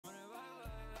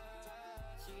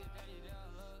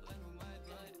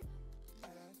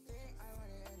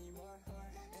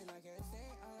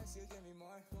you give me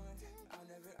more. I'll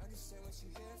never understand what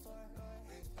you're here for.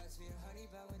 Bitch, pass me a honey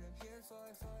bun when I'm here for.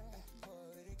 Pull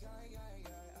it a guy.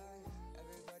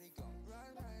 Everybody gon'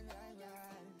 run.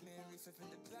 Me and Reef in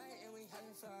the blunt and we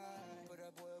having fun. Put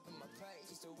up oil up in my plate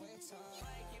just to wait time.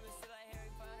 Why keep it still like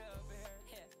Harry Potter over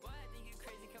here? Yeah. Why I think you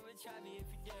crazy? Come and try me if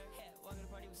you dare. Yeah. Walk to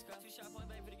the party with scrubs. 2 shot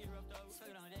point blank for to get roughed over. Fuck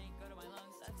it on, they ain't go to my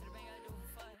lungs. Up to the bank, I do it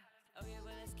for fun. Oh yeah,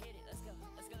 but let's get it. Let's go,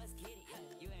 let's get it. Yeah.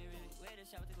 You ain't really with a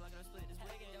shot with the Glock and I'm split this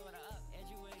wiggin'. Yo, what I up, edge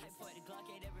you wig. I point the Glock,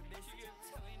 ain't ever miss. You get a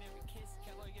toe, ain't every kiss.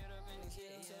 Can't boy get up in the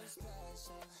shit. So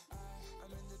special. I'm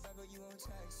in the bed, but you won't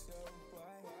text, so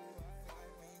why?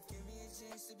 Give me a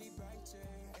chance to be brighter,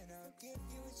 and I'll give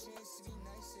you a chance to be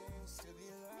nicer, still be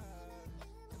alive.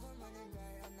 If I'm running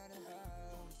back, I'm not a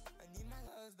hoe. I need my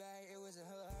love back, it was a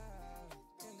hello.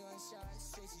 10 gunshots,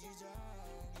 straight to your jaw.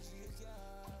 Need you to go.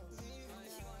 Leave me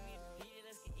she want me to beat it,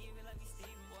 let's get even like me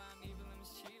Steven. Boy, I'm evil and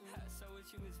mischievous. So what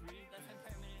you was real, left him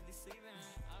permanently sleeping.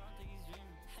 I don't think he's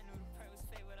dreaming. I knew the prayer was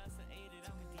fate, but I sedated,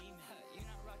 I'm a demon. You're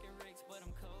not rocking Ricks, but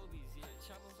I'm Kobe's, yeah.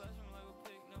 Chopper flash from like a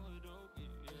pick, no Adobe,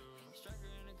 yeah.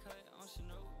 Striker in the cut on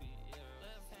Shinobi, yeah.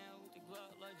 Left hand with the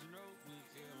Glock like Ginobili,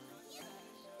 yeah.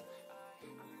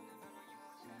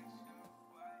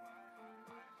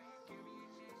 Give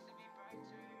me a chance to be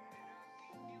brighter, and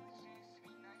I'll give you a chance to be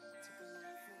nicer.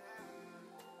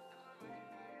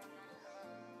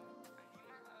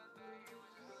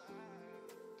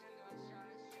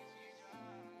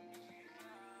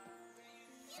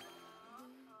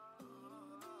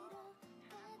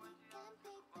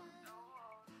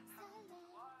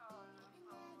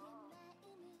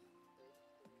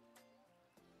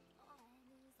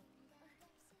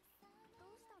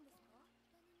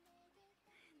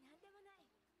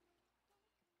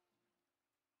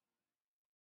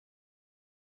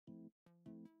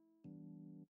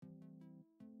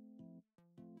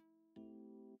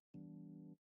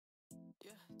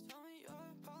 Yeah, tell me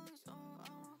your problems, no, I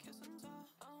won't kiss and tell.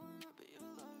 I wanna be your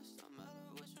lover, no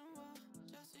matter which one will.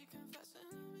 Jesse confessing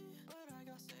to me, but I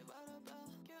got saved by the bell.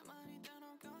 Get money, then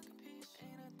I'm gonna compete,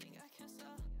 ain't a thing I can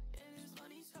sell. It is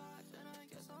money talk, then I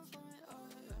guess I'm fluent, oh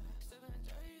yeah. Sipping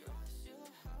dirty rocks, you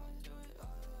like how I do it,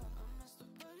 oh yeah. I'm Mr.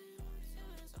 Buddy,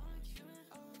 Simmons on a Cuban,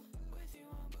 oh. With you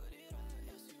on booty,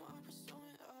 yes, you want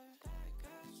pursuing, oh. That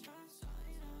girl trying to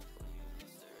sign up with your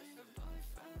history. Your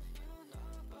boyfriend, you don't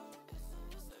know about.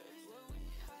 What we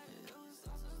had, it was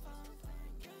lots of fun.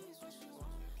 Playing games, what you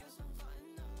want, guess I'm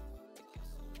fine now.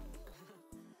 Guess I'm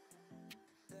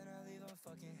Then I leave, I'm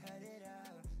fucking headed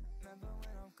out. Remember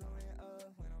when I'm going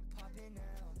up, when I'm popping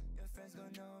out. Your friends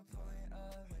gon' know I'm pulling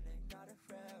up when they not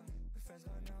around. Your friends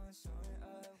gon' know I'm showing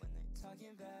up when they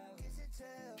talking about. Kiss and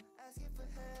tell, asking for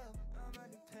help, I'm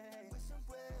underpaid. Wish I'm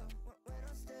well, when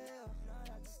I'm still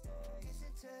not out to stay. Kiss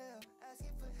and tell,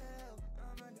 asking for help,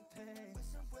 I'm underpaid.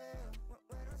 Wish I'm well,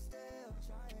 when I'm still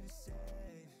trying to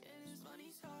save. It is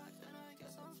money talk, then I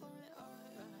guess I'm fluent, oh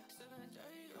yeah. Sipping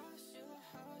dirty rocks, you like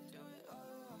how I do it, oh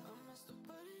yeah. I'm Mr.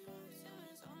 Buddy,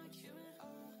 Simmons on a Cuban,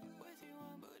 oh. With you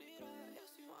on booty,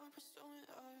 yes, you want pursuing,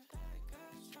 oh. That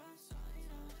girl trying to sign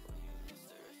up with your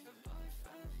history. Your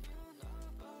boyfriend, you don't know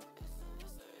about, it's a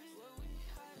mystery. What we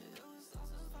had, it was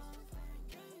lots of fun. Playing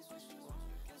games, what you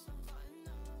want, guess I'm fine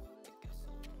now. I guess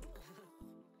I'm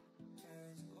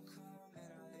Change will come,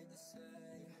 and I hate to say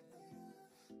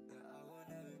that I will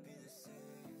never be the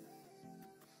same.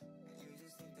 And you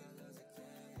just think that love's a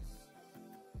case, and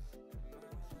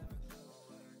mine will never go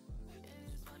away. It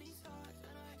is money talk,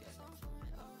 then I guess I'm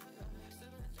fluent, oh yeah.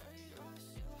 Sipping dirty rocks,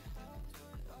 you like how I do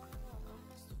it, oh yeah. I'm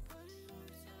Mr. Buddy,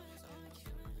 Simmons on a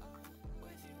Cuban, oh.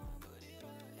 With you on booty,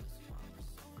 yes, you want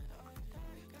pursuing, oh.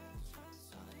 That girl trying to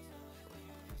sign up with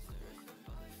your history. Your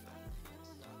boyfriend, you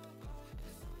don't know about,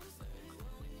 it's a mystery.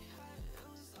 What we had, it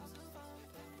was lots of fun.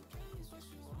 Playing games, what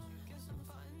you want, guess I'm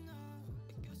fine now.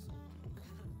 I guess I'm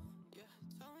yeah,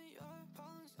 tell me your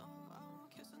problems, no, I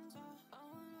won't kiss and tell. I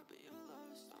wanna be your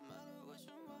lover, no matter which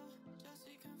one will.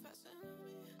 Jesse confessing to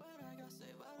me, but I got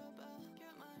saved by the bell.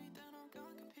 Get money, then I'm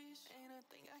gonna compete, ain't a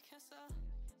thing I can sell.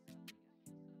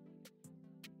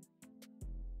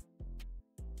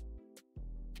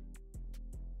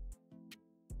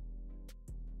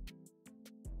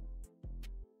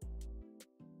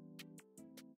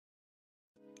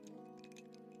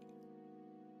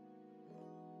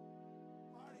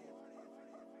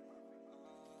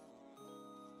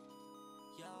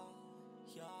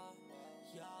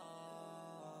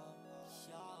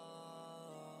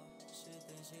 She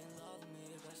thinks she love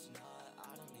me, but she not.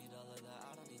 I don't need all of that,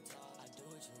 I don't need talk. I do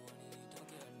what you want and you don't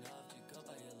care enough. You go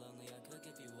by you're lonely, I could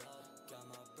give you up. Got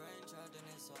my brain trapped in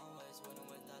its own ways. When I'm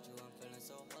without you, I'm feeling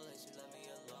so holy. She let me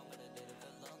alone, but I didn't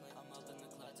feel lonely. I'm up in the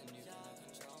clouds and you cannot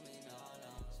control me.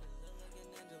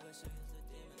 wish I was a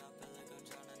demon. I feel like I'm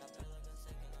drowning, I feel like I'm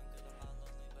sick and I'm good, I'm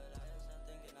lonely. But I just not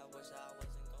thinking, I wish I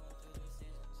wasn't going through these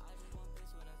seasons. I just want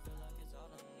peace when I feel like it's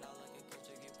autumn. Not like a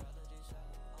kid, you prodigy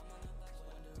shallow. I'm on the back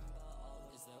wondering about all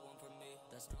of. Is there one for me?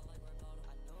 That's not like my bottom.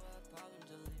 I know I have problems,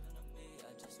 you're leaving to me.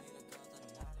 I just need a girl that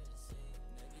I'm happy to see.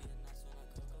 Maybe a nice when I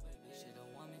cook up, baby. She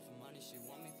don't want me for money, she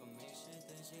want me for me. She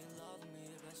thinks she love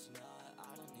me, but she not.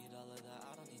 I don't need all of that,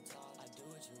 I don't need talk. I do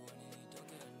what you want and you don't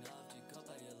get enough. You go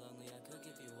by you're lonely, I could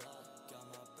give you up. Got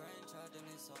my brain charged in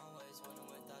its own ways. When I'm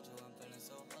without you, I'm feeling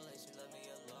so holy. She let me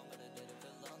alone, but I didn't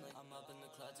feel lonely. I'm up in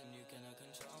the clouds and you cannot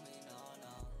control me, no,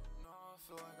 no. No, I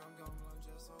feel like I'm gone, but I'm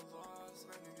just so lost.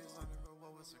 Brand new designer, but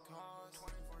what was the cost?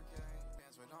 24K,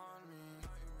 bands right on me.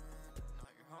 Not your man,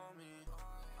 not your homie.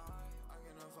 I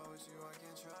cannot fuck with you, I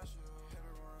can't trust you. Hit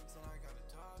her once and I gotta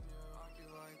top you. I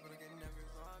could like, but I can never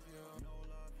love you. No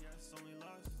love, yes, only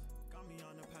lust. Got me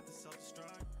on the path to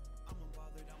self-destruct. I'm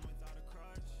unbothered, I'm without a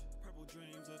crush. Purple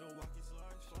dreams, little walkie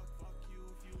slush. Fuck you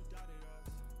if you doubted us.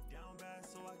 Down bad,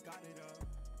 so I got it up.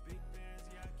 Big bands,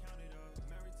 yeah, I counted up.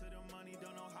 Married to the money,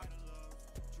 don't know how to love.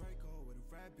 Draco with a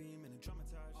red beam and a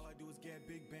dramatized. All I do is get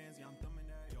big bands, yeah, I'm thumbing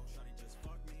that. Yo, shawty just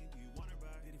fuck me, do you want her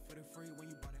back? Did it for the free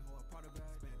when you bought it, hoe, I brought her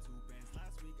back. Spent 2 bands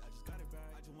last week, I just got it back.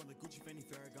 I just want the Gucci, Fendi,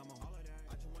 Ferragamo, all of that.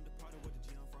 I just want the Prada with the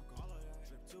G on Franco, all of that.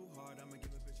 Trip too hard, I'ma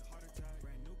give a bitch a heart attack.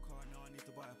 Brand new car, now I need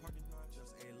to buy a parking lot.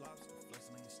 Just a lobster,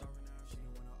 flexing on your starving ass. She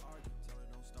don't wanna argue, tell her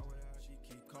don't start with that. She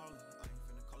keep calling, I ain't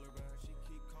finna call her back. She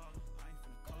keep calling, I ain't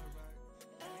finna call her back.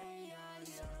 Ay, I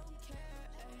don't care,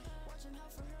 ay. Watching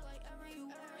out for her like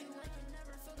everywhere. You like you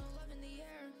never felt no love in the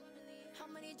air. How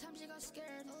many times you got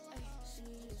scared? Ay, she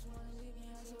just wanna leave me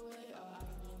as a way. I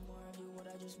need more of you, what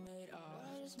I just made.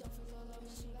 I just don't feel the love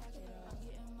and she back it up. I'm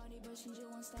getting money, but she just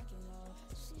wants stacking up.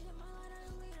 She hit my line, I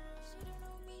don't lead her. She don't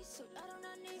know me, so I do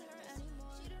not need her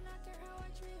anymore. She do not care how I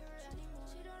treat her anymore.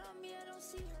 She don't know me, I don't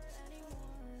see her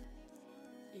anymore.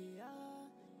 Yeah.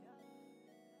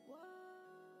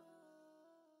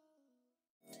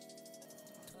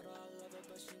 Told her I love her,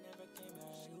 but she never came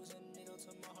back. She was a needle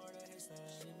to my heart, I hate that.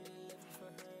 She really living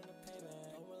for her in the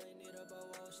payback. Don't really need her, but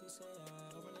why would she say that?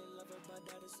 Don't really love her, but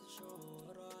that is the truth.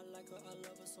 Told her I like her, I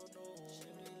love her so no. She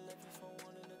really living for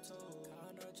one and a two.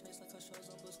 Caught under a chase like her shows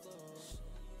on Blue's Clues.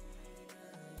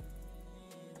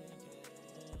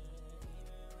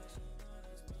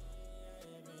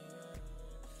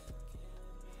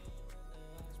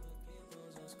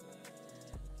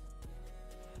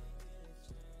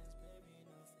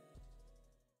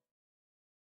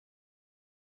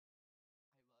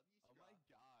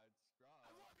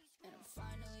 And I'm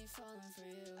finally falling for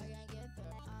you. I can't get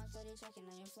better. I'm steady checking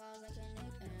on your flaws like a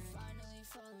nickname. And I'm finally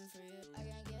falling for you. I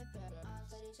can't get better. I'm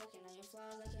steady checking on your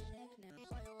flaws like a nickname.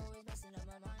 Why you always messing up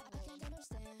my mind? I can't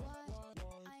understand why.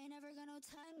 I ain't never got no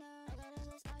time now. I got all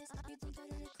this ice. You think I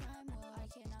did a crime? Well, I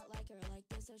cannot like her like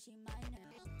this, so she mine now.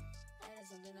 And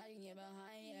it's something I can get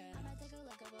behind, yeah. I might take a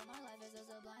look up, but my life is so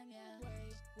sublime, yeah.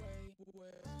 Wait.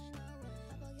 I know,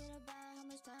 wait. I'll get it back. How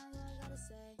much time do I gotta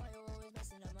say? Why you always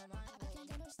messing up my mind? I can't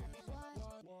understand why.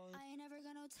 I ain't never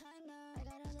got no time now. I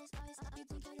got all this ice. You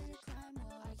think I did a crime?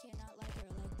 Well, I cannot like her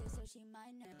like this, so she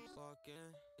mine now. Walk in,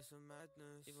 it's a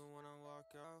madness. Even when I walk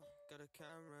out, got a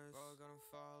cameras. Bro, got 'em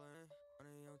falling.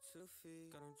 Running on 2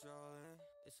 feet, got 'em drawing.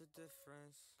 It's a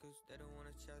difference, cause they don't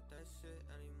wanna chat that shit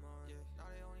anymore. Yeah, now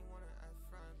they only wanna act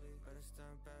friendly. Better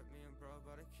stand back, me and bro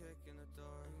about to kick in the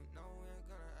door. And you know we ain't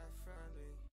gonna act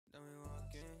friendly. Then we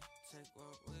walk in, take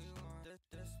what we want.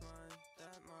 This mine,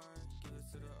 that mine. Give it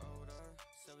to the older.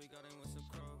 So we got in with some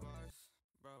crowbars.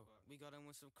 Bro, we got in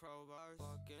with some crowbars.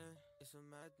 Walk in, it's a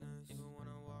madness. Even when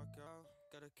I walk out,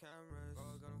 got a cameras.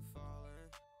 Bro, got 'em falling.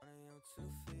 Running on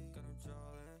 2 feet, got 'em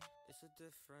drawing. It's a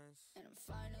difference. And I'm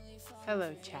finally falling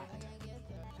Hello, for you. chat. I can't get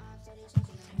better. I'm steady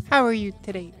checking on your How are you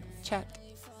today, chat?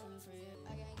 finally falling for you.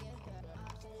 I can't get better.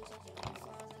 I'm steady checking on your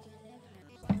flaws like a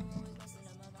nickname. Why you always messing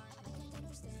up my mind? I can't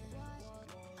understand why.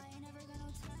 I ain't never got no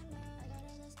time now. I got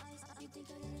all this ice. You think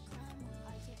I did a crime? Well,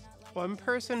 I cannot like One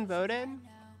person voted?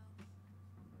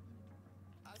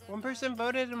 One person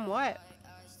voted in what?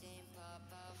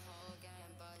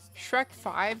 Shrek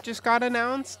 5 just got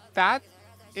announced. That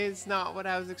is not what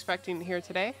I was expecting to hear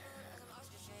today.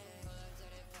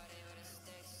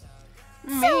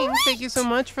 Ming, thank you so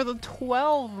much for the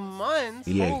 12 months.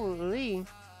 Yeah. Holy.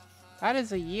 That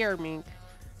is a year, Mink.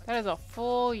 That is a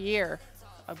full year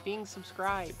of being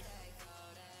subscribed.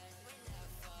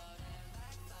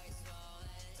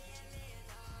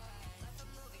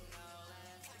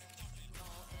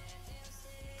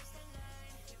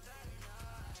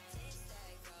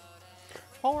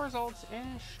 Poll results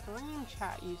in stream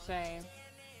chat, you say?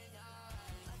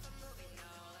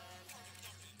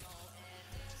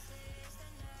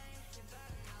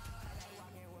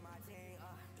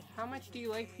 How much do you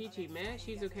like Peachy? Meh,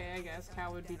 she's okay, I guess.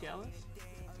 Cow would be jealous.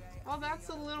 Well, that's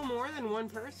a little more than one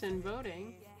person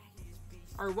voting.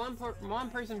 Or one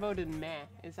person voted meh.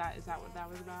 Is that what that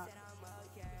was about?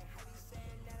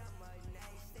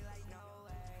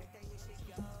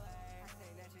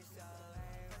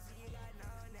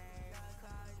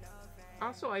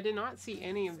 Also, I did not see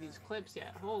any of these clips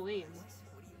yet. Holy.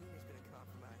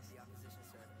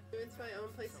 It's my own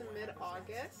place in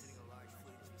mid-August.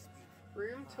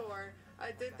 Room tour.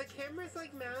 The camera's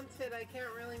like mounted. I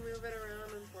can't really move it around,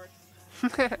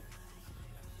 unfortunately.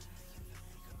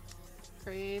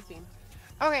 Crazy.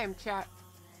 Okay, chat.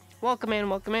 Welcome in,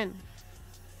 welcome in.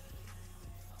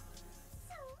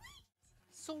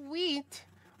 Sweet.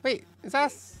 Wait, is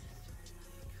that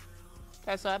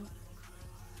sub?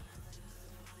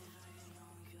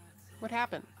 What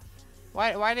happened?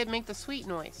 Why did it make the sweet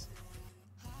noise?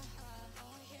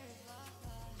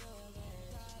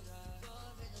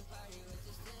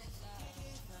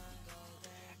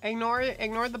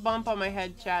 Ignore the bump on my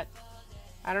head, chat.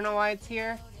 I don't know why it's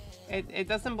here. It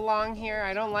doesn't belong here.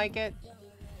 I don't like it.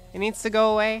 It needs to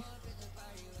go away.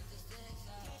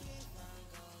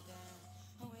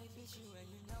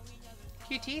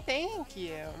 QT, thank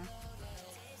you.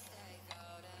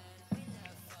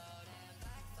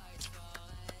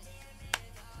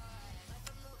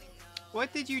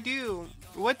 What did you do?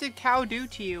 What did Cow do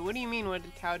to you? What do you mean, what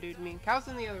did Cow do to me? Cow's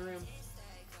in the other room.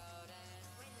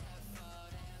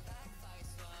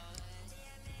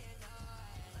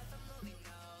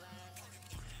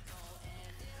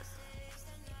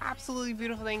 Absolutely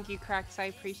beautiful. Thank you, Cracks. I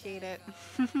appreciate it.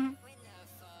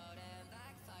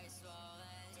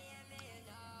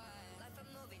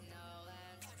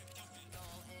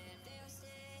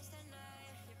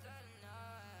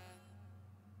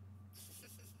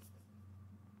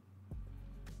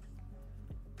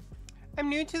 I'm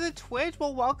new to the Twitch.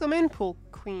 Well, welcome in, Pool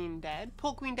Queen Dead.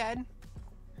 Pool Queen Dead.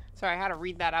 Sorry, I had to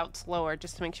read that out slower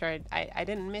just to make sure I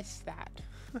didn't miss that.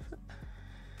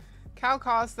 Cow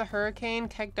caused the hurricane.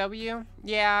 Keck W.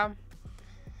 Yeah. He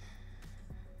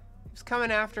was coming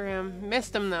after him.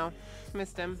 Missed him, though.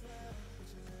 Missed him.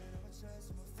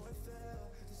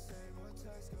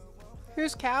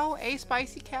 Who's Cow? A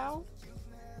Spicy Cow?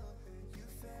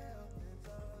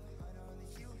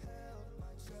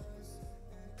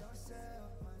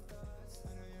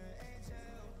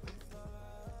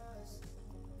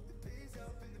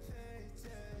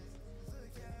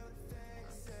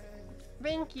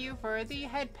 Thank you for the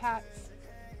head pats.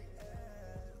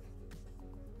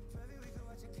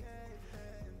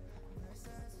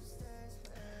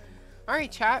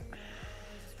 Alright, chat.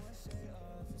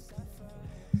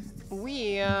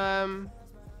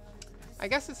 I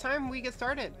guess it's time we get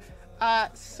started.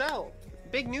 So,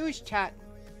 big news, chat.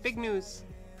 Big news.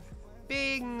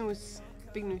 Big news.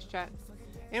 Big news, chat.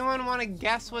 Anyone want to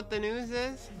guess what the news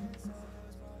is?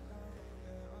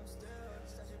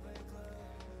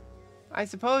 I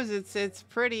suppose it's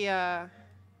pretty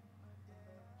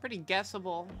pretty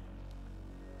guessable.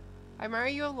 Hi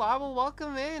Mario Lava,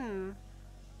 welcome in.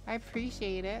 I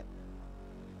appreciate it.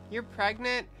 You're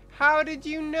pregnant? How did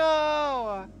you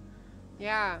know?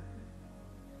 Yeah.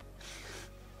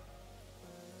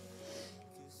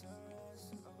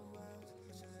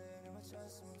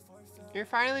 You're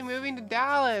finally moving to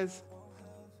Dallas.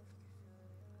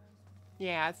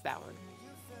 Yeah, it's that one.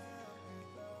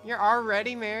 You're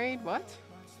already married? What?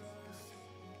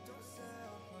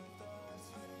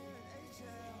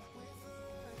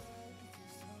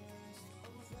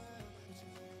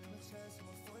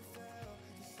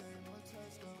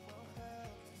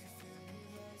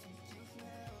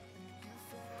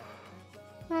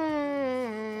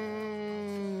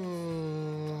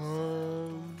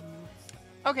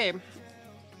 Okay.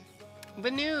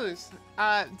 The news.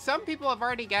 Some people have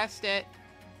already guessed it.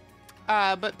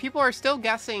 But people are still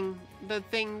guessing the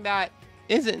thing that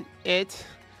isn't it.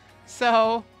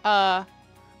 So, I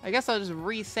guess I'll just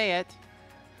re-say it.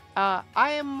 I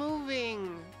am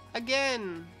moving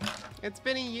again. It's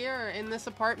been a year in this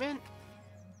apartment.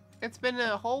 It's been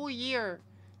a whole year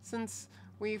since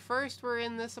we first were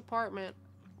in this apartment.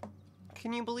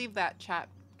 Can you believe that, chat?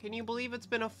 Can you believe it's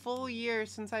been a full year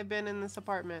since I've been in this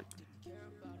apartment?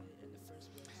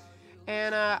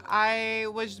 And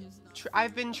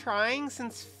I've been trying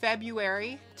since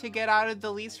February to get out of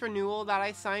the lease renewal that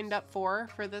I signed up for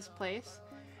this place,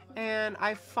 and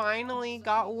I finally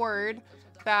got word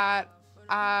that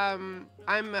I'm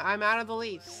out of the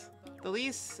lease. The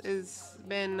lease has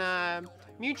been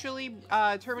mutually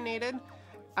terminated.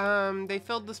 They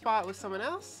filled the spot with someone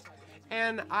else,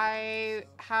 and I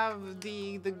have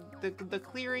the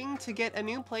clearing to get a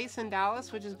new place in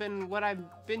Dallas, which has been what I've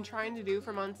been trying to do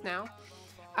for months now.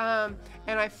 And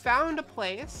I found a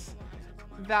place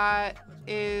that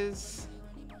is,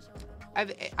 I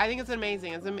think it's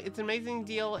amazing. It's an amazing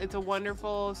deal. It's a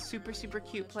wonderful, super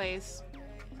cute place.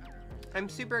 I'm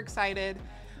super excited.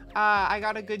 I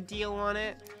got a good deal on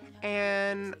it,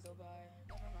 and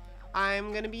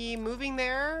I'm gonna be moving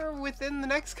there within the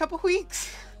next couple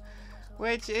weeks,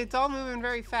 which it's all moving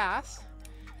very fast.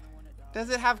 Does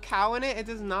it have Cow in it? It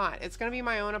does not. It's gonna be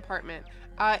my own apartment.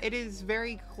 It is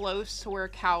very close to where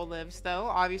Cow lives, though.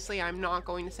 Obviously, I'm not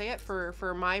going to say it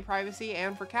for my privacy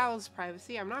and for Cow's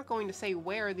privacy. I'm not going to say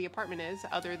where the apartment is,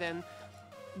 other than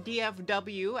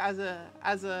DFW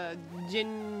as a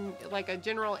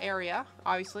general area.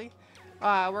 Obviously,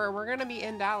 we're gonna be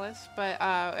in Dallas, but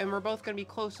and we're both gonna be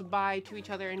close by to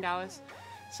each other in Dallas,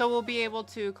 so we'll be able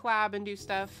to collab and do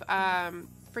stuff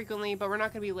frequently. But we're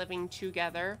not gonna be living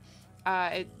together.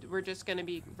 We're just gonna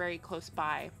be very close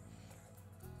by.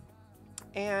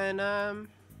 And,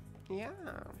 yeah.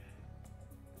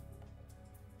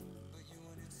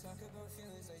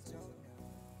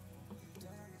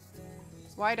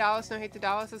 Why Dallas? No hate to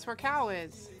Dallas. That's where Cow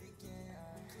is.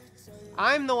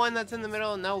 I'm the one that's in the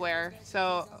middle of nowhere,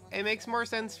 so it makes more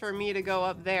sense for me to go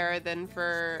up there than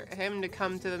for him to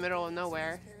come to the middle of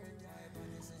nowhere.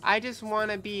 I just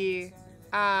want to be,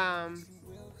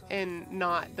 in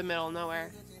not the middle of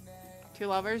nowhere. Two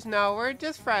lovers? No, we're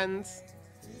just friends.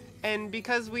 And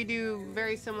because we do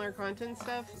very similar content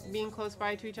stuff, being close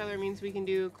by to each other means we can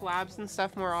do collabs and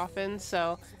stuff more often.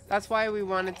 So that's why we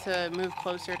wanted to move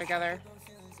closer together.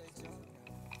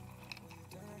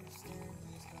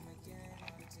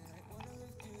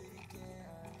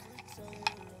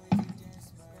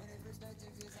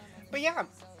 But yeah,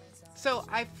 so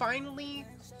I finally,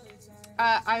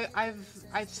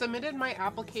 I've submitted my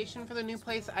application for the new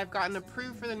place. I've gotten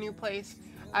approved for the new place.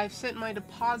 I've sent my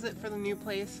deposit for the new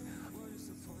place.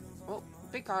 Oh,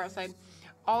 big car outside.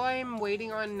 All I'm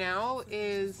waiting on now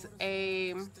is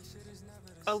a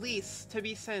lease to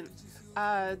be sent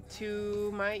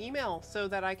to my email so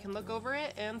that I can look over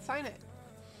it and sign it.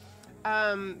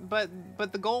 But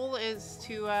the goal is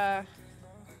to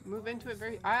move into it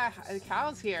very. The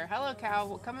Cow's here. Hello, Cow.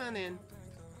 Well, come on in.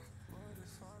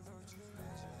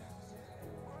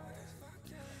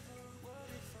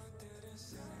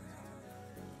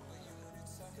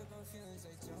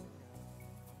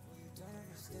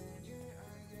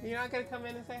 You're not gonna come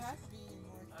in and say hi?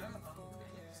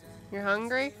 You're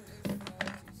hungry?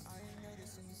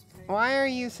 Why are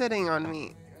you sitting on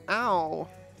me? Ow.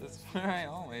 That's where I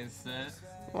always sit.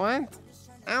 What?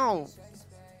 Ow.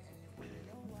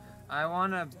 I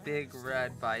want a big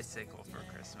red bicycle for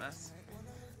Christmas.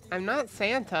 I'm not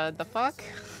Santa. The fuck?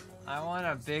 I want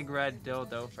a big red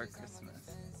dildo for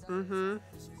Christmas. Mm-hmm.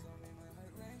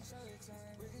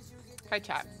 Hi,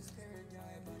 chat.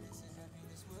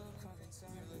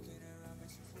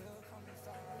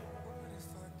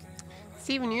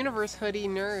 Steven Universe hoodie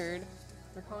nerd.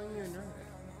 They're calling you a nerd.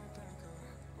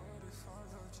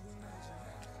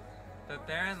 But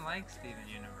Baron likes Steven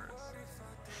Universe.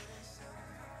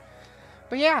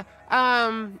 But yeah,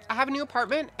 I have a new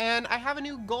apartment and I have a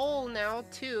new goal now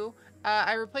too.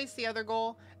 I replaced the other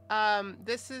goal.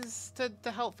 This is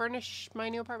to help furnish my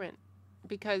new apartment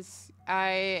because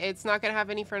it's not gonna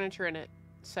have any furniture in it.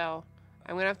 So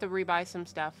I'm gonna have to rebuy some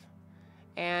stuff,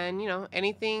 and you know,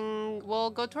 anything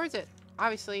will go towards it.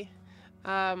 Obviously,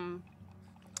 you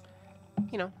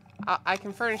know, I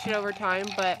can furnish it over time,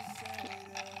 but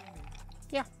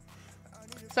yeah.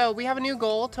 So we have a new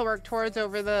goal to work towards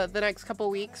over the next couple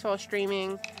weeks while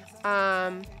streaming,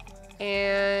 and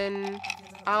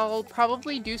I'll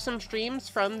probably do some streams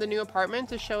from the new apartment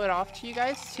to show it off to you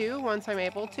guys too once I'm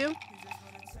able to.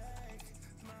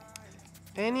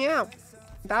 And yeah,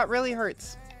 that really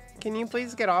hurts. Can you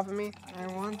please get off of me? I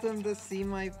want them to see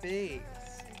my face.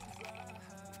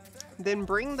 Then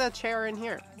bring the chair in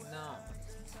here. No.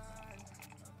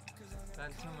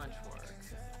 That's too much work.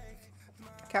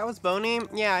 Cat was bony.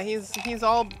 Yeah, he's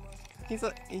all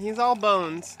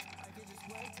bones.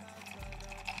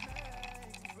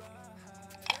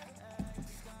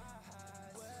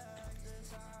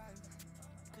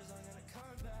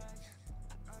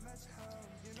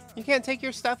 You can't take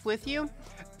your stuff with you?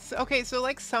 So, okay, so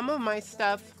like some of my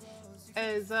stuff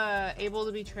is able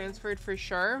to be transferred for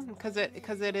sure because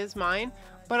it is mine,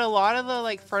 but a lot of the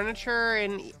like furniture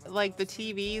and like the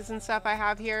TVs and stuff I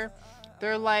have here,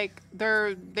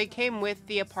 they came with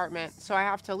the apartment, so I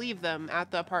have to leave them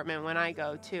at the apartment when I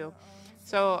go too.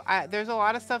 So there's a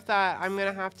lot of stuff that I'm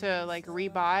gonna have to like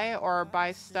rebuy or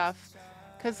buy stuff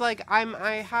Cause like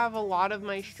I have a lot of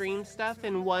my stream stuff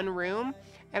in one room,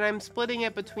 and I'm splitting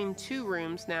it between 2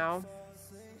 rooms now.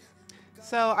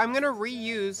 So I'm gonna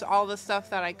reuse all the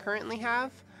stuff that I currently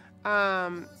have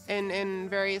in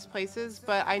various places,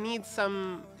 but I need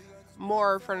some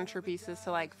more furniture pieces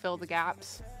to like fill the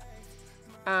gaps.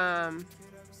 Yeah.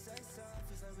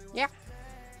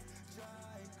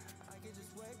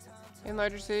 In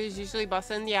larger cities, usually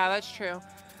bussin'. Yeah, that's true.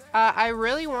 I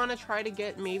really want to try to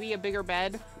get maybe a bigger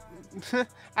bed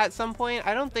at some point.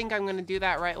 I don't think I'm going to do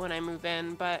that right when I move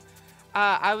in, but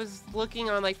I was looking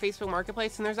on like Facebook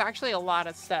Marketplace, and there's actually a lot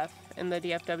of stuff in the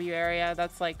DFW area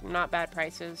that's like not bad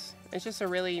prices. It's just a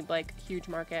really like huge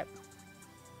market.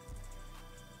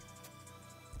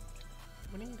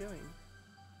 What are you doing?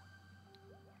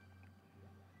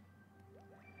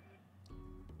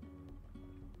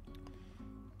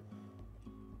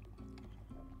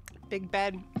 Big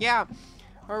bed. Yeah.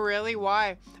 Oh really?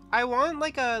 Why? I want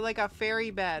like a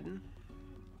fairy bed.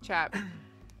 Chat.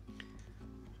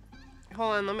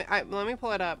 Hold on, let me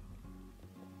pull it up.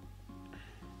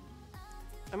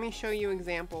 Let me show you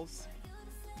examples.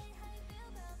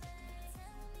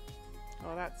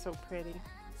 Oh, that's so pretty.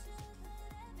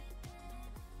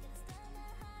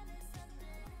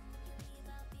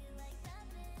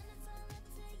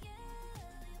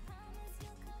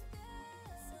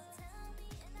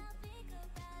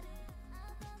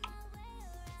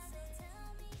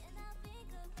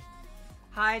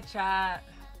 Hi, chat.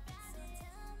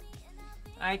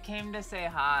 I came to say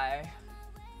hi.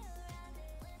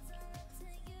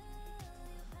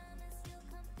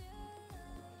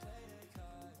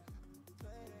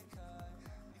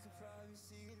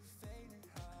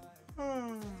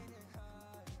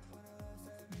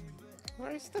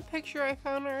 Where's the picture I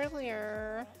found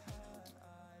earlier?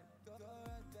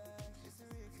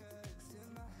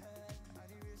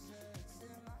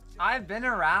 I've been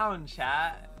around,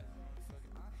 chat.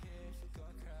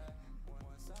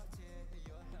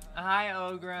 Hi,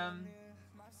 Ogrim.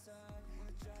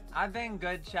 I've been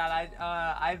good, chat.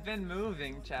 I've been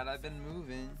moving, chat. I've been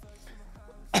moving.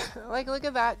 Like, look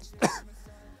at that.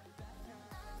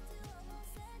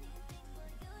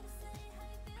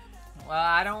 Well,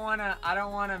 I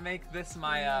don't wanna make this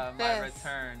my my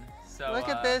return. So look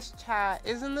at this, chat.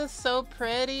 Isn't this so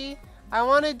pretty? I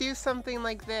want to do something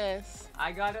like this.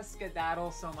 I gotta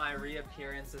skedaddle so my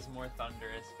reappearance is more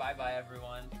thunderous. Bye bye,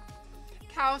 everyone.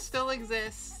 Cow still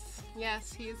exists.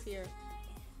 Yes, he is here.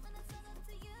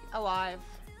 Alive.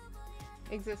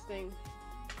 Existing.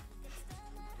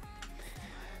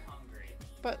 I'm hungry.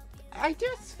 But I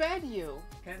just fed you.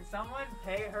 Can someone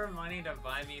pay her money to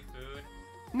buy me food?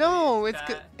 No,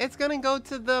 Please, it's gonna go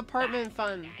to the apartment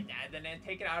fund. Then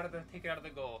take it out of the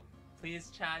goal. Please,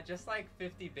 chat, just like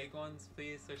 50 big ones,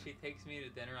 please, so she takes me to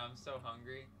dinner. I'm so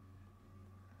hungry.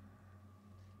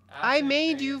 I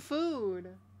made you food.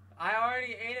 I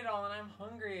already ate it all and I'm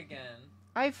hungry again.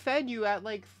 I fed you at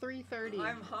like 3:30.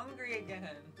 I'm hungry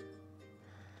again.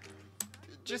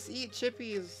 Just eat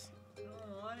chippies. I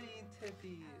don't want to eat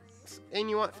tippies. And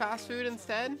you want fast food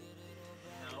instead?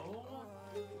 No.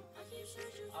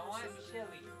 I want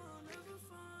chili.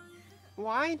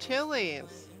 Why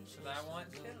Chili's? Because I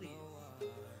want chili.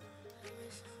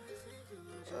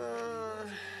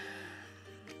 Okay,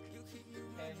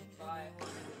 bye.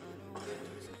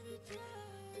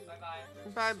 Bye-bye.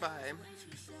 Bye-bye. Bye-bye.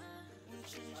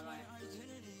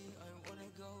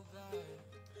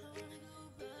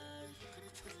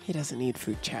 He doesn't need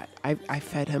food, chat. I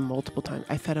fed him multiple times.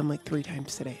 I fed him like 3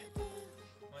 times today.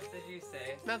 What did you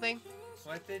say? Nothing.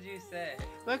 What did you say?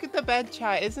 Look at the bed,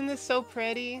 chat. Isn't this so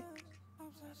pretty?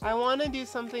 I want to do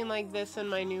something like this in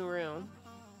my new room.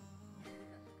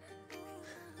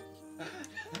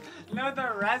 No,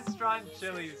 the restaurant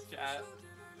Chili's, chat.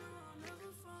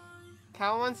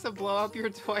 Cal wants to blow up your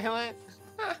toilet.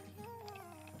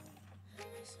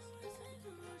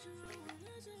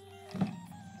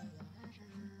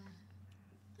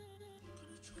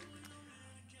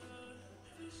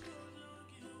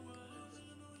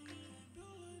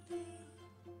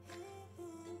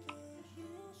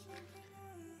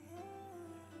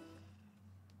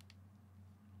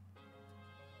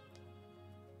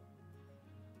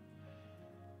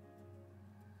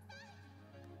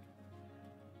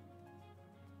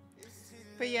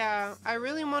 But yeah, I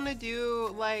really want to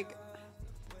do like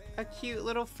a cute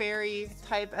little fairy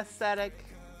type aesthetic,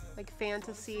 like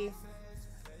fantasy,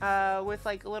 with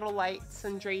like little lights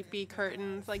and drapey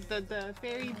curtains, like the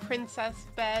fairy princess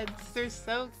beds. They're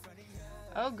so,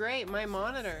 oh great, my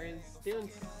monitor is doing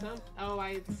some, oh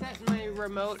I set my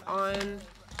remote on,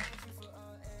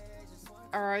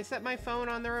 or I set my phone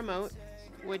on the remote.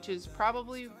 which is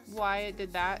probably why it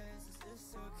did that.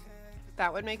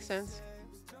 That would make sense.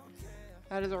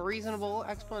 That is a reasonable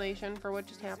explanation for what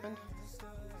just happened.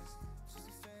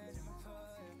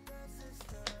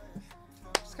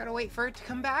 Just gotta wait for it to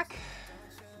come back.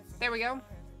 There we go.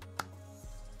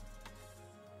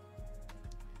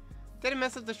 Didn't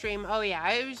mess up the stream. Oh yeah,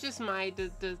 it was just my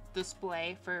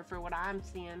display for what I'm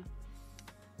seeing.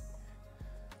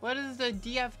 What is the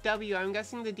DFW? I'm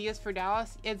guessing the D is for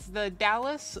Dallas. It's the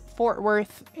Dallas-Fort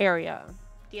Worth area.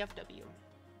 DFW.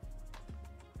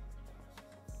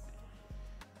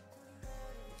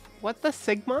 What the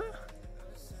Sigma?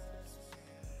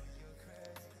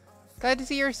 Glad to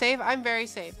see you're safe. I'm very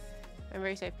safe. I'm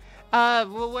very safe.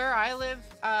 Well, where I live,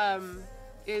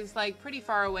 is like pretty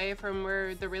far away from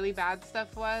where the really bad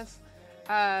stuff was.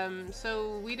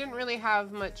 So we didn't really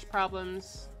have much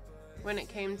problems when it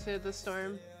came to the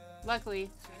storm. Luckily,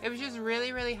 it was just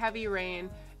really, really heavy rain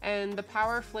and the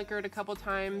power flickered a couple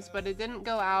times, but it didn't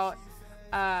go out.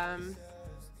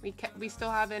 We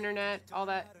still have internet, all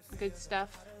that good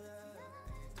stuff.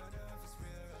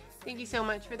 Thank you so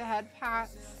much for the head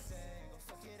pats.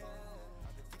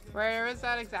 Where is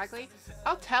that exactly?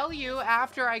 I'll tell you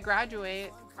after I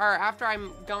graduate, or after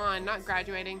I'm gone, not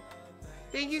graduating.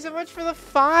 Thank you so much for the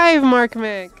 5, Mark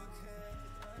Mick.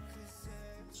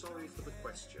 Sorry for the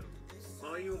question.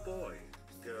 Are you a boy,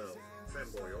 girl,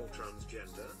 femboy, or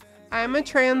transgender? I'm a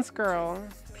trans girl.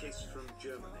 Kiss from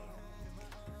Germany.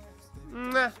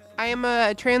 Mwah. I am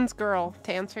a trans girl,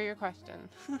 to answer your question.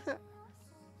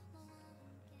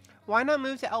 Why not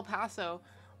move to El Paso?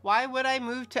 Why would I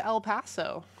move to El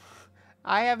Paso?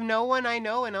 I have no one I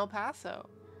know in El Paso.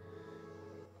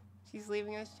 She's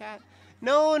leaving us, chat.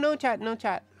 No, no chat, no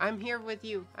chat. I'm here with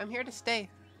you. I'm here to stay.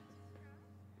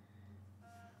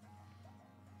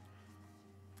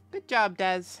 Good job,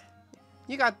 Des.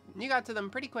 You got to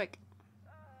them pretty quick.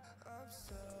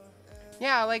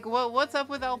 Yeah, like what's up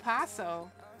with El Paso?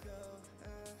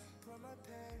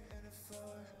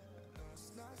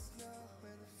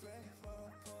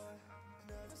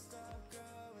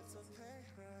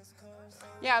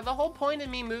 Yeah, the whole point of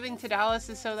me moving to Dallas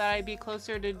is so that I'd be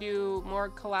closer to do more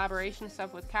collaboration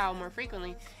stuff with Cal more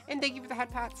frequently. And thank you for the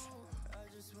head pats.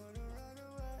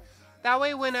 That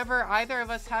way, whenever either of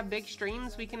us have big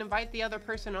streams, we can invite the other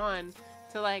person on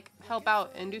to like help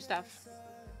out and do stuff.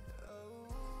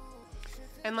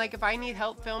 And like if I need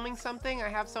help filming something, I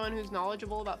have someone who's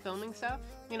knowledgeable about filming stuff,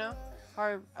 you know,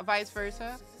 or vice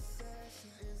versa.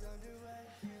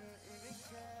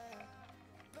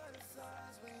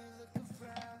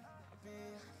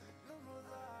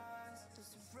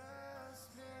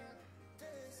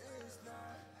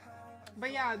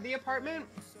 But yeah, the apartment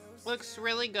looks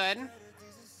really good.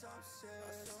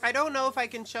 I don't know if I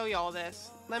can show y'all this.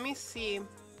 Let me see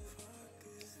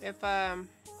if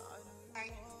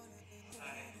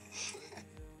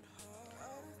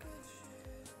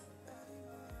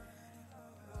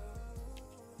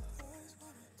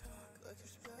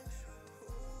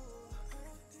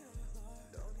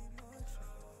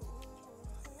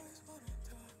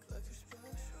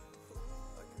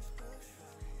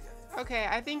okay,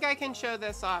 I think I can show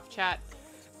this off, chat.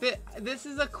 This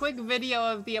is a quick video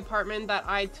of the apartment that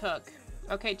I took.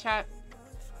 Okay, chat.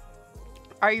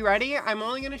 Are you ready? I'm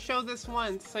only gonna show this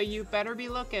once, so you better be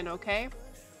looking, okay?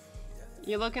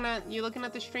 You looking at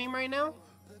the stream right now?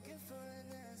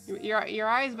 Your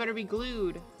eyes better be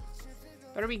glued.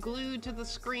 Better be glued to the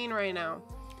screen right now.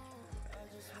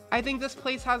 I think this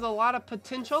place has a lot of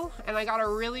potential, and I got a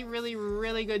really, really,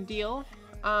 really good deal.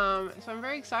 So I'm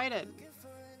very excited.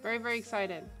 Very, very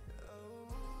excited.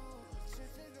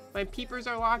 My peepers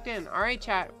are locked in. All right,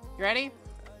 chat. You ready?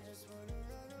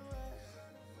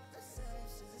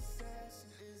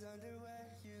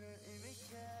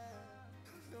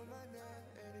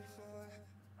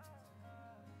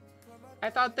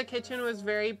 I thought the kitchen was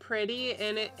very pretty,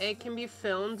 and it can be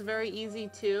filmed very easy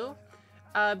too,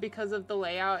 because of the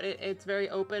layout. It's very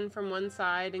open from one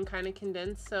side and kind of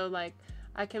condensed, so like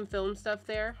I can film stuff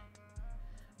there.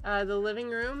 The living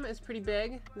room is pretty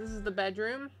big. This is the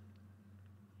bedroom.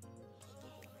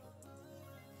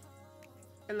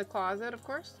 And the closet, of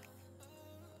course.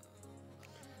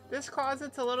 This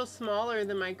closet's a little smaller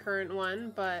than my current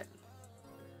one, but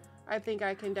I think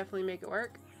I can definitely make it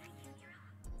work.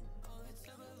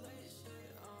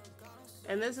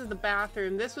 And this is the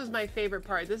bathroom. This was my favorite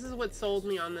part. This is what sold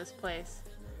me on this place.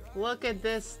 Look at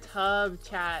this tub,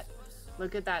 chat.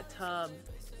 Look at that tub.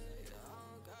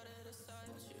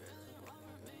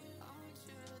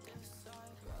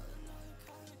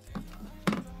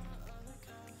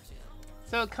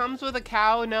 So it comes with a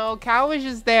cow. No, cow was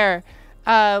just there.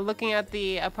 looking at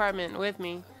the apartment with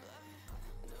me.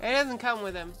 It doesn't come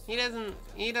with him. He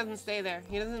doesn't stay there.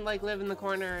 He doesn't like live in the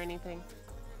corner or anything.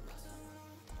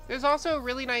 There's also a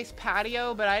really nice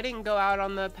patio, but I didn't go out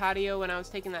on the patio when I was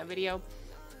taking that video.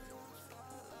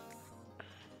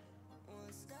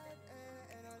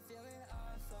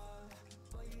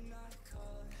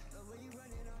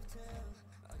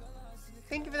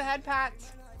 Thank you for the head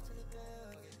pats.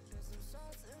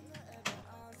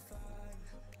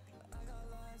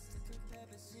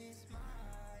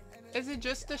 Is it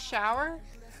just a shower?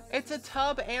 It's a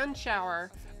tub and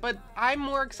shower, but I'm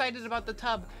more excited about the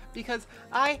tub because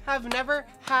I have never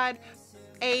had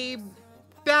a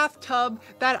bathtub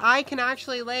that I can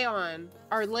actually lay on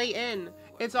or lay in.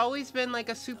 It's always been like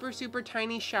a super, super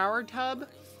tiny shower tub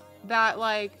that,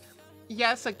 like,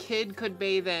 yes, a kid could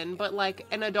bathe in, but like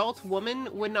an adult woman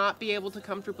would not be able to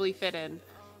comfortably fit in.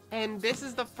 And this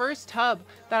is the first tub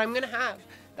that I'm gonna have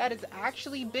that is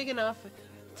actually big enough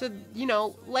to, you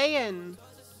know, lay in.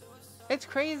 It's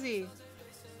crazy.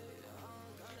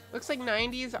 Looks like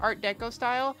 90s Art Deco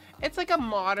style. It's like a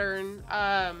modern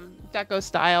deco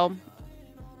style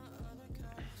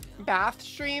bath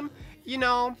stream. You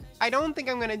know, I don't think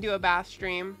I'm gonna do a bath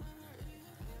stream.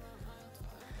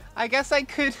 I guess I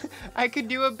could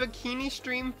do a bikini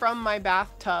stream from my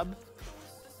bathtub.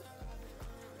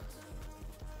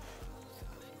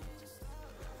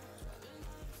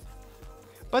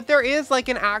 But there is like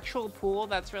an actual pool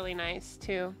that's really nice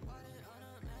too.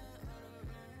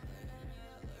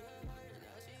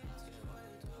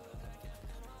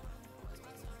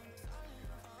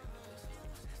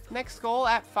 Next goal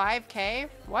at 5K?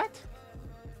 What?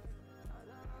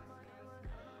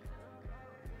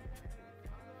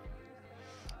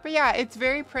 But yeah, it's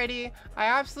very pretty. I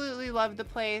absolutely love the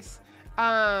place.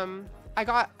 I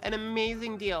got an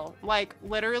amazing deal. Like,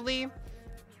 literally,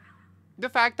 the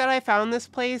fact that I found this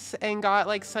place and got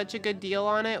like such a good deal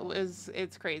on it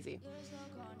it's crazy.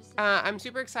 I'm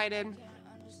super excited.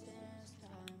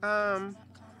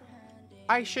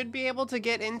 I should be able to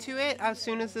get into it as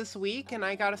soon as this week, and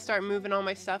I gotta start moving all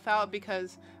my stuff out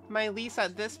because my lease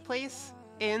at this place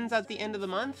ends at the end of the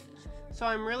month. So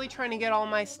I'm really trying to get all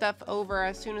my stuff over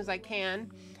as soon as I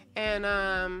can.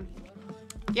 And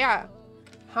yeah,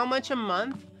 how much a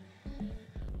month?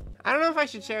 I don't know if I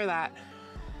should share that.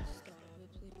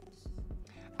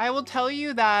 I will tell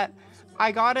you that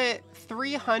I got it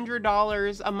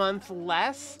 $300 a month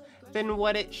less than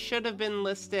what it should have been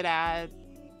listed at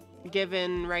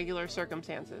given regular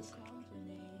circumstances.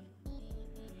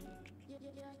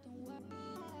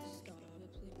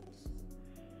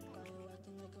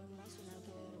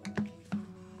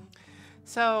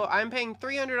 So I'm paying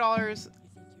 $300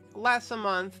 less a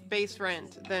month base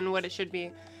rent than what it should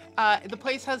be. The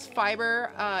place has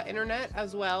fiber internet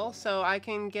as well, so I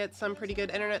can get some pretty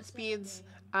good internet speeds.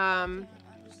 The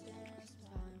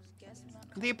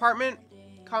apartment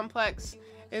complex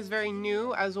is very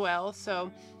new as well,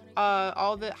 so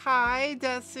hi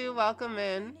Desu, welcome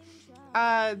in.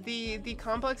 The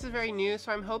complex is very new,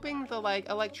 so I'm hoping the like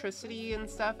electricity and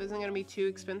stuff isn't gonna be too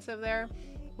expensive there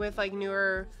with like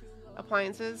newer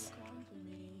appliances.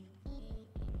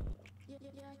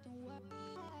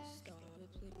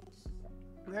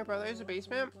 My brother's a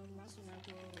basement.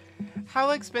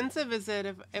 How expensive is it,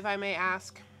 if I may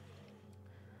ask?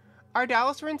 Are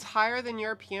Dallas rents higher than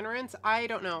European rents? I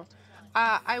don't know.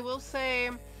 I will say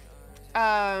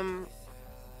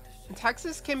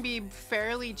Texas can be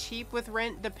fairly cheap with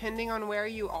rent depending on where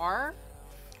you are.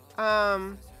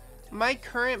 My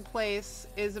current place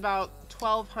is about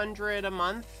 $1,200 a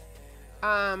month.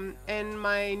 And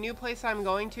my new place I'm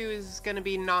going to is going to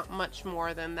be not much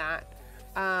more than that.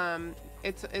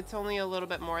 It's only a little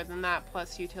bit more than that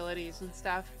plus utilities and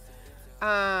stuff.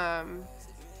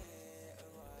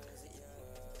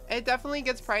 It definitely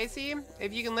gets pricey.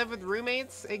 If you can live with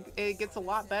roommates, it gets a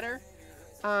lot better.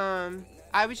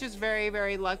 I was just very,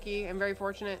 very lucky and very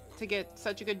fortunate to get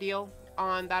such a good deal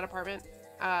on that apartment,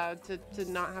 to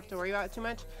not have to worry about it too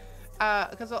much.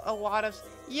 Because a lot of...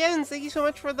 Jens, thank you so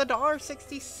much for the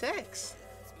 $1.66.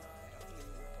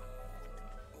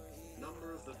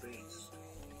 Number of the beast.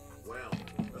 Well,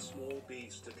 a small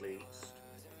beast at least.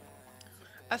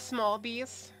 A small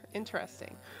beast?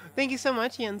 Interesting. Thank you so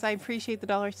much, Jens. I appreciate the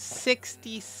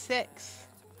 $1.66.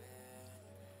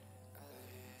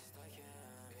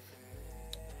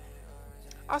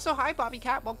 Also, hi, Bobby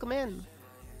Cat. Welcome in.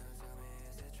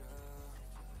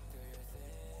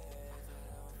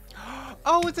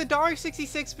 Oh, it's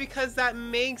 $1.66 because that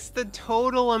makes the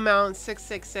total amount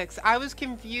 $666. I was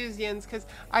confused, Jens, because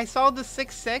I saw the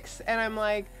 66 and I'm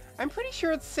like, I'm pretty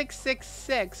sure it's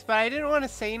 666, but I didn't want to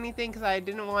say anything because I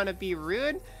didn't want to be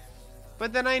rude.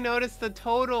 But then I noticed the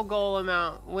total goal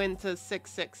amount went to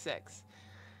 666.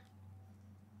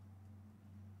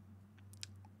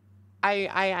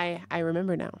 I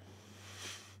remember now.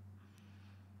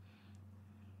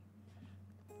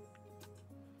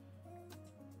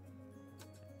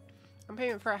 I'm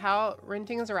paying for a house.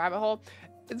 Renting is a rabbit hole.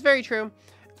 It's very true.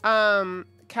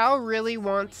 Cal really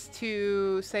wants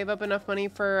to save up enough money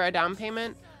for a down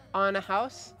payment on a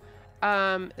house.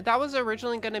 That was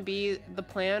originally going to be the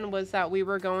plan, was that we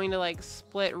were going to like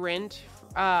split rent,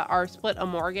 or split a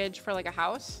mortgage for like a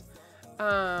house.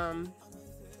 But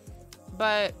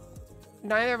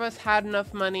neither of us had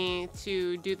enough money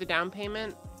to do the down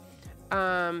payment.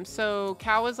 So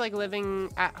Cal was like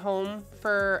living at home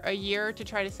for a year to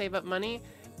try to save up money,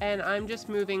 and I'm just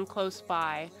moving close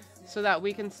by so that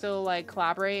we can still like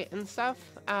collaborate and stuff,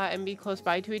 and be close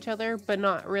by to each other, but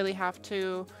not really have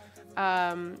to,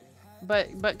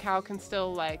 but Cal can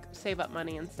still like save up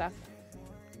money and stuff.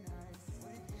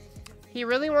 He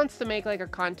really wants to make like a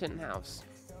content house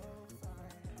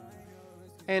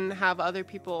and have other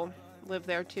people live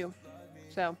there too.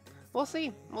 So we'll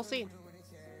see. We'll see.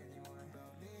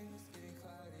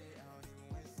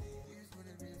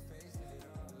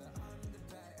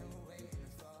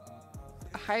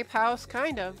 A hype house,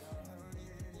 kind of.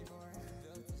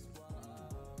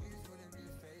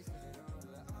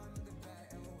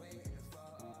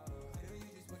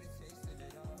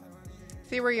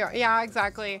 See where you are. Yeah,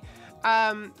 exactly.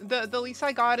 The lease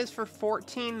I got is for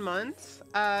 14 months.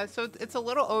 So it's a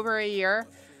little over a year.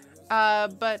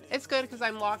 But it's good because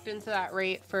I'm locked into that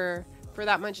rate for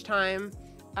that much time.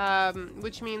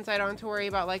 Which means I don't have to worry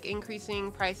about like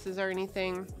increasing prices or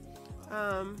anything.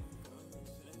 Yeah.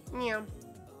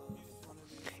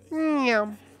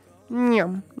 Yum.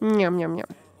 Yum. Yum, yum, yum.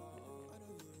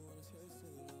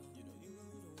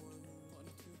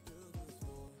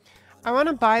 I want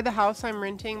to buy the house I'm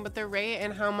renting, but the rate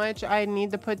and how much I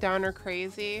need to put down are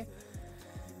crazy.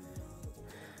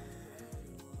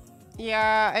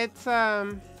 Yeah, it's,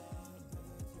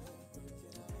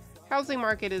 housing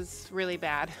market is really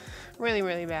bad. Really,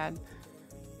 really bad.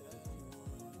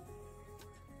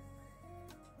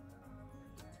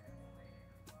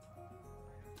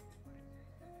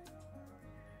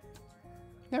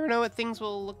 Never know what things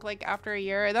will look like after a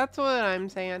year. That's what I'm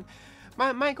saying.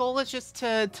 My goal is just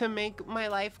to make my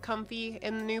life comfy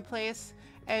in the new place.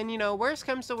 And, you know, worst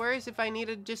comes to worst, if I need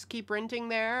to just keep renting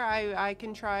there, I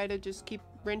can try to just keep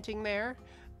renting there.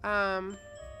 Thank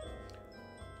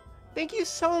you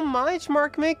so much,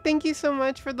 Mark Mick. Thank you so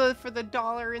much for the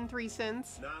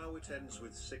 $1.03. Now it ends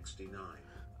with 69.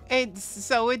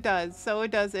 So it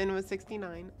does end with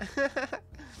 69.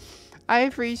 I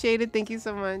appreciate it. Thank you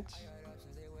so much.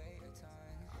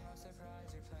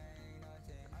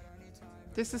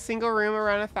 Just a single room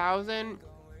around 1,000.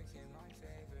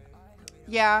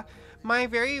 Yeah,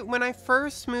 when I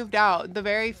first moved out, the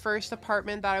very first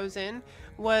apartment that I was in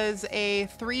was a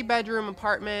 3-bedroom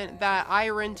apartment that I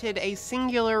rented a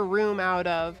singular room out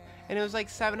of, and it was like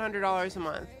 $700 a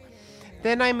month.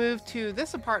 Then I moved to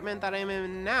this apartment that I'm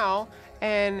in now,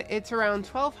 and it's around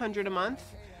 $1,200 a month.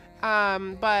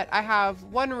 But I have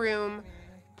one room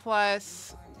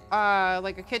plus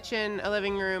like a kitchen, a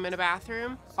living room, and a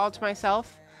bathroom all to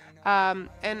myself.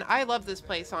 And I love this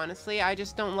place, honestly. I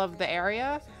just don't love the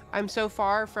area. I'm so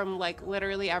far from like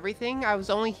literally everything. I was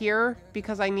only here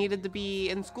because I needed to be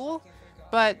in school,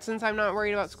 but since I'm not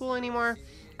worried about school anymore,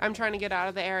 I'm trying to get out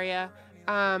of the area.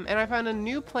 And I found a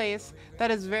new place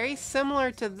that is very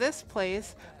similar to this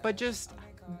place, but just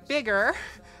bigger.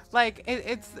 Like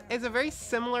it's a very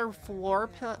similar floor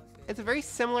plan. It's a very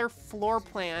similar floor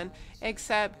plan,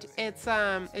 except it's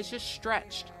just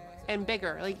stretched and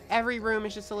bigger. Like every room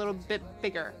is just a little bit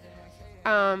bigger.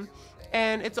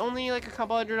 And it's only like a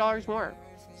couple $100 more.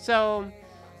 So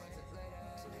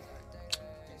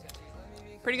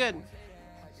pretty good.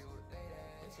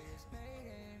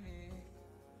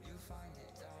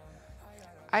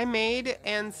 I made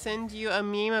and send you a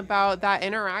meme about that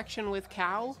interaction with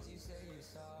Cal.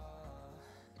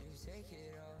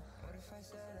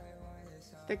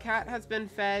 The cat has been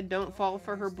fed. Don't fall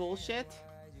for her bullshit.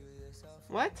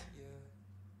 What?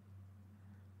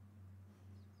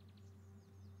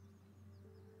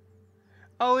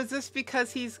 Oh, is this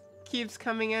because he keeps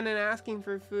coming in and asking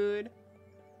for food?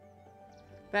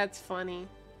 That's funny.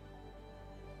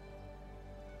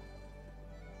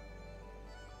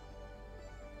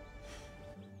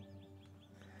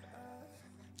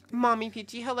 Mommy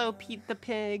Peachy. Hello, Pete the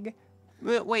pig.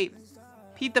 Wait.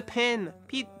 Pete the pin.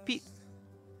 Pete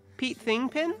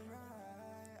Thingpin?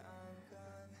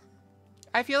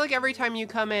 I feel like every time you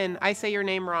come in, I say your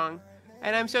name wrong.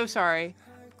 And I'm so sorry.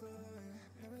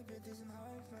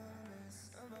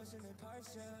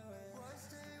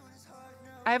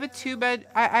 I have a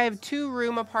I have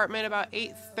 2-room apartment, about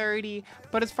 830,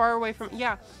 but it's far away from,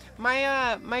 yeah.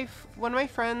 My, one of my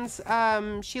friends,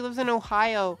 she lives in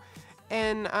Ohio,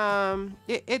 and,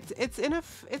 it's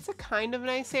a kind of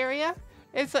nice area.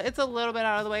 It's a little bit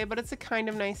out of the way, but it's a kind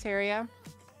of nice area.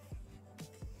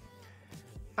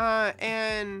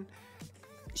 And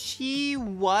she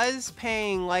was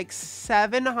paying like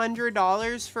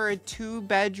 $700 for a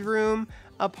 2-bedroom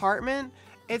apartment.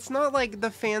 It's not like the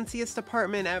fanciest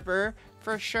apartment ever,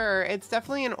 for sure. It's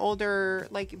definitely an older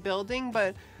like building,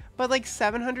 but like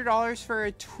 $700 for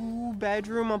a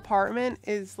 2-bedroom apartment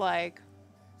is like,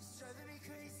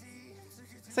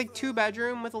 it's like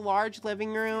 2-bedroom with a large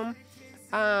living room.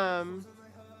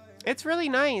 It's really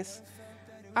nice.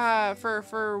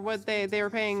 For what they were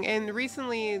paying, and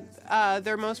recently,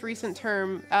 their most recent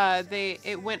term,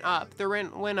 it went up. The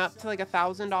rent went up to like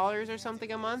 $1,000 or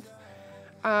something a month,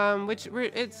 which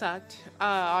it sucked.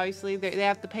 Obviously, they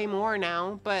have to pay more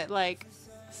now, but like,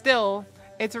 still,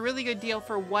 it's a really good deal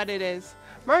for what it is.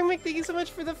 Mark Mick, thank you so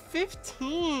much for the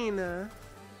 15. Can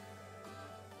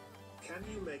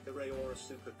you make a Ray or a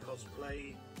Super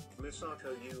cosplay?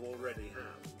 Misato you already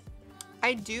have.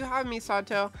 I do have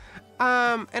Misato.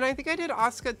 And I think I did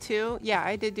Asuka too. Yeah,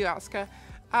 I did do Asuka.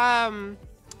 I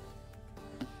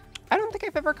don't think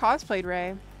I've ever cosplayed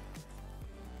Rey.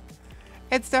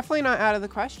 It's definitely not out of the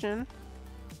question.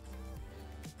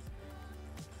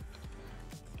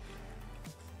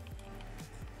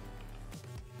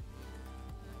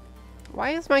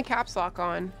 Why is my caps lock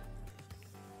on?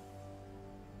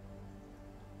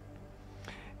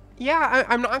 Yeah,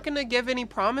 I'm not going to give any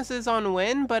promises on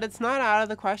when, but it's not out of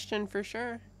the question for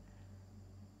sure.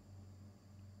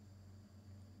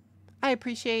 I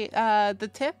appreciate the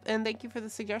tip, and thank you for the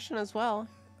suggestion as well.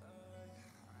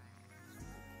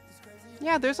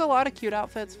 Yeah, there's a lot of cute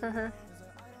outfits for her.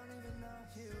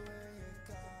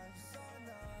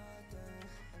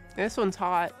 This one's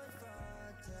hot.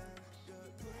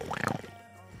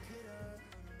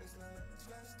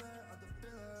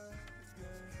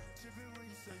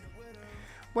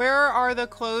 Where are the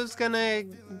clothes gonna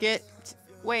get...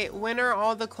 Wait, when are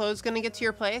all the clothes gonna get to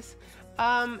your place?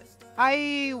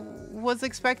 I was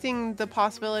expecting the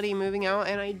possibility of moving out,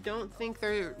 and I don't think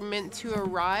they're meant to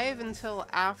arrive until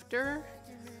after.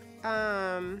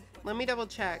 Let me double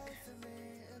check.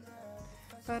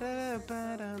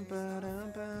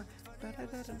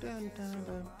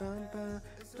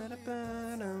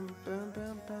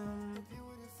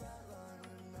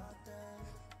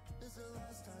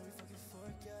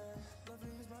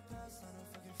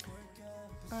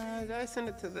 Did I send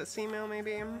it to this email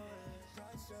maybe?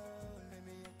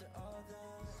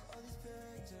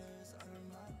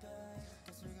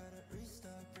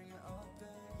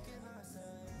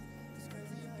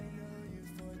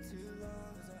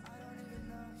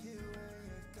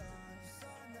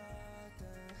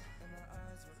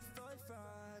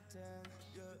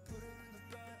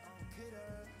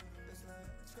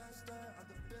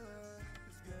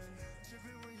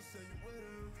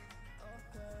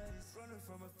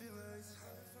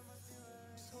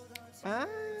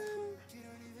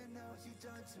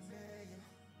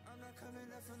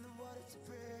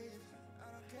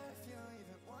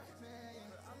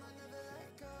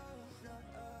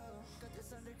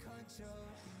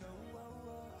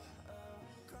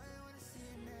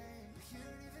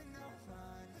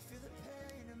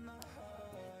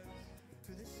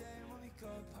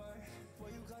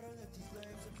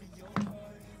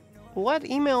 What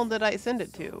email did I send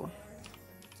it to?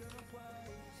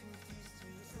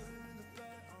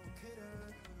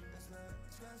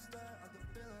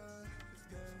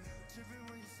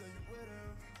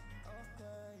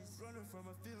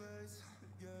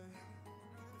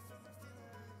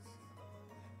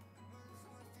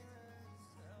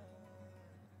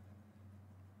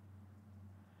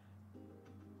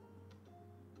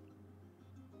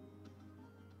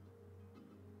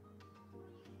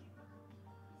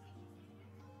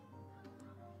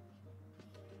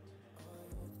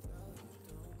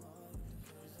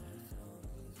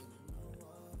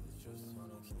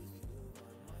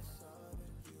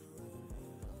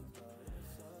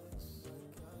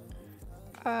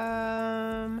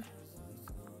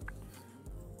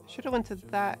 Should have went to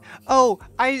that. Oh,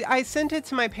 I sent it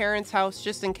to my parents' house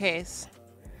just in case.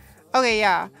 Okay,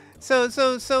 yeah. So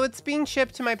it's being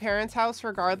shipped to my parents' house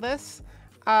regardless.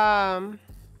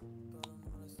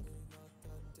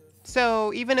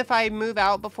 So even if I move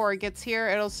out before it gets here,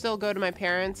 it'll still go to my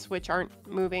parents, which aren't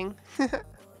moving.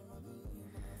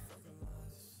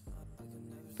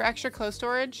 For extra clothes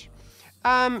storage?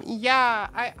 Yeah,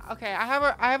 I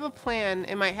have a plan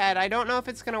in my head. I don't know if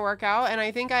it's gonna work out, and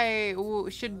I think I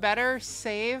should better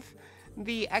save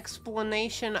the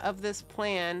explanation of this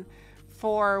plan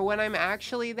for when I'm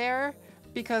actually there,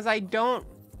 because I don't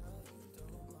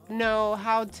know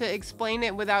how to explain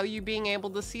it without you being able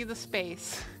to see the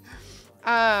space.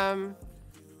 But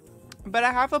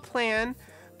I have a plan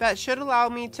that should allow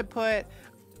me to put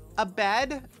a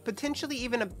bed, potentially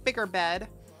even a bigger bed,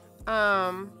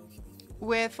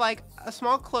 with like a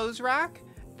small clothes rack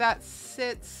that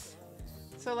sits,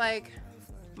 so like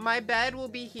my bed will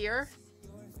be here,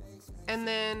 and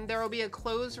then there will be a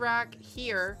clothes rack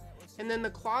here, and then the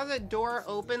closet door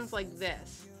opens like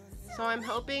this. So I'm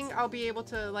hoping I'll be able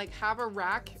to like have a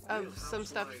rack of some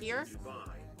stuff here.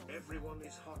 Everyone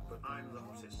is hot, but I'm the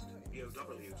hottest. Yo,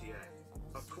 WTA.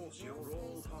 Of course you're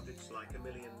all hot. It's like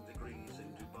 1,000,000 degrees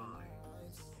in Dubai.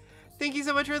 Thank you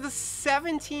so much for the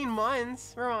 17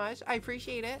 months, Raj. I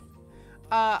appreciate it.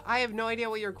 I have no idea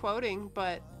what you're quoting,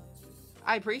 but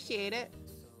I appreciate it.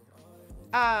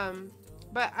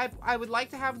 But I would like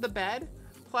to have the bed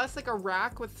plus like a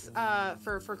rack with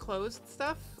for clothes and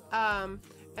stuff.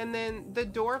 And then the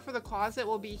door for the closet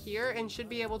will be here and should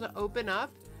be able to open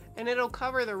up, and it'll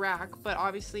cover the rack, but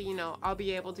obviously, you know, I'll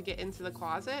be able to get into the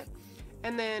closet.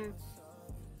 And then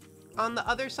on the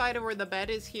other side of where the bed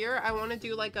is here, I want to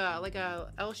do like a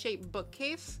L-shaped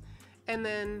bookcase, and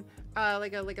then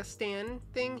like a stand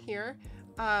thing here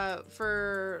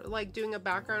for like doing a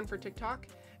background for TikTok,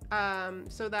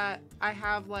 so that I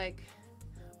have like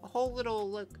a whole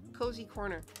little cozy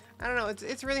corner. I don't know,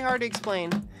 it's really hard to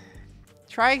explain.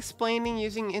 Try explaining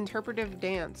using interpretive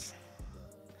dance.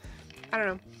 I don't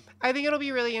know. I think it'll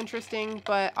be really interesting,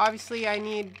 but obviously I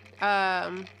need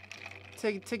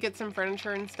to get some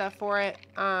furniture and stuff for it.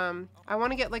 I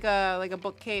want to get like a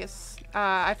bookcase.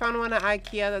 I found one at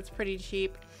IKEA that's pretty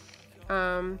cheap.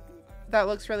 That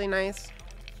looks really nice.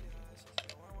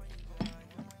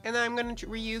 And then I'm going to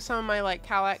reuse some of my like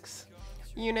Calex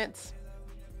units.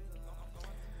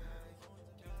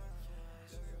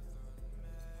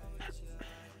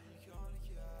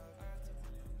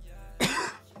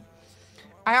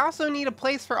 I also need a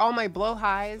place for all my blow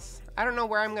highs. I don't know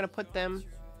where I'm gonna put them.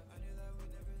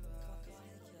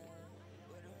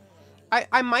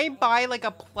 I might buy like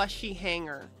a plushie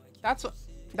hanger.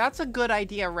 That's a good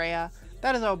idea, Rhea.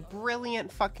 That is a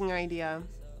brilliant fucking idea.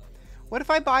 What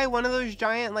if I buy one of those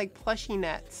giant like plushie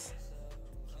nets?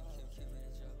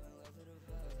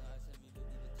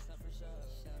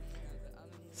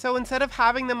 So instead of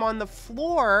having them on the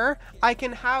floor, I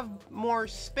can have more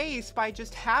space by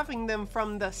just having them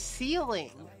from the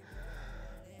ceiling.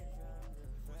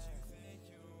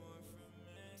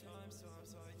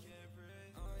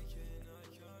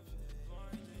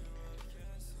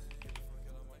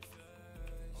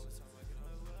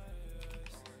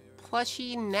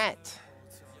 Plushie net.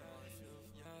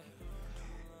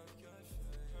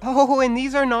 Oh, and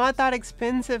these are not that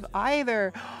expensive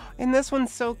either. And this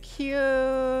one's so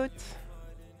cute.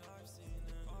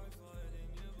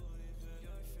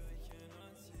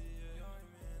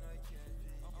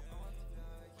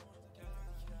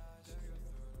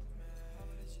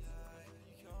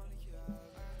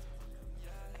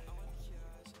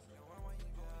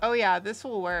 Oh yeah, this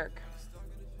will work.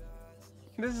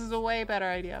 This is a way better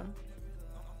idea.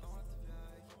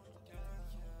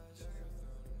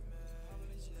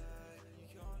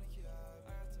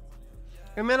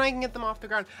 And then I can get them off the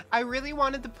ground. I really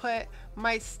wanted to put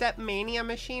my Stepmania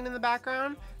machine in the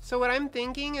background. So what I'm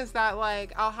thinking is that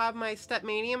like I'll have my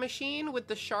Stepmania machine with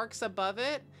the sharks above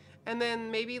it, and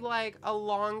then maybe like a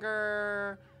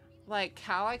longer like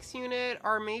Calex unit,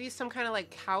 or maybe some kind of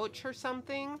like couch or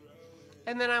something.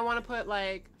 And then I want to put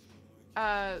like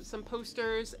some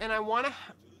posters, and I want to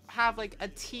have like a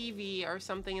TV or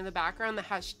something in the background that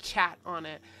has chat on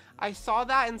it. I saw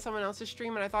that in someone else's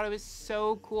stream and I thought it was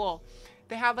so cool.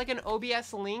 They had like an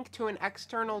OBS link to an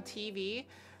external TV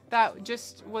that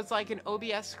just was like an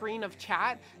OBS screen of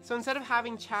chat. So instead of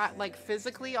having chat like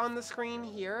physically on the screen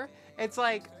here, it's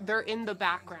like they're in the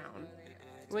background,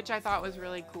 which I thought was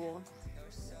really cool.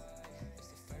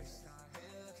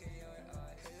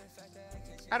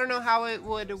 I don't know how it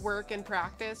would work in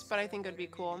practice, but I think it'd be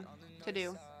cool to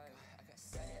do.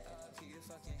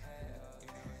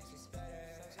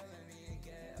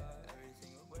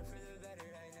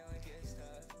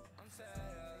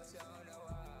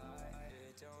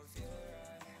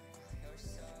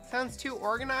 Sounds too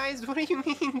organized? What do you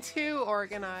mean too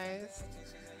organized?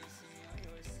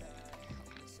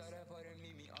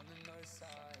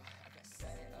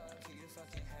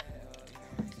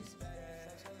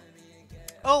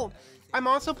 Oh, I'm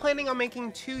also planning on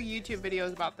making 2 YouTube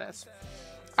videos about this.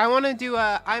 I want to do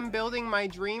a I'm building my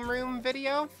dream room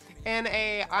video and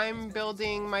a I'm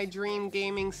building my dream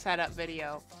gaming setup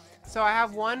video. So I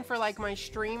have one for like my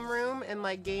stream room and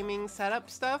like gaming setup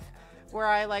stuff where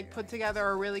I like put together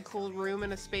a really cool room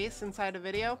and a space inside a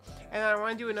video. And I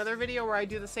want to do another video where I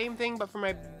do the same thing but for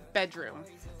my bedroom.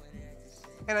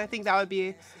 And I think that would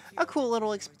be a cool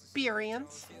little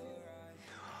experience.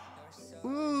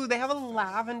 Ooh, they have a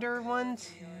lavender one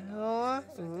too.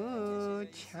 Ooh,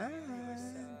 chat.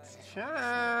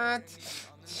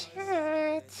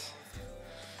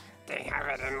 They have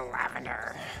it in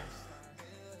lavender.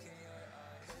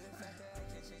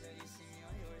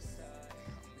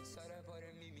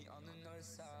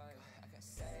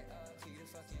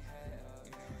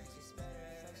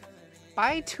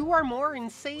 Buy 2 or more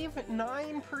and save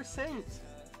 9%.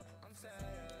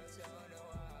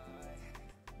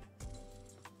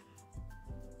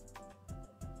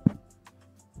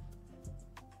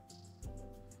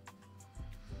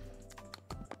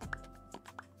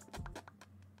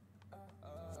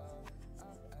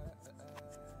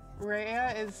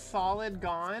 Rhea is solid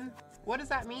gone? What does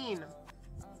that mean?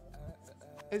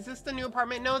 Is this the new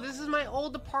apartment? No, this is my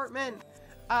old apartment.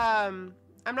 I'm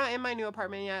not in my new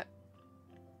apartment yet.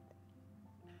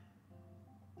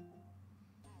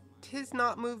 Tis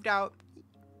not moved out.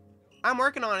 I'm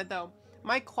working on it though.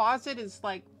 My closet is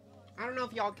like, I don't know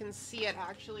if y'all can see it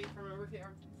actually from over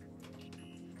here.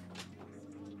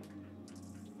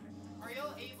 Are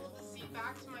y'all able to see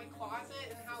back to my closet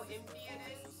and how empty it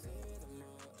is?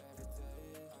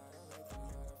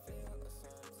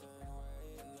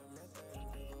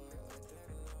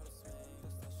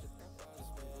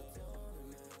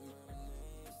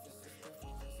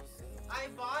 I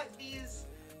bought these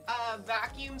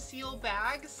vacuum seal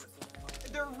bags.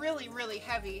 They're really, really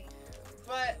heavy,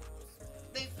 but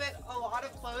they fit a lot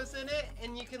of clothes in it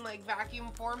and you can like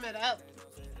vacuum form it up.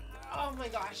 Oh my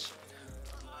gosh.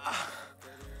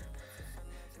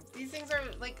 These things are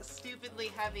like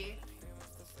stupidly heavy.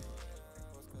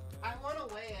 I want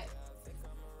to weigh it.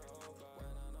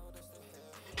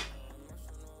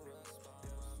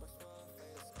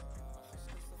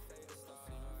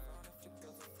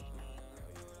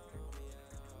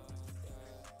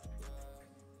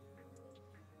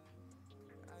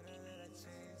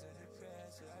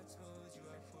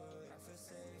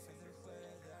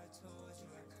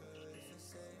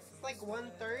 Like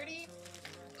 130,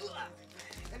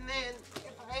 and then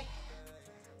if I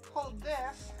hold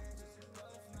this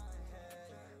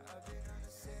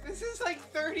is like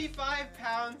 35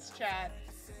 pounds, chat.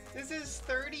 This is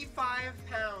 35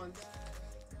 pounds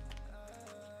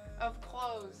of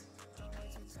clothes.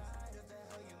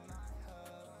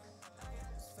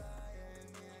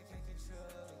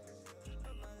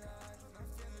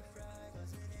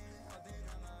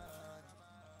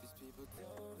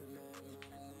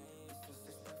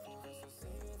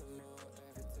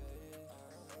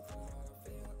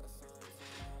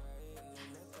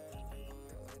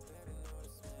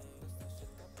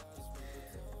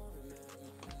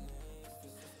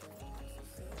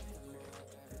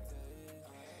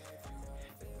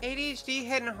 ADHD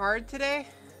hitting hard today?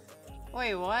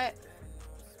 Wait, what?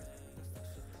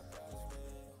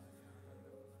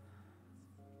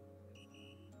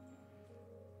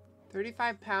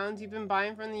 £35 you've been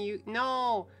buying from the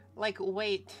No! Like,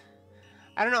 wait.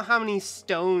 I don't know how many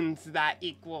stones that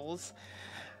equals.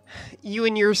 You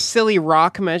and your silly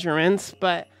rock measurements,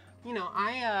 but, you know,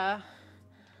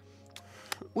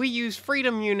 we use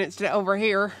freedom units over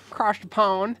here, across the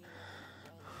pond.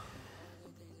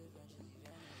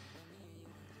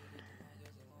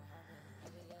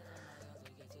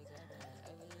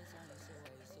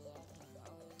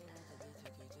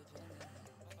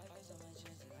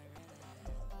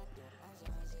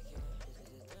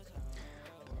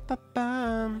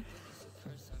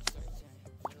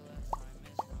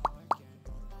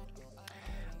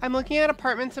 I'm looking at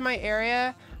apartments in my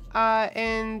area,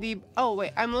 I'm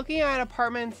looking at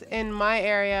apartments in my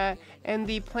area and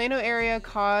the Plano area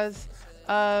cause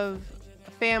of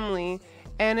family,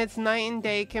 and it's night and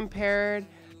day compared.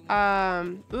 It's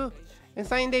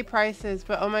night and day prices,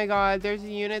 but oh my god, there's a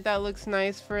unit that looks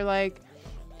nice for like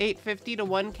 $850 to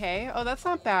 $1K. Oh, that's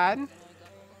not bad.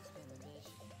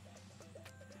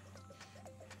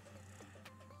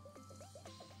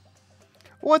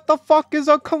 What the fuck is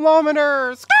a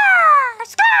kilometer? Scar!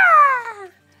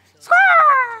 Scar! Scar!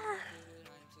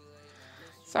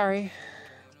 Sorry.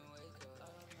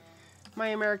 My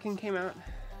American came out.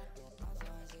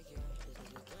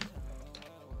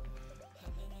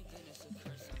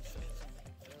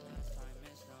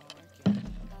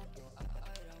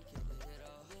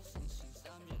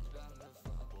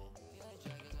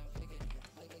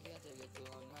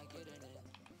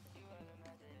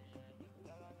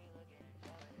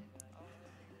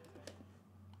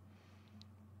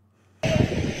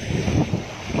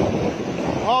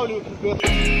 Personnel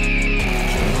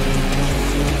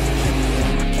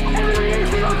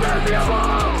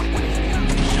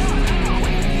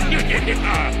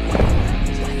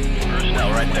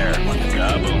right there.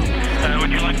 Kaboom.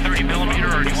 Would you like 30 millimeter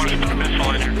or do you want to put a missile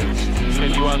in here?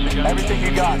 Everything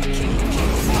you got.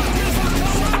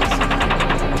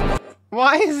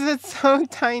 Why is it so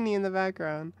tiny in the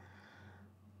background?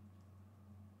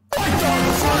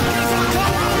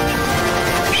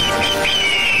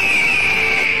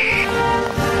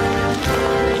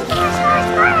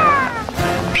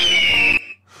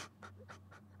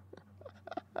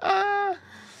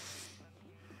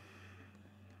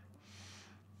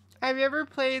 Have you ever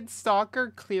played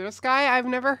Stalker Clear Sky? I've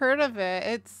never heard of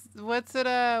it. What's it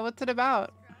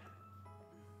about?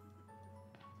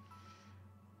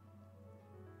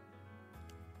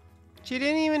 She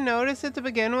didn't even notice it to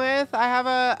begin with.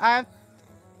 I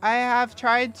have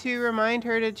tried to remind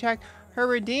her to check her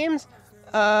redeems.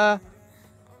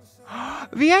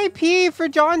 VIP for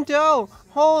John Doe.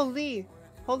 Holy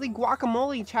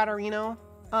guacamole, Chatterino.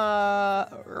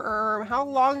 How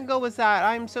long ago was that?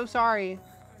 I'm so sorry.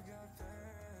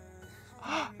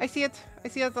 I see it. I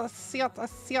see it. I see it. I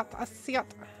see it. I see it.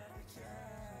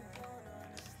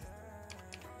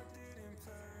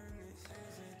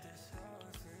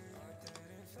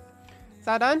 Is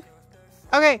that done?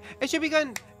 Okay, it should be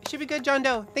good. It should be good, John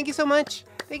Doe. Thank you so much.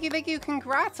 Thank you, thank you.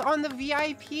 Congrats on the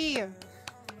VIP.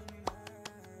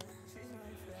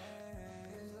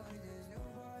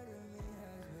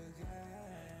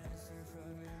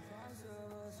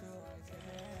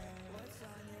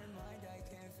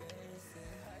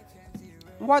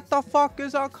 What the fuck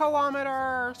is a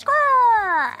kilometer?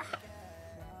 Skrrr!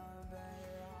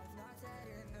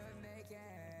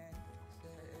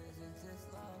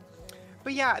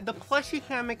 But yeah, the plushie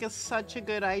hammock is such a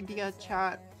good idea,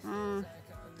 chat.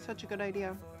 Such a good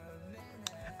idea.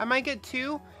 I might get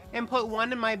two and put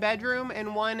one in my bedroom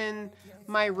and one in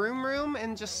my room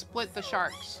and just split the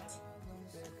sharks.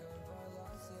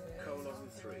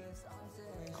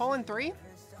 Colon 3?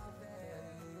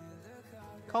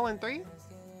 Colon 3?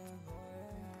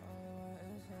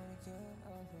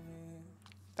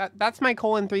 That's my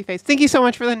colon 3 face. Thank you so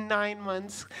much for the 9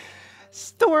 months.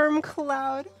 Storm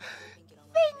Cloud.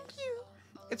 Thank you.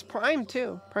 It's Prime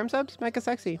too. Prime subs, Mega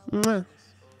Sexy. Mwah.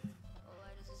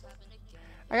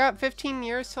 I got 15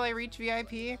 years till I reach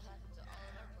VIP.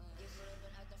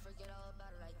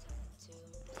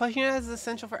 Plushie nut is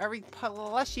essential for every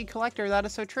plushie collector. That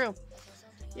is so true.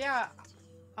 Yeah,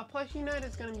 a plushie nut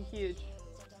is gonna be huge.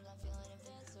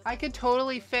 I could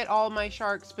totally fit all my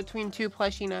sharks between 2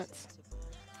 plushie nuts.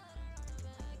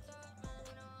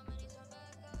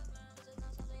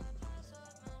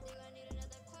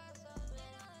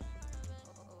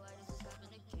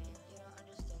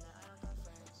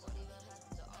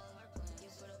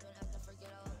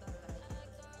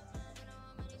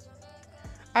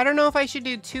 I don't know if I should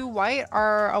do 2 white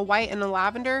or a white and a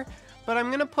lavender, but I'm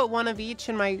gonna put one of each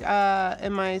in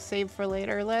my save for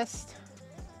later list.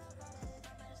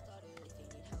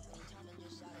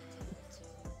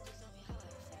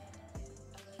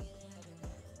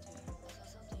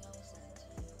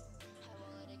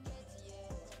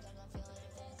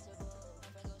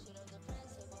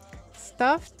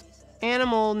 Stuffed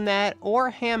animal net or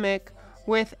hammock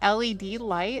with LED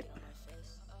light.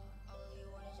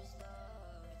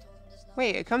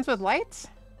 Wait, it comes with lights?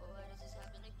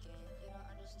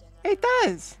 It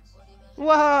does!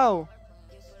 Whoa!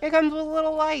 It comes with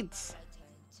little lights.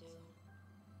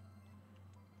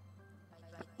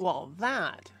 Well,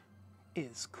 that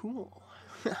is cool.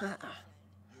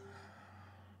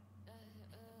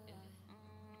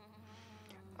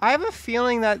 I have a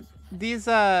feeling that these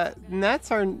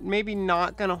nets are maybe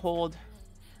not gonna hold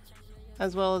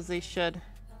as well as they should.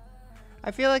 I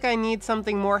feel like I need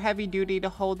something more heavy duty to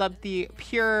hold up the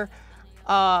pure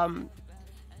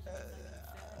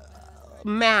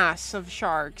mass of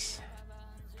sharks.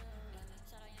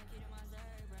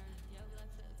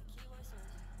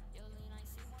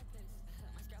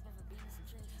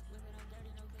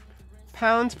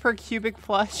 Pounds per cubic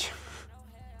plush.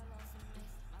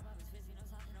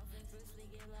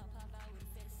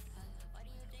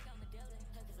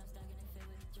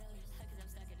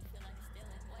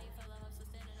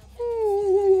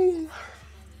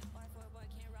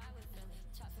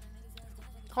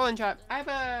 Hold on, chat. I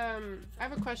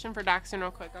have a question for Daxton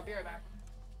real quick. I'll be right back.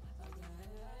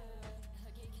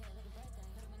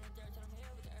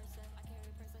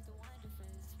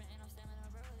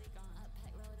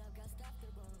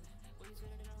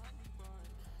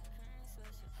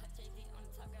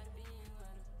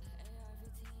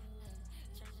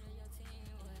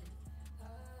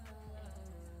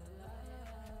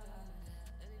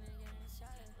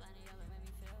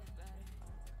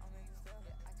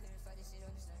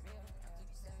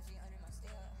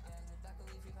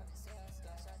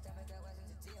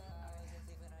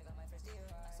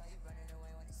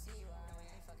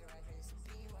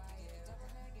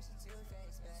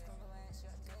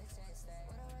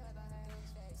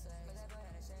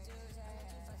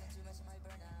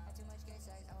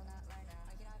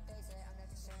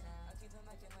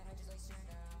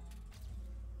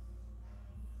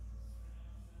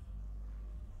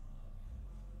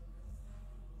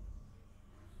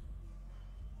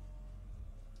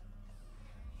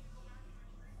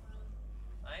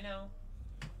 I know.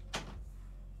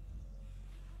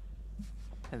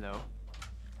 Hello.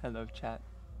 Hello, chat.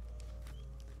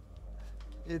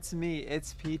 It's me,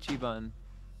 it's Peachy Bun.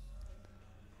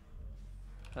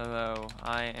 Hello,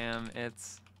 I am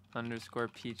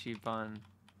its_Peachy Bun.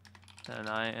 And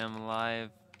I am live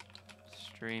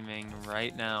streaming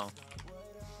right now.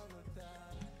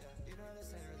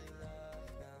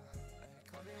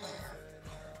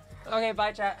 Okay,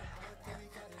 bye chat.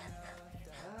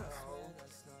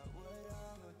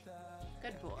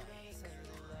 Good boy.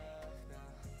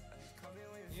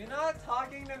 You're not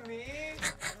talking to me?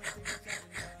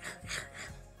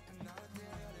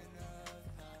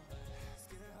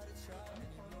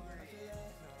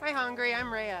 Hi, hungry.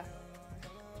 I'm Rhea.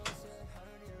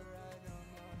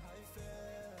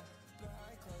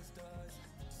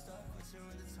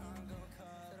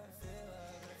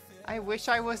 I wish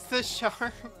I was the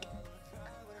shark.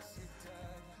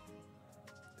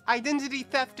 Identity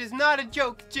theft is not a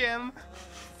joke, Jim.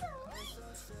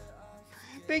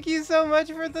 Thank you so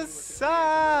much for the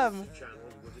sub.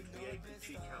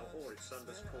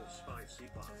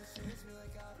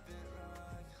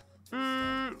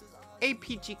 A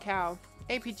peachy cow.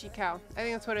 A peachy cow. I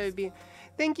think that's what it would be.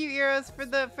 Thank you, Eros, for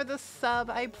the sub.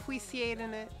 I appreciate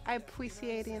it. I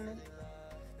appreciate it.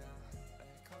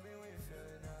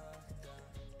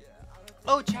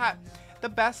 Oh, chat. The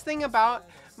best thing about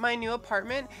my new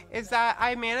apartment is that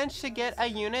I managed to get a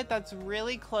unit that's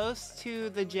really close to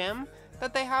the gym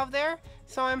that they have there.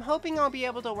 So I'm hoping I'll be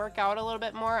able to work out a little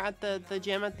bit more at the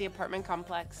gym at the apartment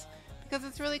complex because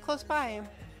it's really close by.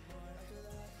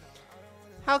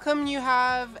 How come you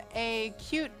have a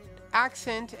cute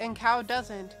accent and Cow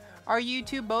doesn't? Are you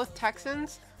two both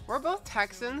Texans? We're both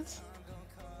Texans.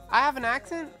 I have an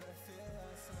accent?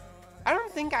 I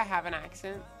don't think I have an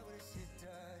accent.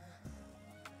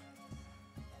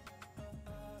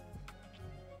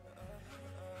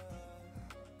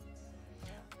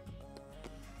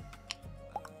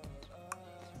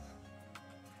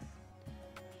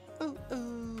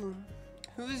 Ooh.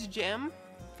 Who's Jim?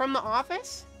 From The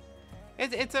Office?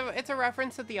 It's a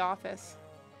reference to The Office.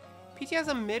 PT has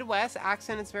a Midwest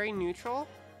accent. It's very neutral.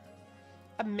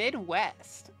 A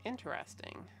Midwest.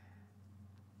 Interesting.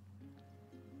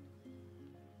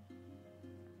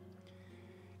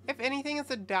 If anything, it's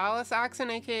a Dallas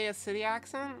accent, aka a city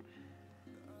accent.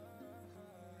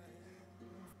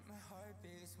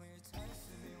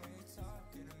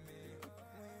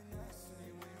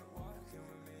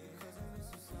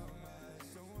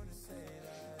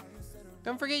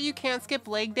 Don't forget you can't skip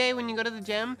leg day when you go to the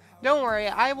gym. Don't worry,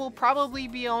 I will probably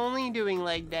be only doing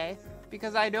leg day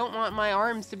because I don't want my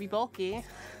arms to be bulky.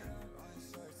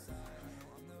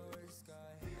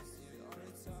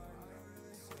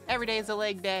 Every day is a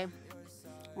leg day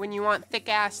when you want thick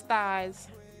ass thighs.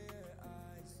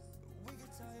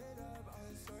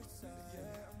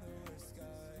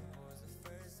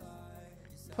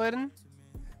 Puddin'?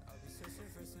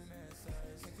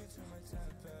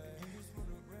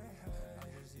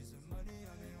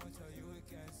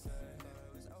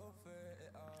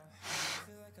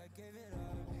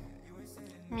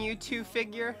 Mewtwo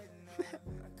figure.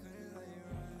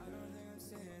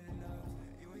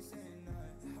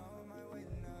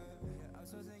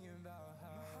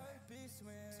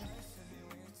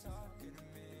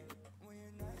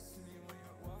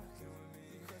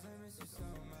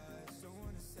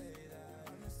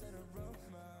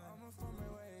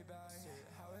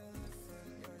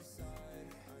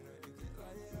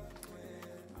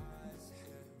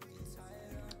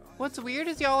 What's weird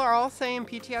is y'all are all saying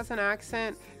PT has an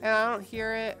accent, and I don't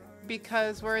hear it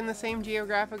because we're in the same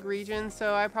geographic region,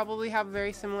 so I probably have a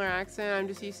very similar accent. I'm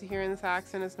just used to hearing this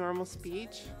accent as normal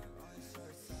speech.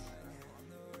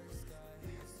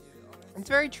 It's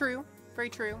very true.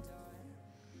 Very true.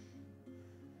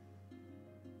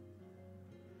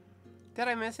 Did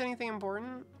I miss anything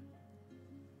important?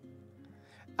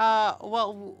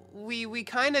 Well, we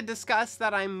kind of discussed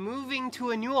that I'm moving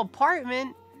to a new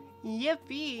apartment.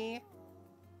 Yippee!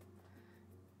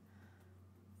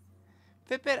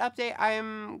 Fitbit update,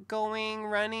 I'm going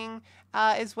running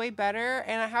is way better,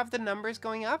 and I have the numbers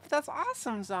going up. That's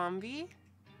awesome, zombie.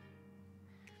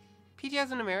 PT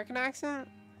has an American accent?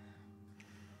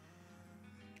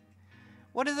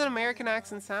 What does an American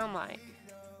accent sound like?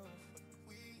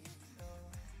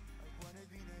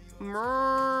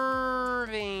 Moving.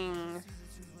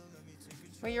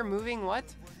 Wait, you're moving what?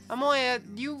 I'm only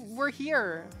you were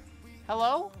here.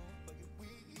 Hello?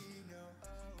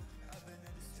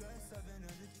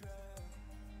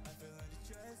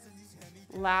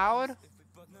 Loud?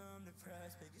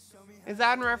 Is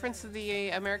that in reference to the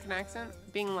American accent?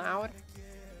 Being loud?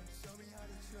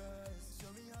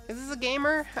 Is this a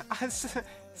gamer?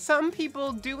 Some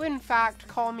people do in fact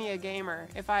call me a gamer.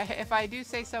 If I do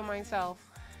say so myself.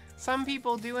 Some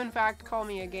people do in fact call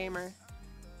me a gamer.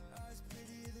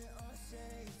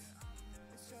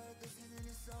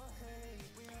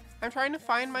 I'm trying to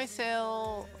find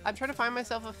myself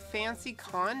a fancy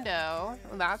condo.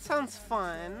 That sounds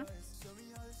fun.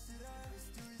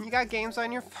 You got games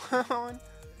on your phone?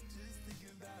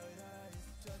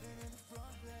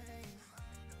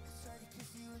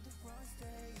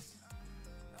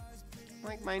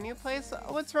 Like my new place?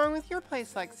 What's wrong with your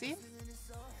place, Lexi?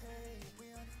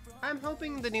 I'm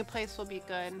hoping the new place will be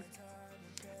good.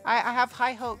 I have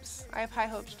high hopes. I have high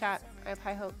hopes, chat. I have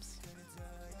high hopes.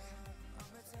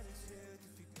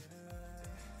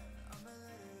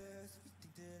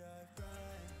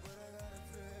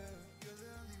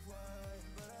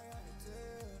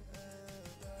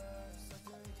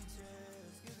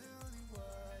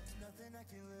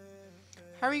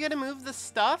 How are we gonna move the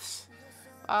stuffs?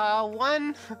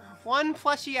 One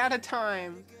plushie at a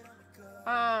time.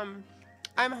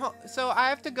 So I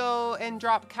have to go and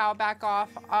drop Cal back off.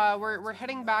 We're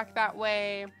heading back that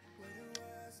way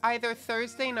either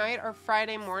Thursday night or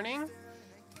Friday morning.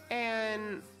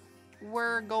 And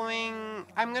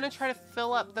I'm gonna try to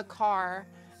fill up the car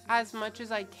as much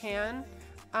as I can.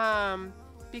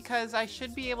 Because I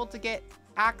should be able to get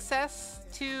access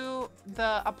to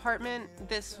the apartment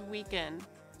this weekend.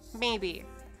 Maybe.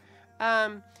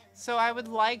 So I would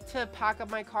like to pack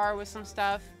up my car with some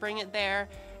stuff, bring it there,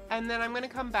 and then I'm gonna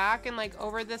come back and like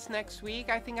over this next week,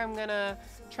 I think I'm gonna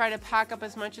try to pack up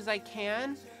as much as I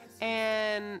can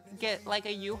and get like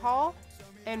a U-Haul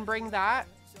and bring that.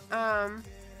 And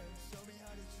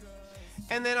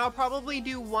then I'll probably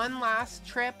do one last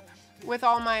trip with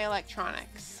all my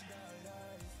electronics.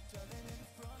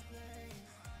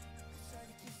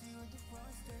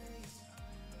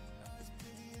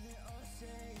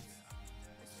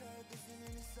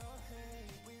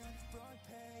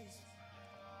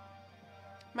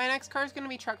 My next car is going to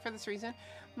be truck for this reason.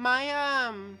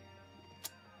 My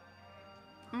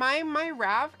my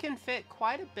RAV can fit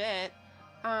quite a bit.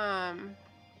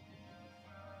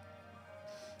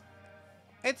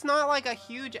 It's not like a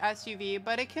huge SUV,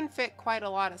 but it can fit quite a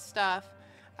lot of stuff.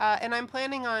 And I'm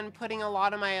planning on putting a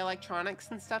lot of my electronics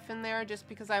and stuff in there just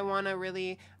because I want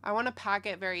to pack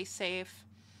it very safe.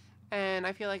 And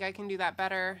I feel like I can do that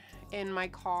better in my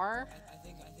car.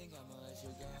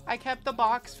 I kept the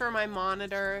box for my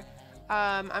monitor.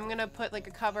 I'm gonna put like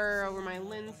a cover over my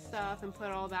lens stuff and put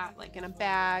all that like in a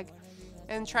bag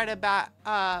and try to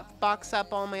box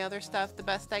up all my other stuff the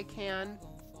best I can.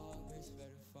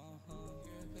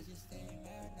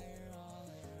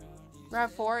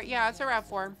 RAV4? Yeah, it's a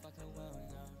RAV4.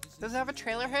 Does it have a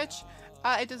trailer hitch?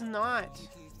 It does not.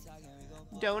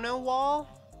 Dono wall?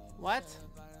 What?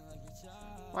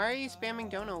 Why are you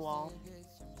spamming Dono wall?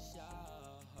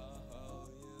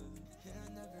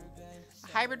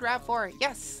 Hybrid RAV4.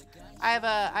 Yes, I have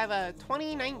a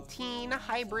 2019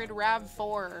 hybrid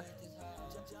RAV4.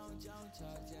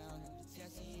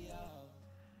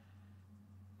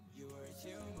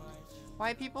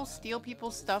 Why people steal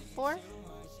people's stuff for?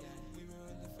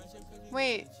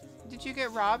 Wait, did you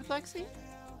get robbed, Lexi?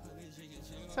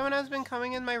 Someone has been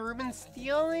coming in my room and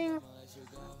stealing?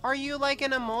 Are you like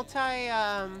in a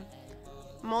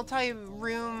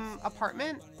multi-room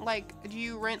apartment? Like, do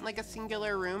you rent like a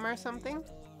singular room or something?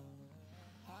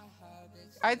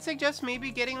 I'd suggest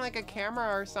maybe getting like a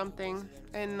camera or something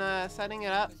and setting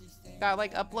it up that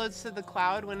like uploads to the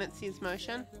cloud when it sees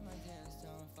motion.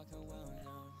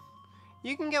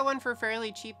 You can get one for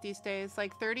fairly cheap these days,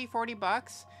 like 30-40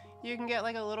 bucks. You can get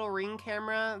like a little Ring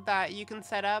camera that you can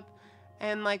set up,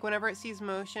 and like whenever it sees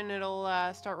motion,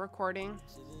 it'll start recording.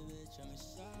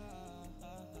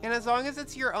 And as long as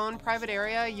it's your own private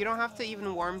area, you don't have to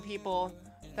even warn people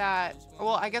that,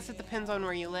 well, I guess it depends on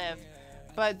where you live,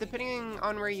 but depending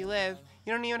on where you live,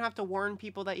 you don't even have to warn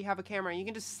people that you have a camera. You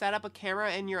can just set up a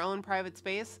camera in your own private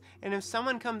space, and if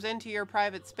someone comes into your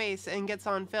private space and gets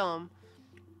on film,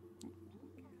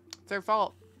 it's their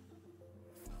fault.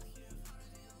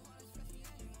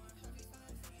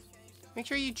 Make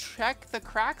sure you check the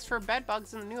cracks for bed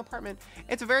bugs in the new apartment.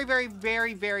 It's a very, very,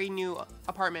 very, very new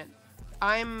apartment.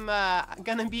 I'm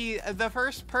gonna be the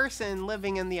first person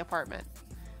living in the apartment.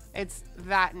 It's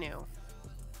that new.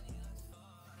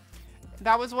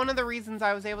 That was one of the reasons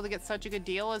I was able to get such a good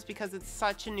deal, is because it's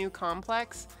such a new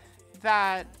complex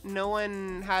that no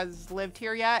one has lived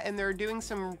here yet, and they're doing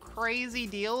some crazy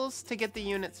deals to get the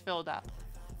units filled up.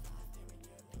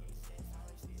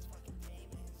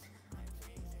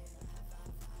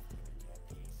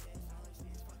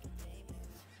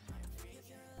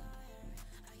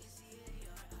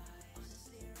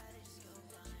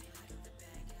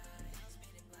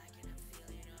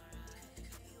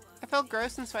 felt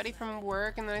gross and sweaty from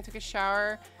work, and then I took a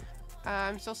shower.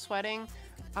 I'm still sweating.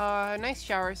 Nice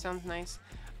shower, sounds nice.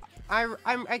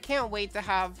 I can't wait to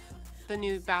have the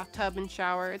new bathtub and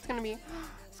shower. It's gonna be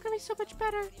so much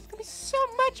better. It's gonna be so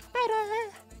much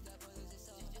better.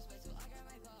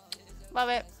 Love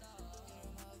it.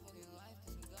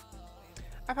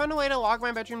 I found a way to lock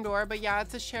my bedroom door, but yeah,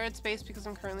 it's a shared space because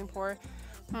I'm currently poor.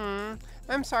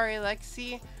 I'm sorry,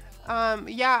 Lexi.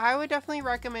 Yeah, I would definitely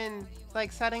recommend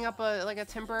like setting up a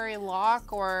temporary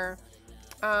lock, or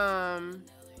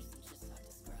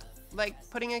like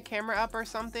putting a camera up or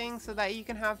something so that you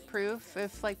can have proof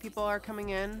if like people are coming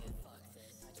in.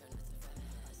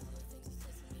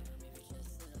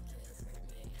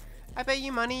 I bet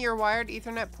you money your wired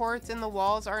Ethernet ports in the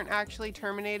walls aren't actually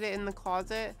terminated in the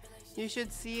closet. You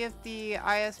should see if the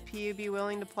ISP would be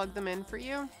willing to plug them in for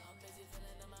you.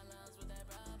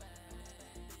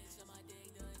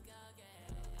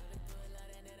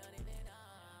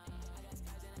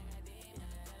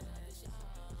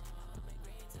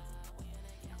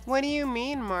 What do you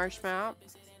mean, Marshmouth?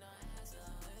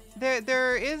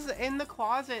 There is in the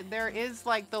closet, there is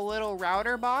like the little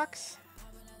router box.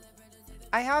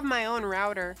 I have my own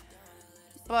router,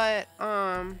 but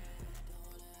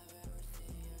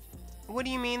what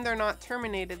do you mean they're not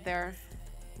terminated there?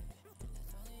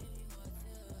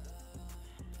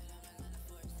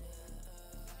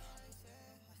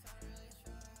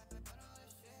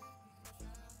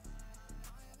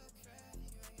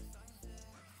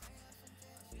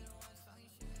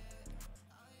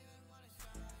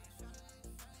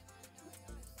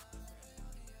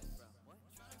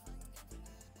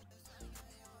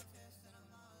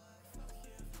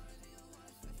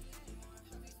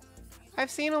 I've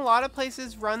seen a lot of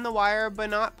places run the wire but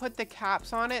not put the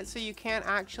caps on it so you can't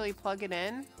actually plug it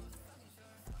in.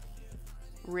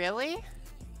 Really?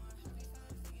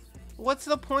 What's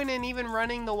the point in even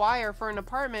running the wire for an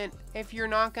apartment if you're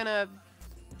not gonna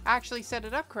actually set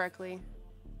it up correctly?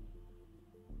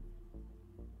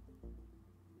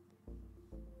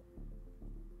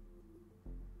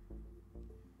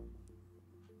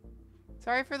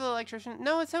 Sorry for the electrician.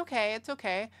 No, it's okay. It's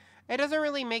okay. It doesn't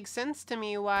really make sense to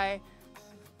me why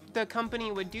the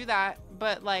company would do that,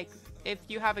 but like if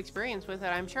you have experience with it,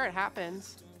 I'm sure it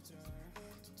happens.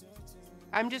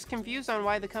 I'm just confused on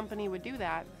why the company would do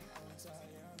that.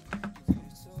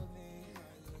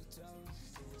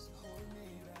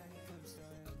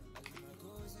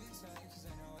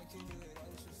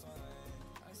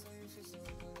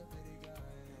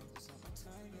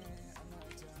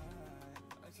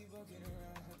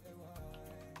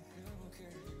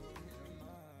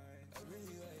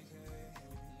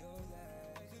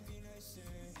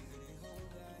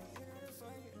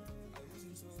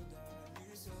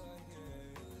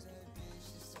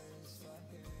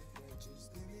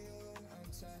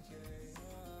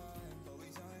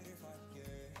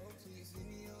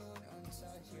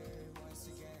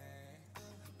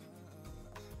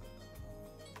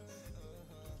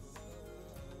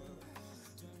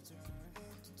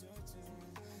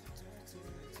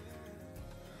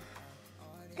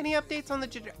 Any updates on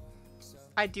the...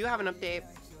 I do have an update.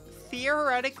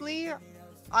 Theoretically,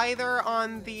 either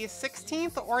on the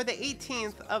 16th or the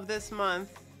 18th of this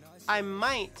month, I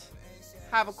might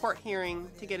have a court hearing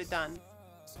to get it done.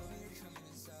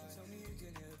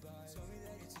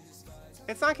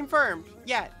 It's not confirmed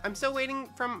yet. I'm still waiting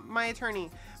from my attorney,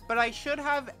 but I should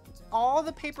have all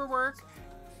the paperwork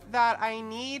that I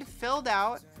need filled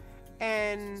out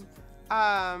and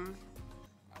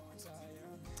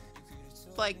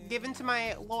like given to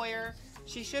my lawyer.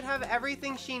 She should have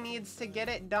everything she needs to get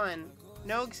it done.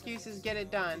 No excuses, get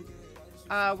it done.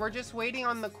 We're just waiting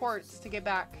on the courts to get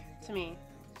back to me,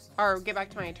 or get back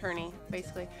to my attorney,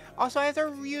 basically. Also, I have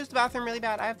to use the bathroom really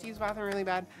bad. I have to use the bathroom really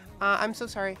bad. I'm so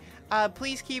sorry.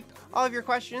 Please keep all of your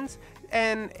questions,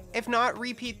 and if not,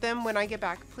 repeat them when I get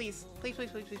back. Please, please,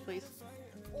 please, please, please, please.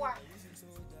 Wow.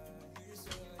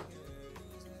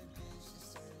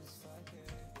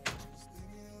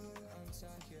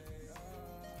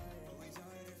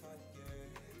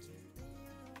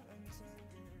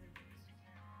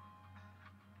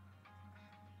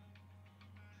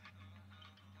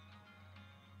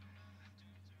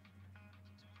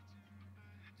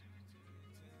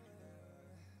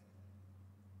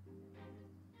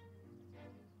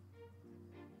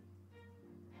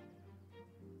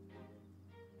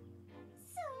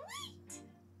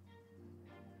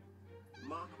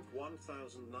 Mark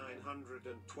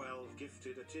 1912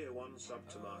 gifted a tier 1 sub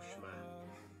to Marshman.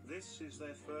 This is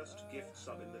their first gift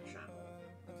sub in the channel.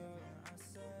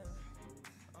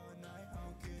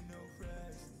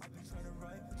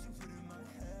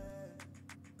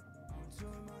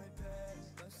 doing my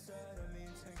best. Left side of me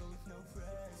entangled with no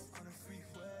rest. On a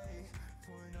freeway,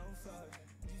 405.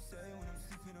 You say when I'm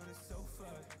sleeping on the sofa.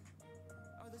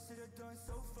 All the shit I've done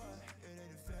so far, it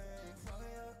ain't a fake. Probably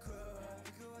I'll cry.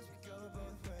 You can watch me go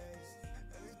both ways.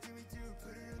 Everything we do,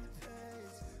 put it on the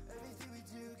page. Everything we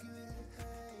do, give it a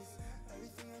haze.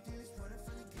 Everything I do is running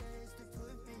from the cage. They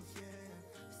put me in.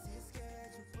 See a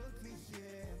schedule, book me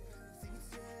here. Think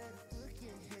instead of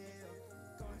looking here.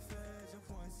 Going fast up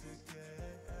once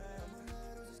again. My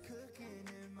metal just cooking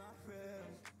in my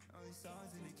ribs. All these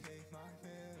songs indicate my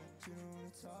mood. You don't wanna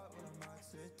talk what I'm about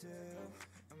to do.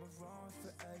 Am I wrong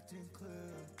for acting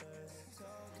clueless?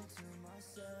 Talking to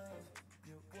myself.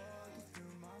 You're walking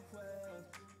through my web.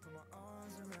 Put my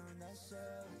arms around that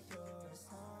shell of yours.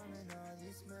 Humming all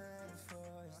these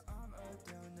metaphors. I'm up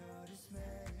down, no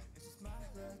dismay. It's just my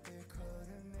luck, they're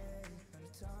coding me. And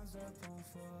the times up, won't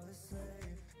fall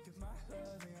asleep. Give my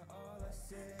love and you're all I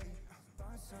see.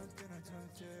 Find something I turn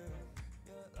to.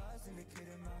 Your lies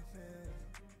indicated my mood.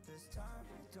 This time,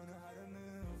 I don't know how to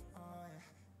move on.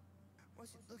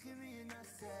 Once you look at me and I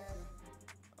say,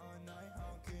 all night I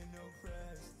don't get no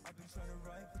rest. I've been trying to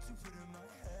write what you put in my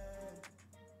head.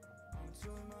 I'm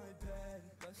doing my bed.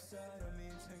 Left side of me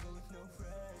entangled with no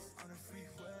rest. On a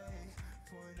freeway,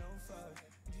 405.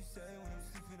 You say when I'm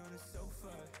sleeping on the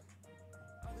sofa.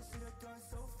 All the shit I've done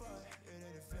so far, it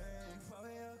ain't a fake.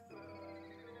 Probably I'll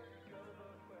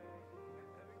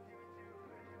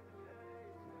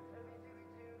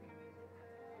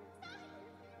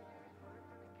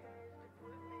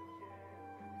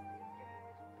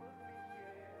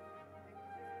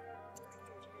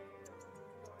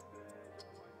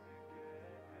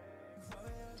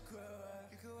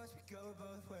you can watch me go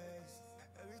both ways.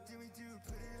 Everything we do,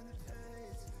 put it on the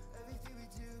page. Everything we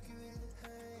do, give it a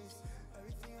haze.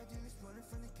 Everything I do is running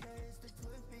from the cage. They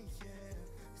put me in.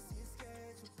 See a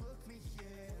schedule, book me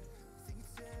in. Think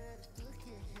instead of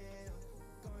looking here.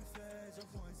 Going fast up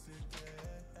once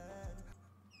again.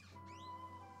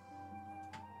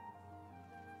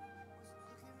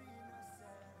 Look at me and I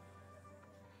say.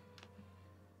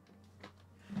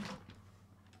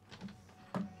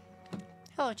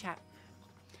 Hello, chat.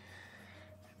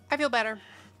 I feel better.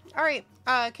 All right,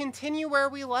 continue where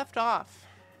we left off.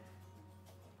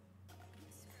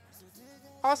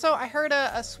 Also, I heard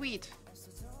a sweet.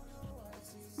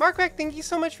 Markwek, thank you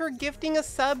so much for gifting a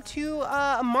sub to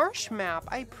a marsh map.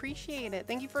 I appreciate it.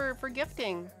 Thank you for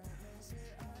gifting.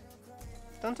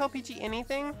 Don't tell Peachy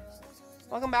anything.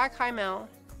 Welcome back. Hi, Mel.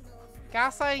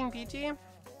 Gaslighting, Peachy.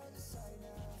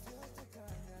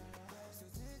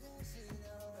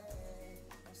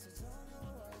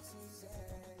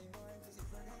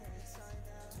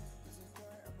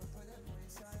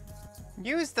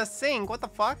 Use the sink. What the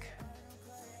fuck?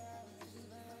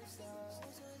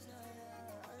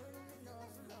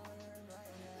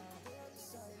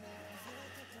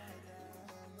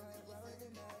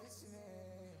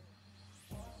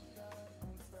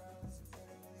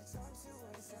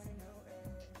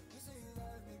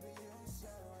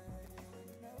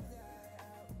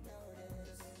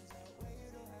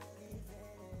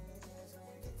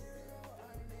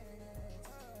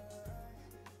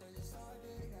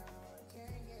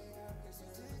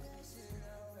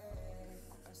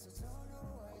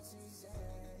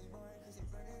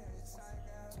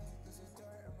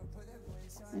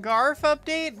 Garf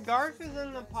update? Garf is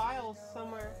in the pile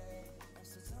somewhere.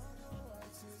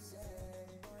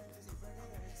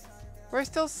 We're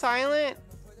still silent.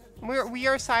 We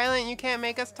are silent. You can't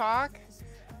make us talk.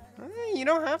 You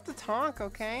don't have to talk,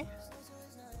 okay?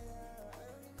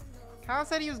 Kyle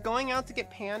said he was going out to get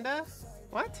Panda.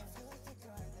 What?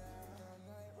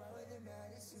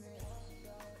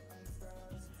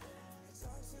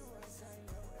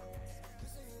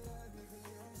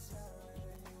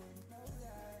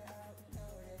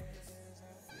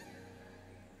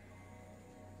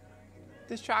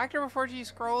 Distract her before she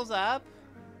scrolls up.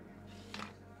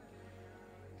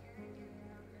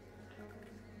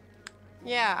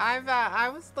 Yeah, I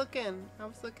was looking.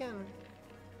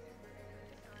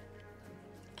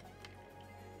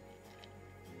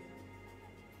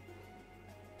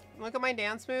 Look at my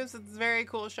dance moves. It's very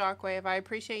cool, Shockwave. I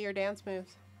appreciate your dance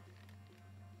moves.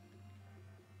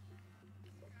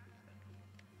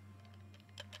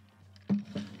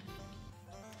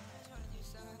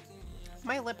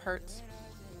 My lip hurts.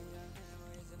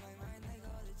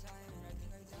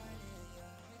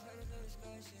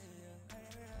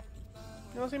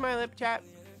 You want to see my lip, chat?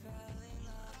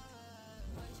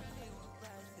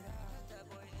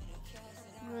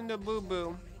 And the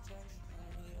boo-boo.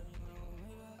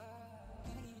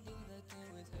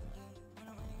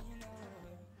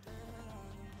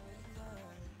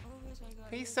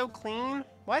 Face so clean.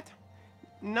 What?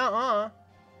 Nuh-uh.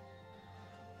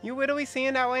 You widowy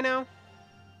seeing that way now?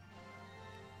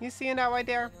 You seeing that right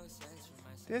there?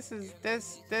 This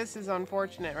is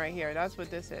unfortunate right here. That's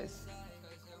what this is.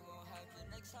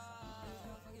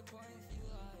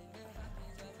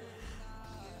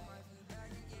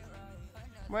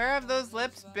 Where have those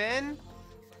lips been?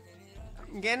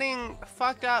 Getting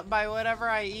fucked up by whatever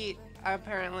I eat,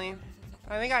 apparently.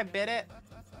 I think I bit it.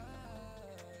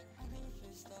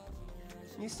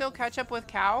 You still catch up with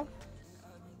cow?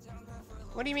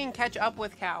 What do you mean catch up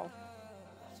with cow?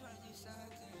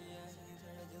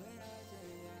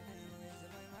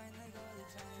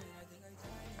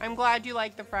 I'm glad you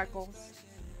like the freckles.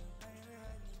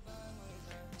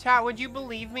 Chat, would you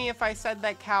believe me if I said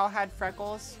that Cal had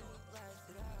freckles?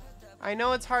 I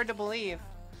know it's hard to believe,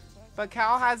 but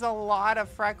Cal has a lot of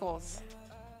freckles.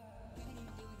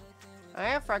 I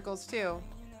have freckles too.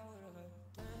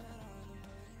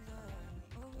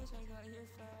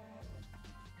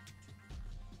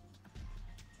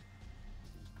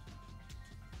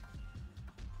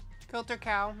 Filter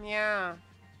cow, yeah.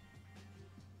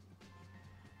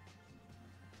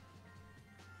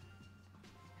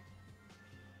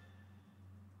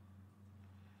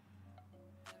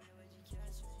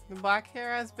 The black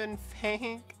hair has been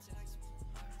fake.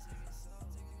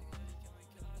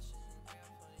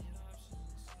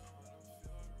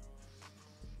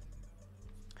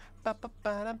 Ba ba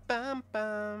ba da bum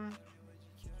bum.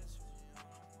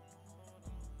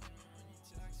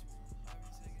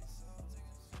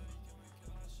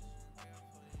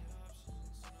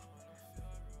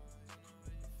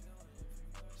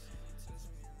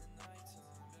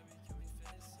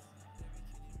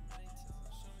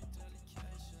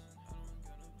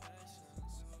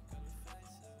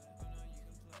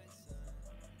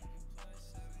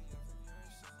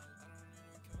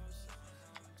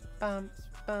 Bum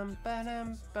bum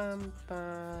ba-dum bum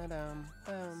ba-dum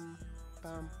bum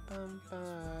bum bum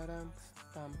ba-dum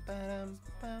bum ba-dum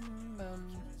bum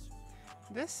bum.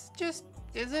 This just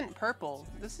isn't purple.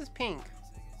 This is pink.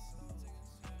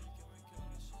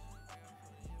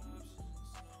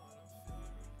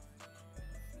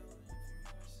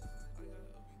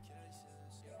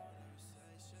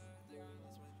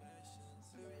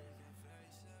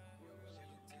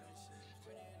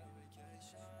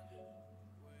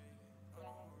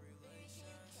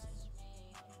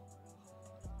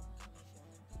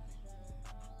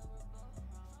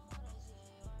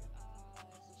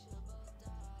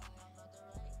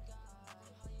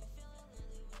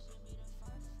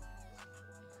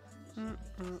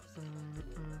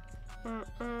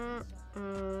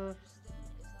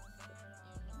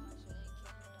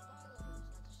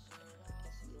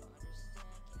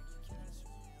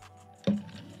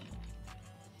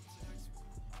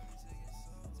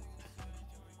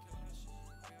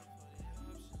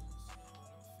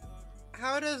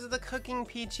 How does the cooking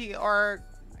Peachy or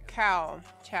cow,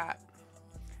 chat?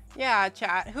 Yeah,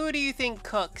 chat. Who do you think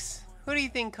cooks? Who do you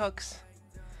think cooks?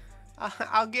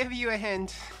 I'll give you a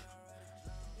hint.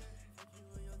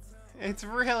 It's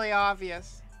really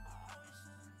obvious.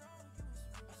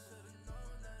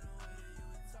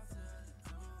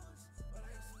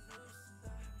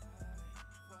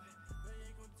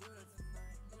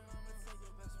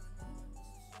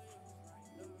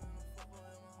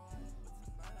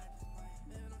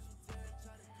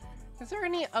 Is there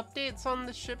any updates on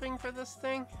the shipping for this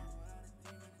thing?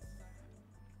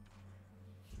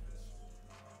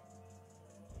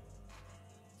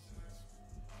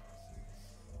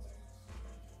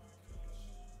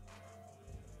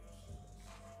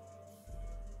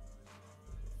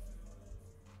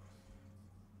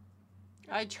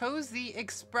 I chose the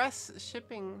express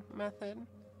shipping method.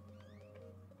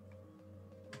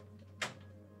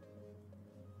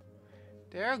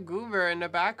 They're a goober in the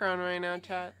background right now,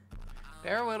 chat.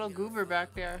 They're a little goober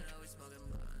back there.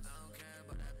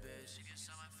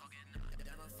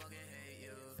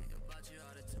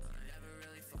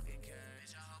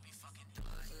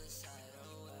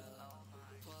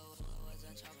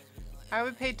 I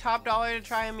would pay top dollar to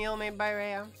try a meal made by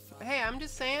Rhea. Hey, I'm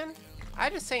just saying. I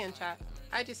just saying, chat.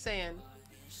 I just saying.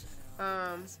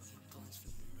 I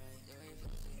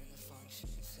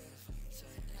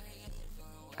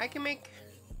can make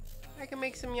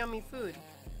some yummy food.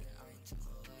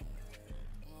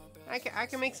 I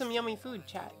can make some yummy food,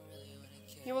 chat.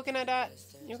 You looking at that?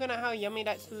 You looking at how yummy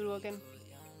that food looking?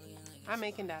 I'm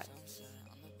making that.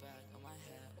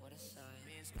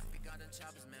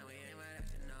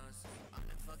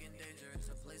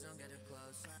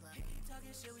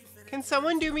 Can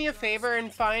someone do me a favor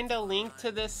and find a link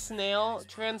to this snail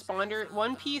transponder,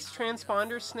 One Piece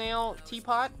transponder snail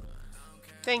teapot?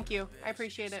 Thank you. I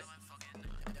appreciate it.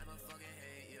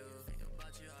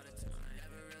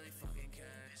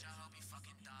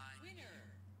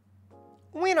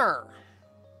 Winner!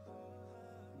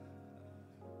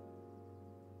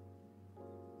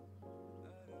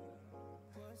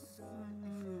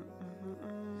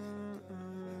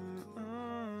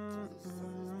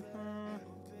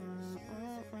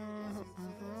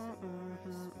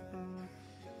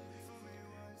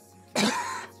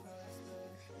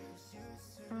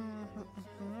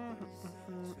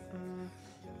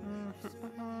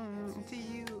 Do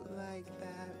you like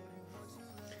that?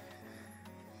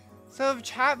 So if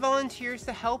chat volunteers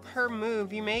to help her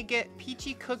move, you may get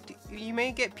Peachy cooked. You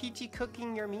may get Peachy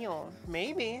cooking your meal.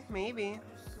 Maybe, maybe.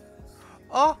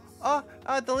 Oh,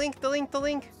 the link.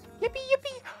 Yippee,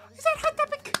 yippee! Is that Hot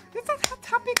Topic? Is that Hot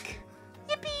Topic?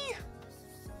 Yippee!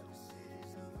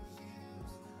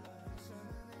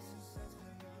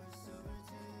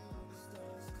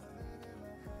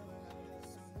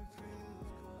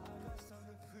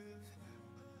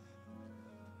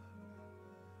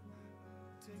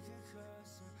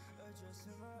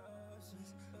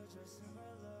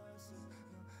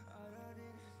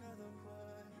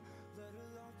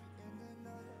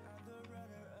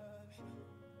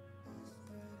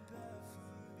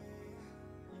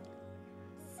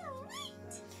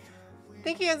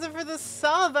 Thank you guys for the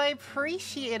sub. I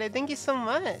appreciate it. Thank you so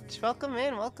much. Welcome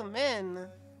in. Welcome in.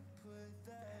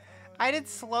 I did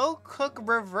slow cook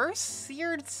reverse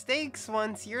seared steaks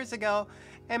once years ago,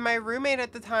 and my roommate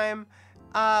at the time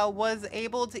was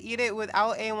able to eat it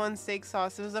without A1 steak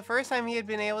sauce. It was the first time he had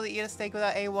been able to eat a steak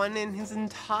without A1 in his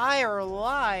entire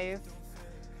life.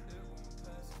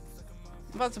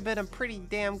 It must have been a pretty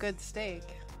damn good steak.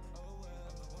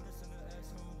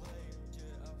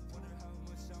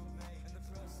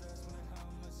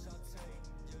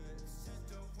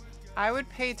 I would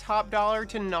pay top dollar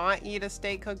to not eat a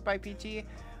steak cooked by Peachy.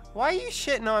 Why are you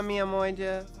shitting on me,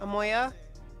 Amoya?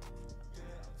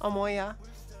 Amoya?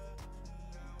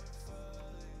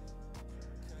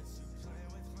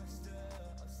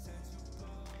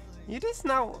 You just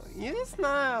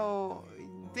now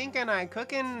thinking I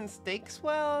cooking steaks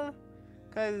well?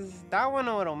 Cause that one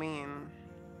know what I mean.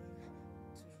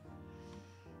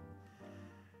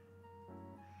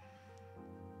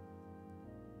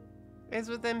 Is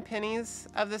within pennies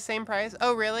of the same price.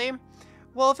 Oh, really?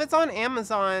 Well, if it's on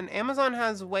Amazon, Amazon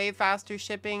has way faster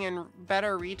shipping and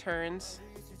better returns.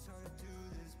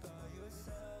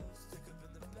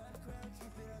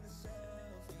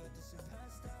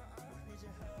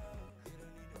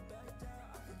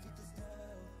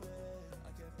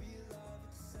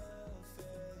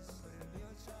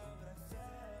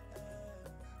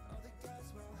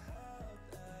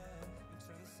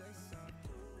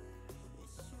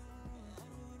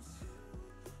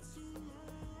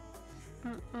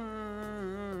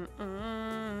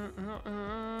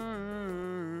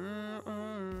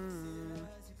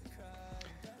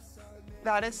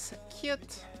 That is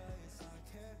cute.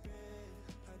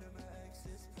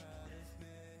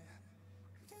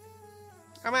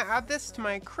 I'm gonna add this to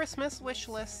my Christmas wish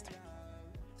list.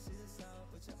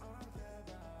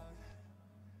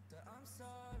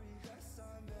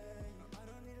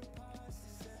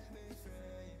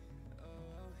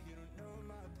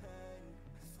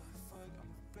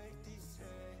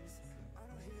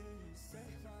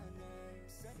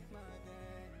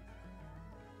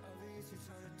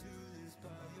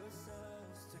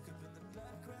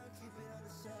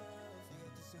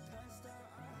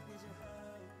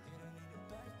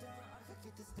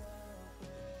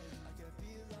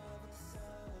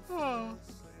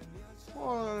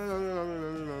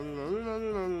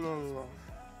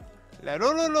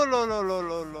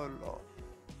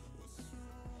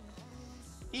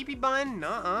 EP bun?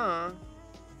 Nuh-uh.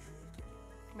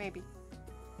 Maybe.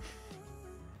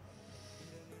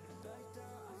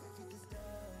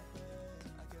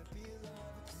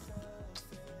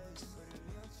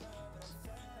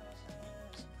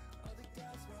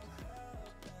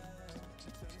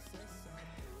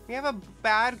 We have a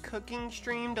bad cooking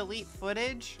stream, delete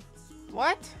footage.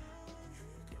 What?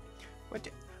 What?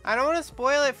 I don't want to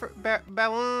spoil it for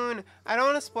Bawoon. I don't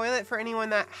want to spoil it for anyone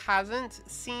that hasn't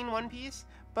seen One Piece.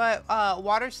 But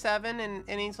Water 7 in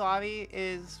Enies Lobby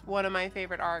is one of my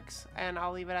favorite arcs, and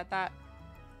I'll leave it at that.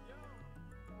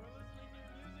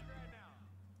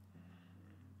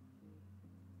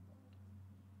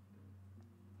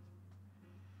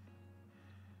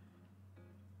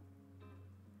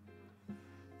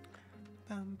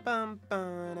 Bum, bum,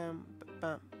 ba-dum.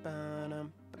 bum,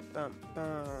 ba-dum, bum,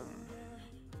 bum.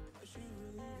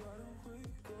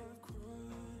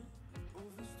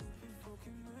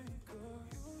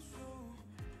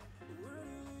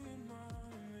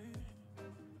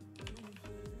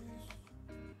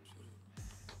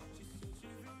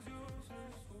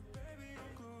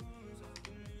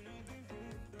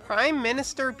 Prime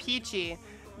Minister Peachy.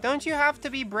 Don't you have to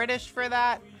be British for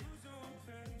that?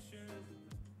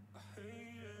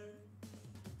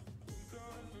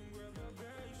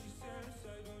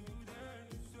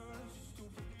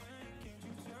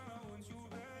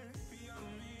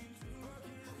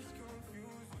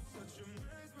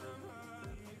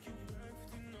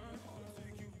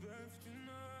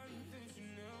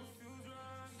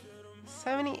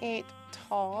 $78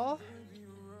 tall.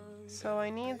 So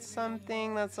I need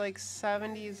something that's like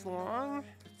 70s long.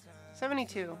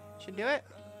 72. Should do it.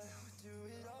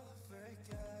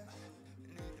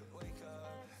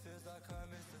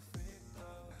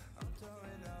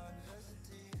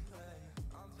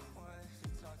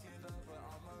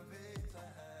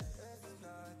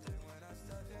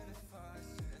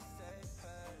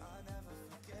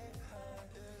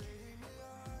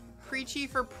 Peachy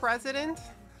for president.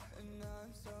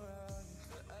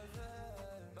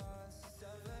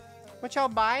 What y'all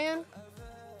buying?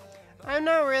 I'm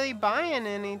not really buying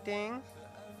anything.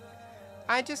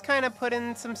 I just kind of put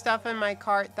in some stuff in my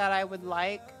cart that I would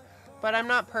like, but I'm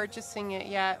not purchasing it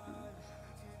yet.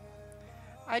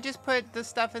 I just put the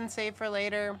stuff in save for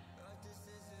later.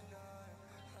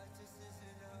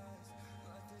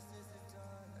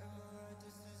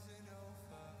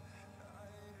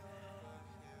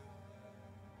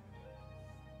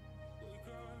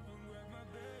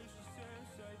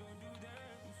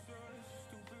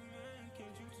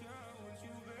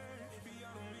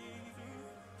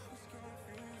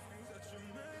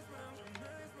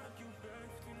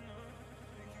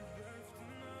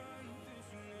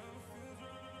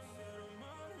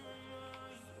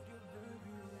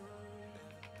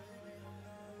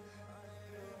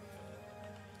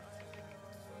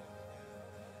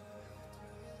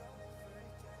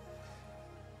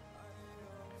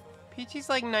 Peachy's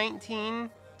like 19,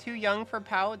 too young for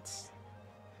pouts.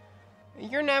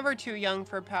 You're never too young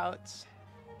for pouts.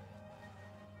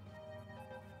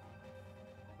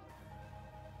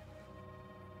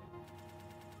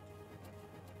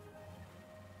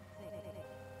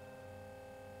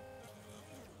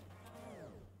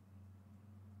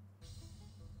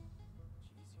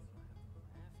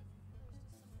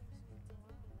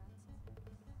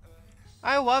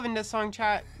 I love in this song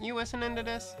chat. You listening to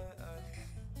this?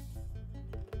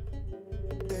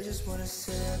 They just wanna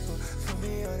sample, put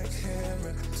me on a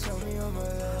camera. Tell me all my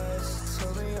lies,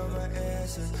 tell me all my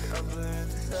answers. I'm blurring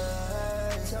the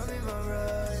lies. Tell me my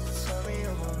rights, tell me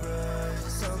all my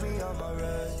rights. Tell me all my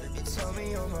rights, baby, tell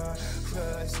me all my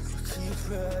rights.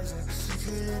 Keep rising,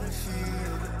 secret in the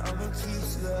field. I'ma keep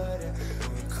sliding.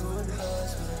 We cold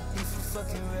hearts, but I need for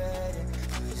fucking ready.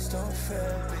 Please don't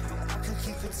fret, baby, I could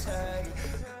keep it tidy.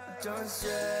 Don't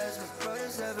stress, my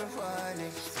brothers have been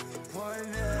whining.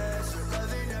 One mess, we're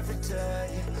loving every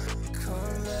day.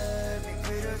 Come let me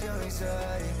rid of your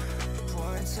anxiety.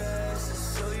 One test to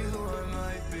show you who I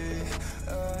might be.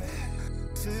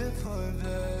 Feel it pouring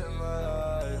blood in my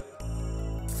life.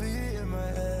 Feel it in my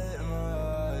head, in my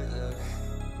eyes.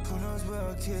 Who knows where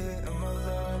I'll get in my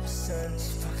life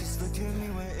sense. Fuckers look at me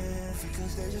with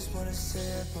because they just wanna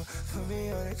sample. Put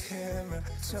me on a camera,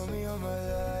 tell me all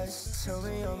my lies, tell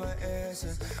me all my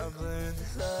answers. I'm blurring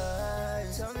the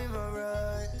lies. Tell me my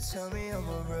rights, tell me all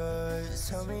my rights,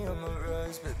 tell me all my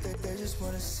rights. But they just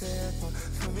wanna sample.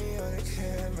 Put me on a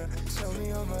camera, tell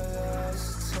me all my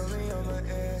lies, tell me all my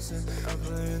answers. I'm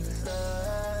blurring the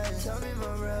lies. Tell me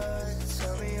my rights,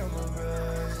 tell me all my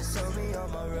rights, tell me all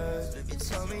my rights. Baby,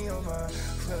 tell me all my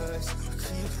rights.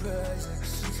 Keep rising,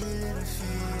 secret in the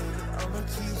field. I'ma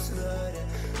keep sliding.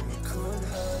 We cold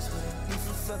hearts, but I need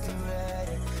for fucking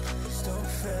ready. Just don't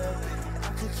fret, baby, I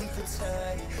could keep it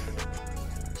tidy.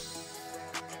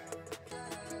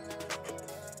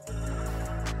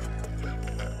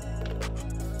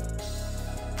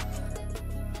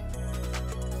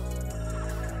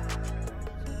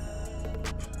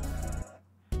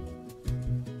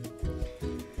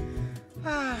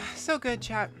 So good,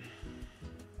 chat.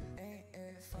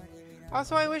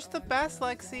 Also, I wish the best,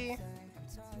 Lexi.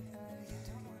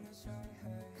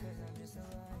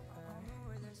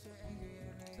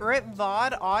 Rip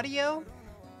VOD audio?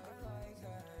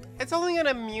 It's only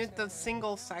gonna mute the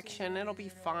single section. It'll be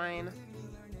fine.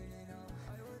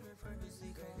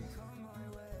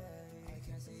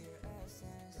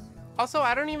 Also,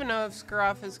 I don't even know if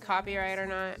Scruff is copyright or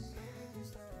not.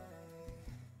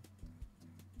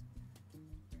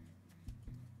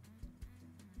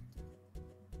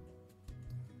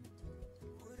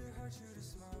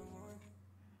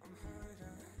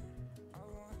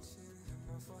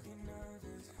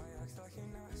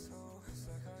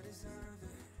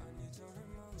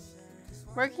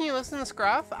 Where can you listen to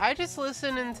Scruff? I just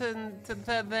listen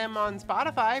to them on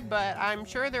Spotify, but I'm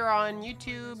sure they're on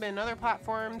YouTube and other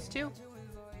platforms too.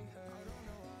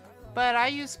 But I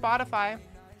use Spotify.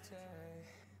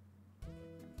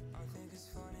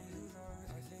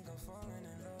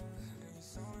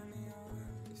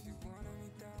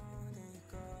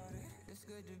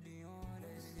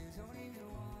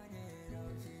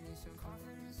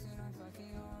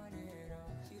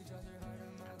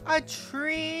 A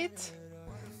treat.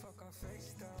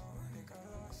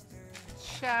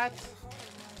 Chat.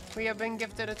 We have been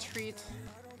gifted a treat.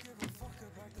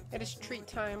 It is treat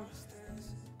time.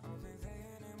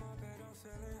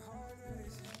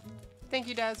 Thank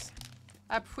you, Des.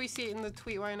 I appreciate in the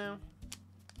tweet right now.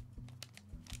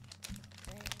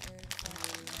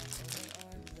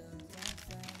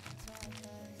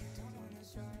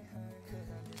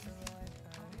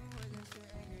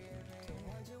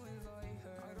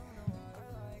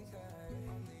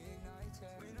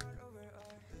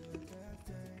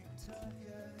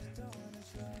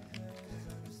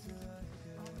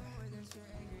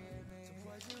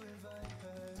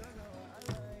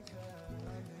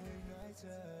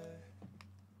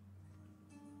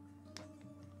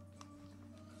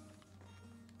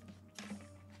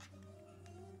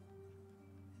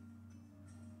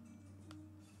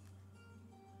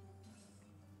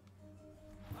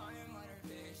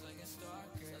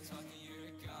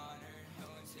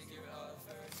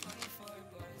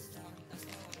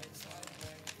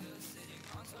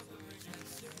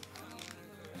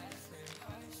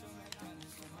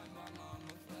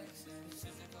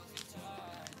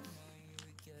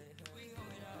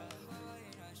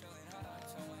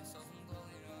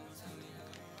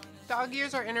 Dog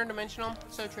ears are interdimensional.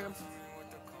 So true.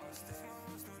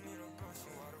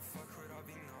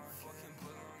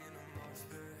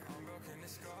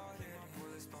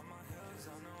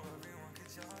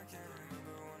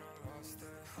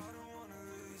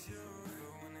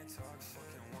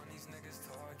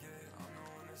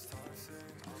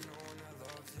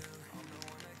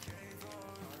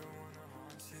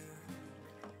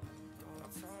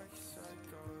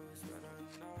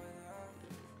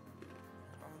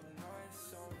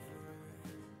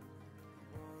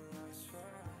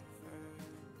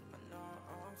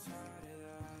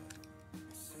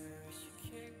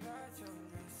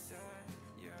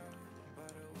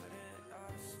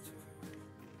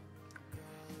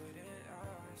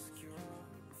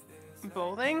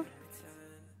 Bowling?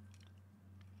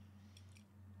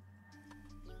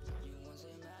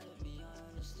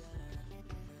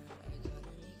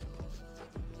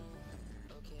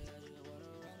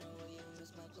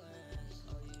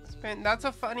 That's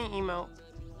a funny emote.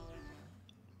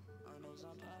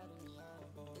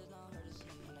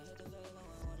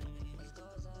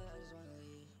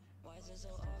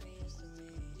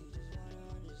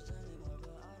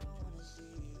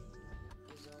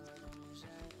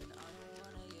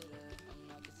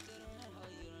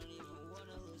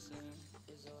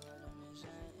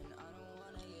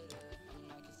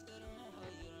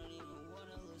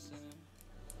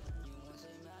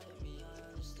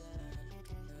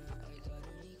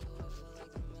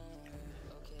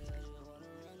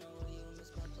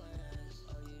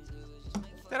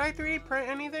 Did I 3D print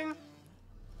anything?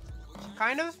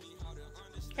 Kind of?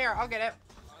 Here, I'll get it.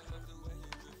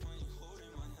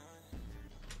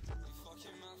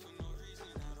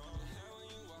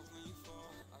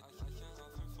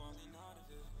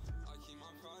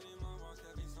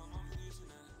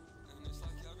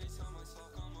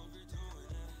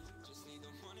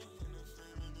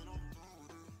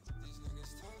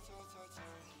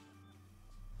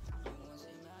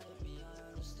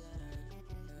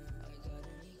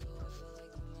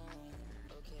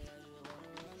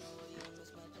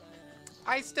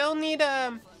 I still need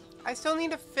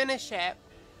to finish it.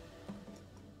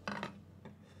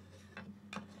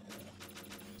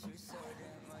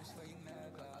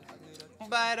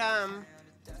 But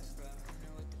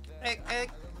it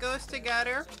goes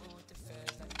together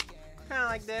kind of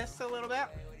like this a little bit.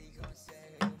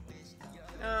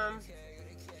 And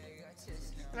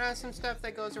I have some stuff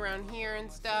that goes around here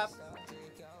and stuff.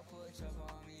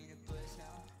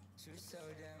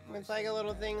 It's like a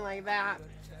little thing like that.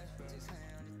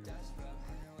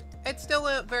 It's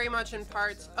still very much in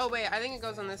parts. Oh wait, I think it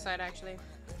goes on this side actually.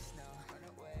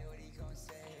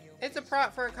 It's a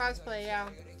prop for a cosplay, yeah.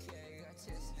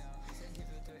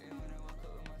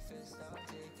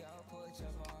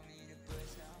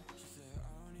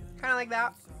 Kind of like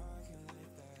that.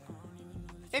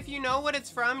 If you know what it's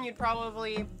from, you'd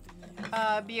probably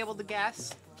be able to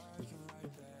guess.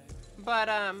 But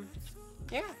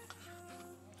yeah.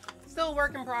 Still a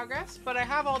work in progress, but I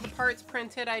have all the parts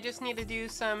printed. I just need to do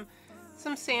some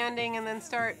sanding and then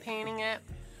start painting it.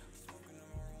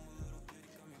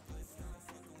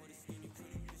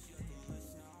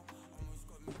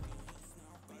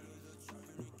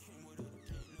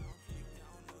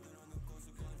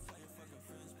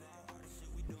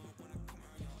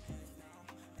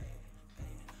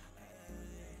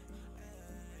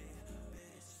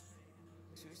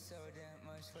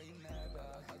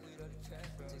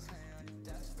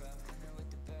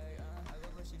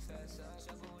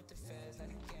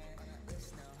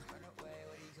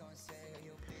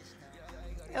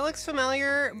 It looks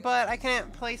familiar, but I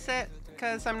can't place it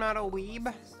because I'm not a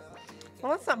weeb.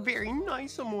 Well, that's not very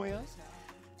nice, Amoya.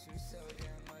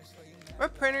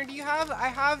 What printer do you have? I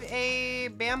have a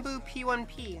Bamboo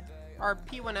P1P or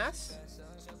P1S.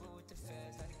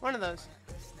 One of those.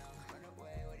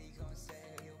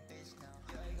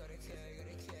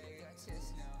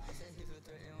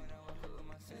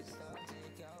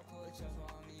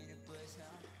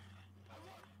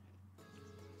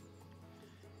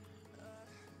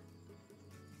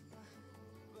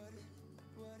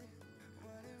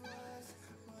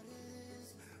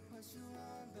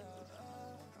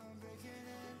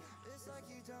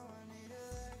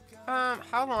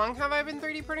 How long have I been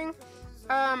 3D printing?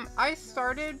 I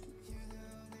started.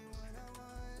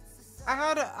 I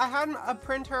had a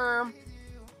printer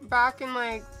back in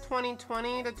like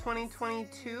 2020 to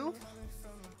 2022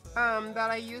 that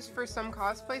I used for some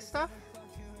cosplay stuff,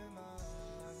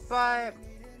 but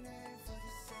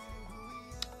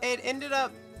it ended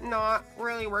up not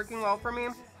really working well for me,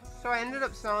 so I ended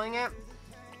up selling it,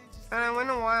 and I went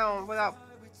a while without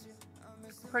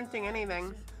printing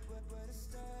anything.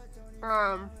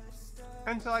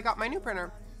 Until I got my new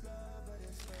printer.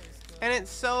 And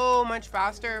it's so much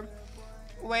faster,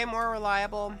 way more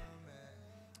reliable.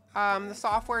 The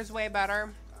software is way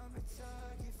better.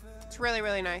 It's really,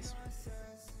 really nice.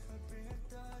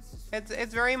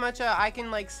 It's very much I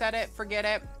can like set it, forget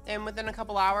it, and within a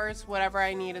couple hours, whatever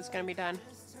I need is gonna be done.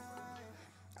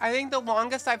 I think the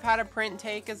longest I've had a print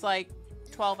take is like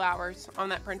 12 hours on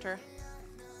that printer.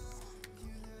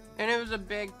 And it was a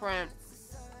big print.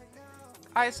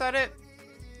 I set it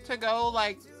to go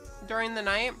like during the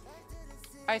night.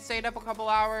 I stayed up a couple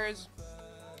hours,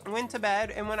 went to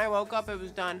bed, and when I woke up it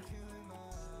was done.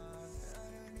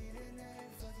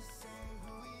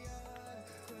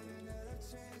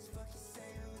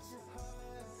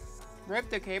 Rip,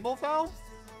 the cable fell?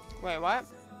 Wait, what?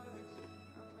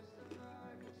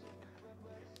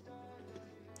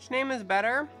 Which name is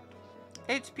better?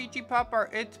 It's Peachy Pup or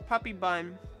it's Puppy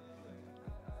Bun?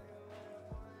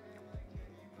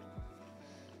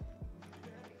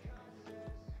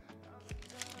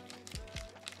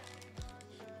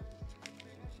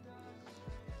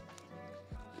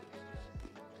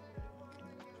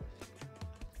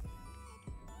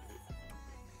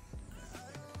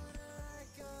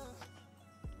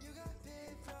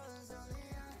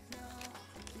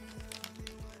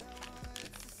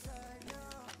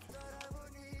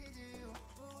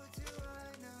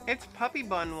 It's Puppy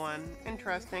Bun one.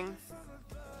 Interesting.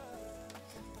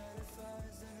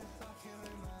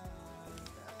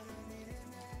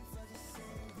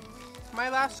 My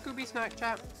last Scooby snack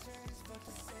chat.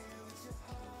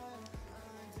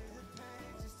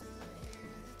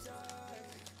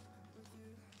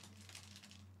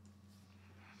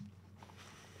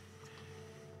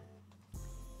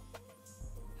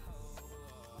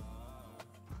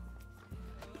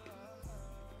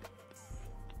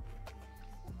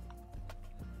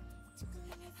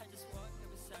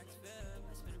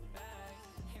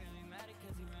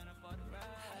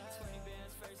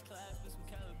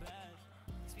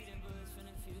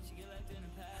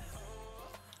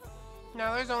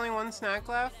 Now there's only one snack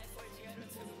left.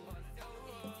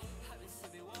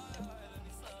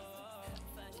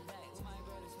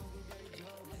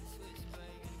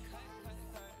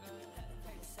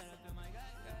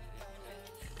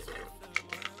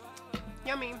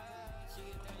 Yummy.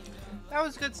 That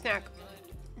was a good snack.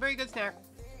 Very good snack.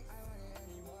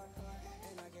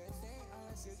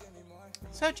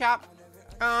 So, chap.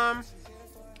 I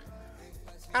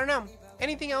don't know.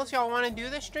 Anything else y'all want to do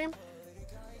this stream?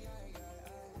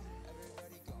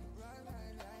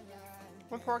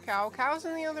 What poor cow? Cow's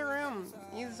in the other room.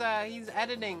 He's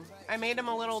editing. I made him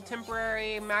a little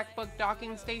temporary MacBook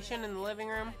docking station in the living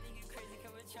room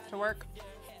to work.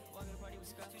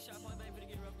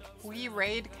 We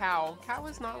raid Cow. Cow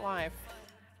is not live.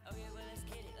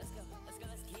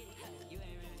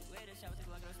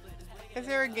 Is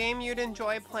there a game you'd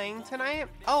enjoy playing tonight?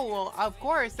 Oh, well, of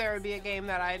course there would be a game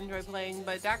that I'd enjoy playing,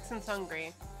 but Daxon's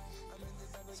hungry.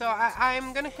 So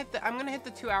I'm gonna hit the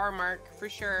 2-hour mark for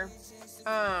sure.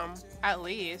 At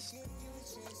least.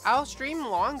 I'll stream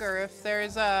longer if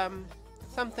there's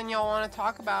something y'all want to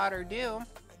talk about or do.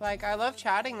 Like, I love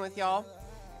chatting with y'all,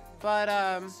 but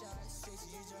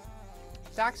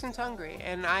Daxon's hungry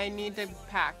and I need to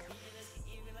pack.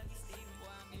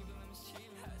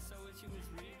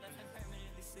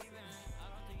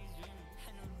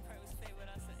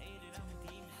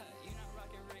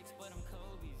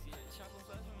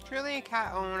 Truly a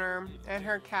cat owner and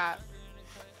her cat.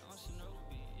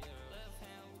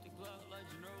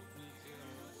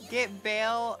 Get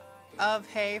bale of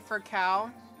hay for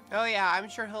cow. Oh yeah, I'm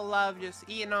sure he'll love just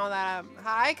eating all that up.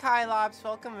 Hi Kylops,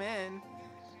 welcome in.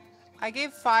 I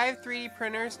gave 5 3D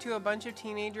printers to a bunch of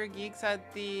teenager geeks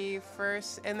at the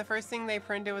first thing they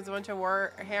printed was a bunch of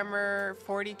Warhammer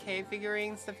 40K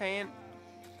figurines to paint.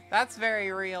 That's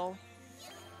very real.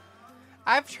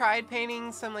 I've tried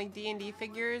painting some like D&D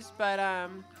figures, but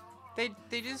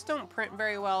they just don't print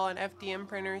very well on FDM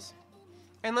printers.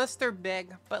 Unless they're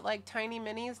big, but like tiny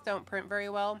minis don't print very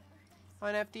well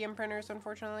on FDM printers,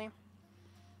 unfortunately.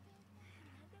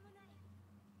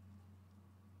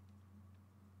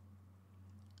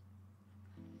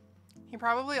 He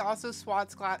probably also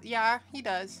swats glass. Yeah, he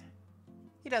does.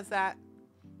 He does that.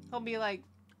 He'll be like,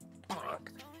 bonk.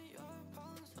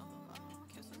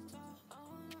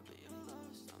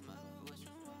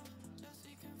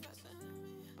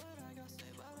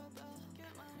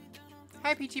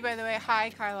 Hi Peachy, by the way.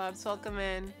 Hi Kylobs, welcome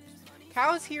in.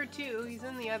 Cow's here too. He's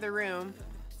in the other room.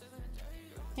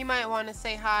 He might want to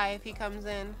say hi if he comes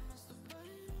in.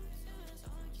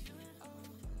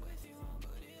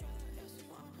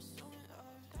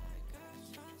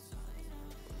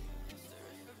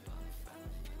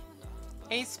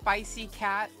 A spicy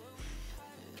cat.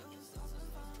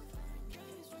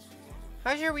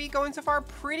 How's your week going so far?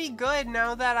 Pretty good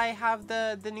now that I have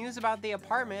the news about the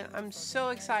apartment. I'm so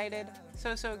excited.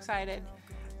 So excited.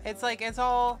 It's like it's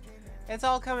all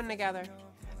coming together.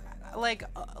 Like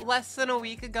less than a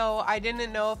week ago, I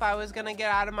didn't know if I was gonna get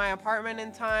out of my apartment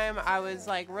in time. I was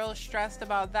like real stressed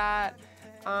about that.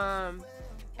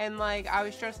 And like I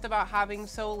was stressed about having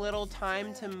so little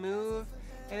time to move.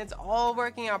 And it's all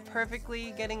working out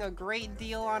perfectly, getting a great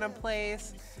deal on a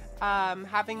place.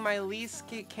 Having my lease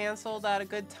get canceled at a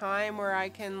good time where I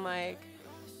can like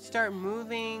start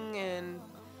moving, and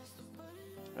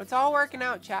it's all working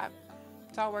out, chat.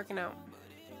 It's all working out.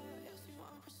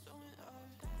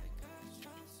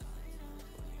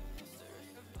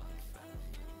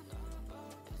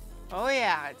 Oh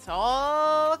yeah, it's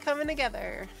all coming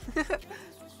together.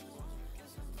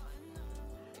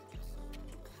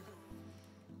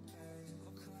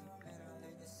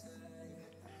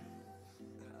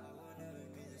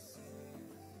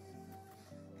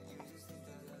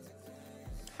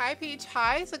 Hi Peach,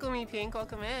 hi Sickle Pink,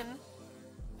 welcome in.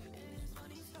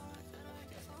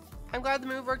 I'm glad the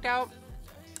move worked out.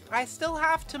 I still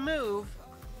have to move,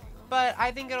 but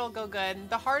I think it'll go good.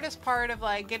 The hardest part of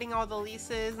like getting all the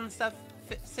leases and stuff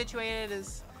situated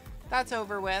that's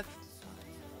over with.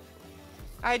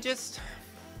 I just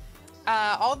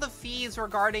all the fees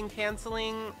regarding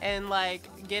canceling and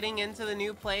like getting into the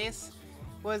new place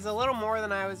was a little more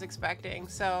than I was expecting.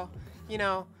 So, you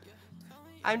know,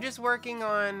 I'm just working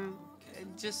on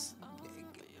just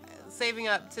saving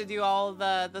up to do all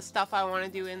the stuff I want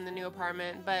to do in the new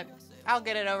apartment, but I'll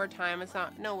get it over time. It's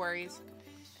no worries.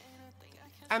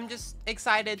 I'm just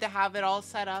excited to have it all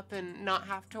set up and not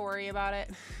have to worry about it.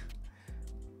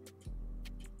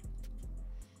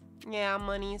 Yeah,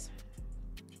 monies.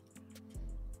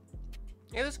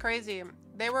 It was crazy.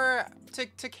 They were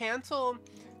to cancel.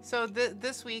 So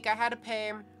this week I had to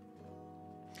pay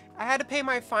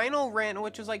my final rent,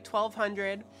 which was like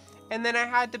 $1,200, and then I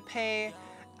had to pay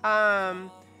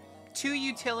 2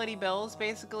 utility bills,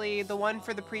 basically the one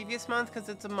for the previous month because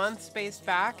it's a month spaced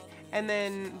back, and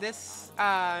then this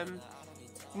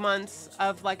month's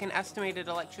of like an estimated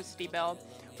electricity bill,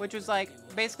 which was like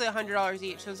basically $100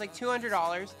 each, so it was like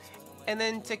 $200. And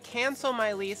then to cancel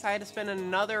my lease, I had to spend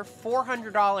another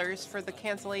 $400 for the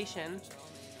cancellation.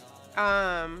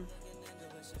 And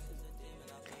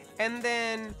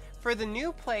then for the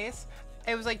new place,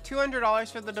 it was like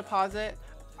 $200 for the deposit.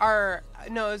 Or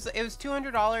no, it was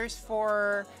 $200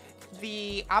 for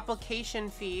the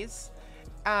application fees.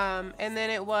 And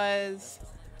then it was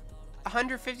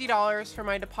 $150 for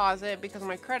my deposit because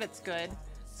my credit's good.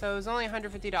 So it was only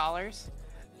 $150.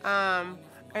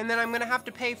 And then I'm going to have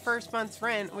to pay first month's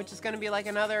rent, which is going to be like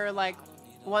another like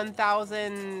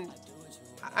 $1,000.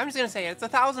 I'm just going to say it. It's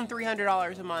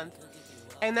 $1,300 a month.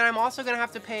 And then I'm also going to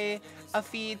have to pay a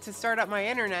fee to start up my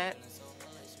internet.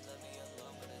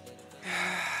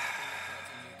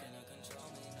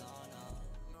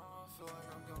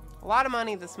 A lot of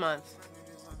money this month.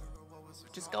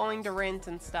 Just going to rent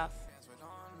and stuff.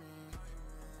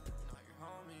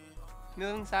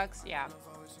 Moving sucks, yeah.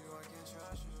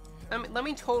 Let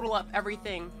me total up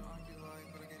everything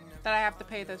that I have to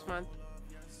pay this month.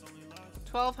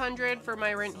 $1,200 for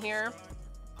my rent here,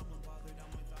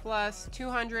 plus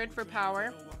 $200 for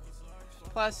power,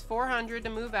 plus $400 to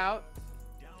move out,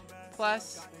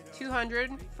 plus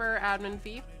 $200 for admin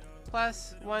fee,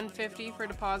 plus $150 for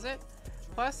deposit,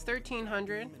 plus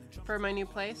 $1,300 for my new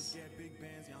place,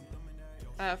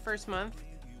 first month,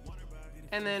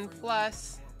 and then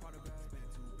plus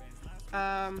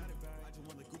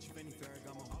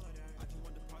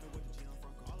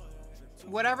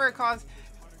whatever it costs.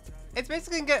 It's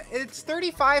basically good. It's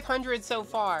 $3,500 so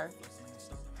far.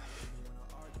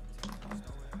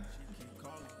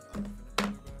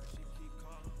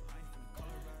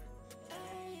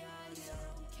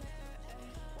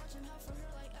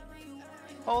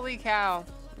 Holy cow.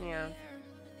 Yeah.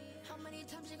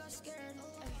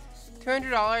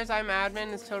 $200 I'm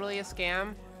admin is totally a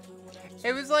scam.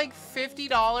 It was like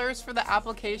 $50 for the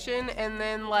application and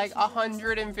then like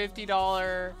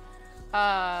 $150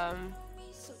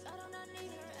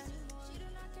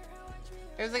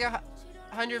 it was like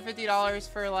 $150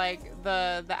 for like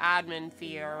the admin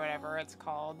fee or whatever it's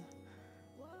called.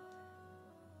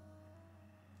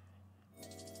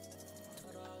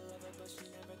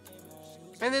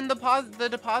 And then the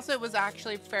deposit was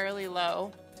actually fairly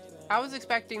low. I was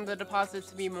expecting the deposit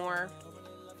to be more,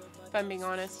 if I'm being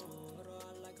honest.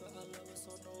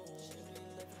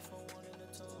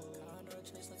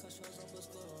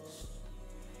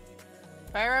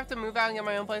 If I ever have to move out and get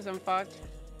my own place, I'm fucked.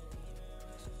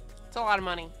 It's a lot of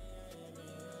money.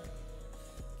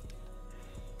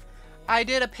 I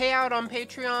did a payout on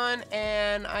Patreon,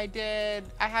 and I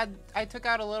took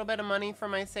out a little bit of money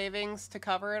from my savings to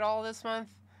cover it all this month.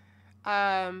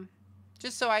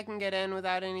 Just so I can get in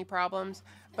without any problems.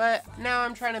 But now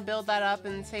I'm trying to build that up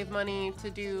and save money to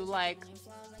do like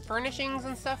furnishings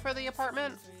and stuff for the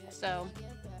apartment. So,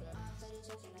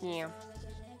 yeah.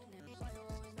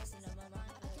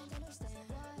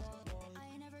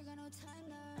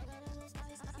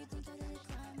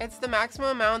 It's the maximum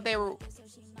amount they were...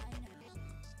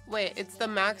 Wait, it's the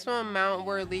maximum amount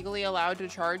we're legally allowed to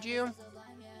charge you?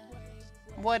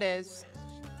 What is?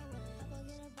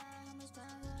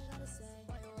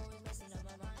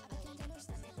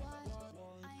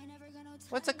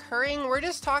 What's occurring? We're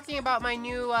just talking about my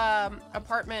new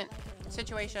apartment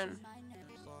situation.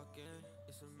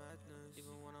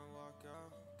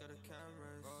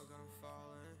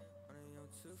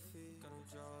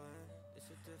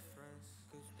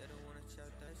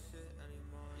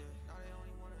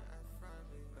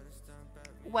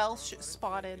 Welsh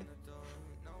spotted.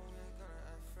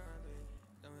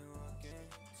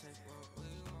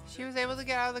 She was able to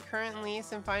get out of the current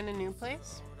lease and find a new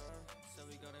place?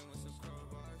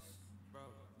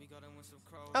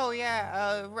 Oh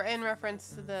yeah, in reference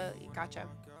to the... Gotcha.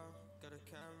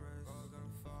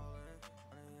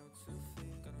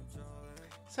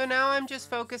 So now I'm just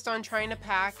focused on trying to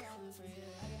pack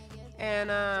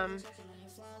and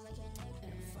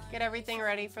get everything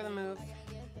ready for the move.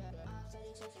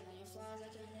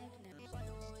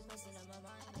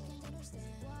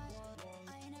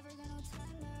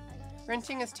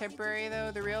 Renting is temporary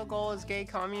though. The real goal is gay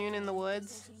commune in the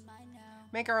woods.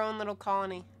 Make our own little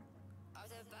colony.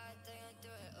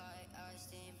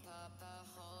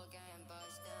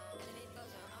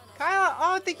 Kyle,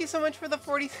 oh, thank you so much for the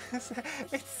 40. It's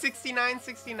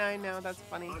 69.69 now. That's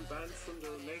funny. I'm banned from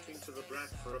donating to the brat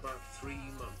for about 3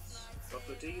 months, but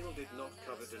the deal did not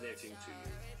cover donating to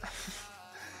you.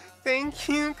 Thank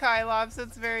you, Kylops.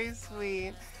 That's very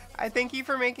sweet. I thank you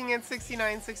for making it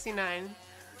 69.69.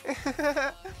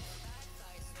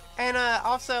 And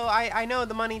also, I know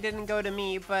the money didn't go to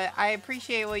me, but I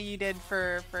appreciate what you did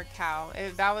for Cal.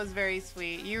 That was very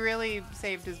sweet. You really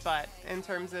saved his butt in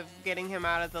terms of getting him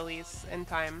out of the lease in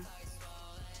time.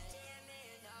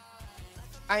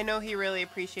 I know he really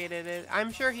appreciated it.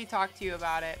 I'm sure he talked to you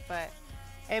about it, but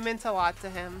it meant a lot to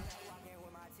him.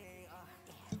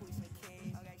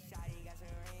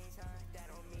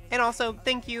 And also,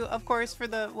 thank you, of course, for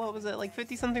the, what was it, like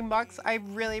 50 something bucks? I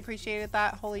really appreciated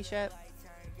that. Holy shit.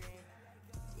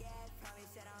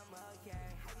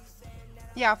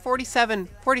 Yeah, $47.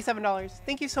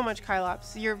 Thank you so much,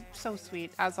 Kylops. You're so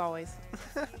sweet, as always.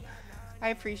 I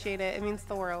appreciate it. It means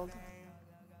the world.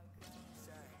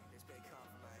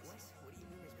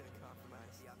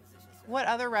 What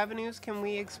other revenues can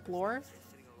we explore?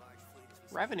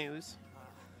 Revenues?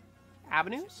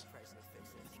 Avenues?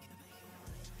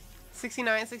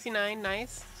 69, 69,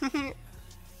 nice.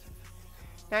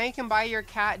 Now you can buy your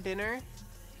cat dinner.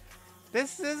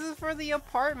 This is for the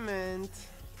apartment.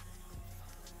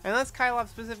 Unless Kylov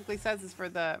specifically says it's for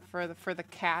the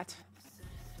cat.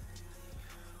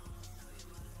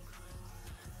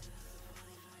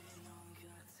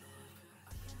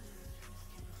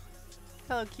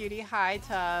 Hello, cutie. Hi,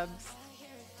 Tubbs.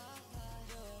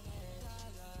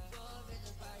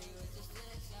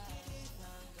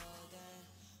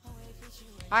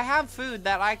 I have food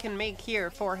that I can make here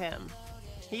for him.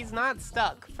 He's not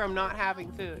stuck from not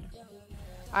having food.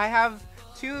 I have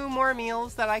 2 more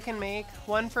meals that I can make.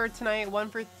 One for tonight, one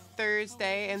for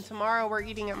Thursday, and tomorrow we're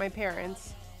eating at my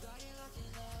parents'.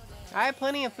 I have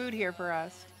plenty of food here for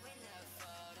us.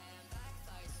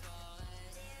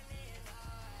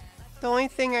 The only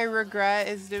thing I regret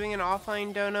is doing an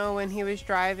offline dono when he was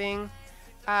driving.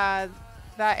 That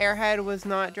airhead was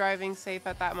not driving safe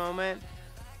at that moment.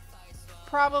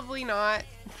 Probably not.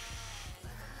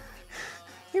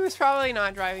 He was probably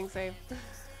not driving safe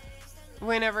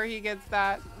whenever he gets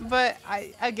that. But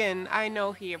I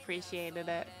know he appreciated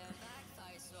it.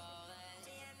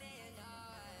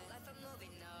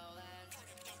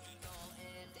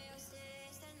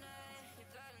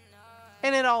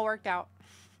 And it all worked out.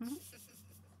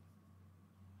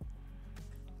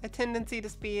 A tendency to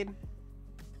speed.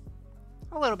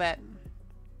 A little bit.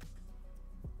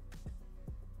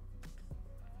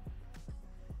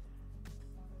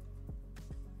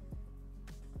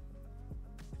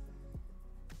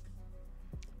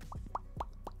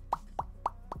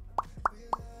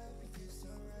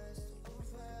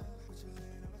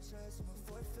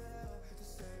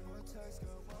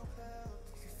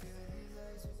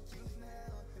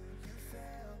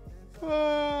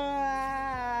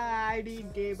 I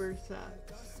need gamer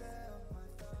subs.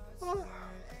 Oh.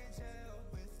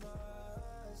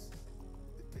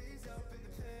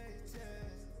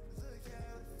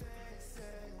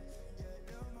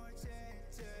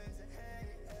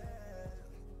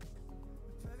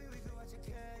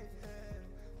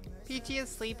 Peachy is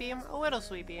sleepy. A little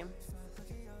sleepy.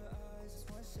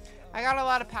 I got a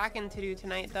lot of packing to do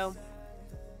tonight, though.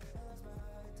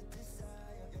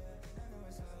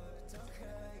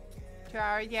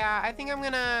 Yeah, I think I'm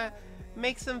gonna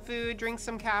make some food, drink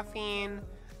some caffeine,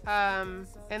 and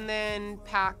then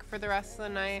pack for the rest of the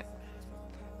night.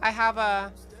 I have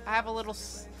a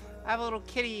little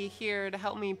kitty here to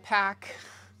help me pack.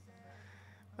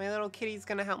 My little kitty's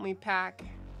gonna help me pack.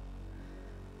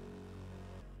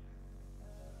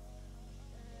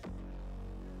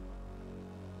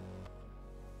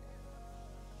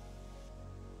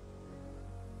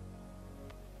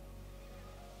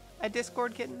 A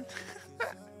Discord kitten.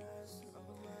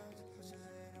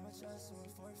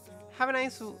 Have a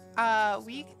nice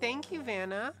week. Thank you,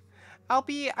 Vanna.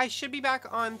 I should be back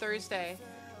on Thursday.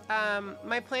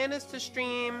 My plan is to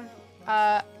stream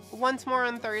once more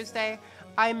on Thursday.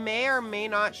 I may or may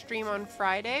not stream on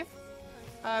Friday.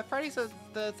 Friday's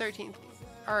the 13th.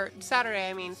 Or Saturday,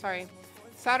 I mean, sorry.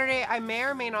 Saturday, I may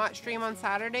or may not stream on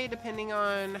Saturday, depending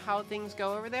on how things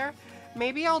go over there.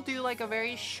 Maybe I'll do like a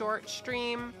very short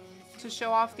stream to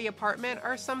show off the apartment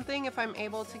or something if I'm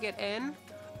able to get in.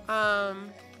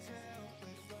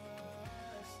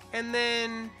 And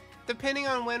then depending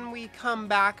on when we come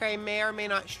back, I may or may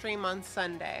not stream on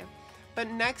Sunday. But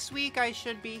next week I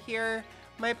should be here.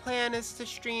 My plan is to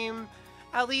stream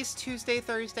at least Tuesday,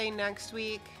 Thursday next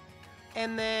week,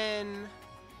 and then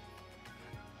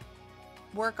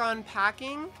work on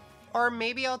packing. Or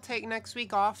maybe I'll take next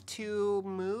week off to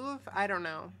move. I don't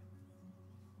know.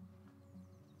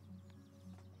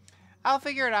 I'll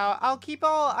figure it out. I'll keep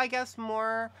all, I guess,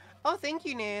 more... Oh, thank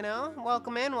you, Nano.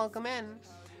 Welcome in, welcome in.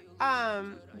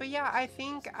 But yeah, I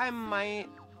think I might...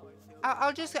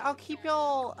 I'll keep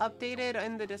y'all updated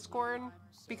in the Discord,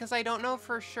 because I don't know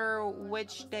for sure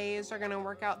which days are gonna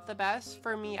work out the best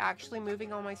for me actually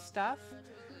moving all my stuff.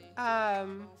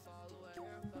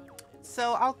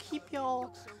 So I'll keep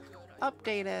y'all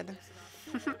updated.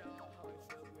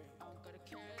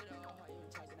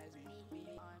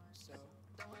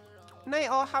 Night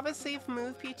all. Have a safe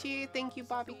move, Peachy. Thank you,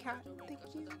 Bobby Cat. Thank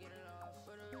you.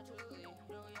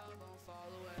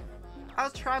 I'll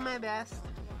try my best.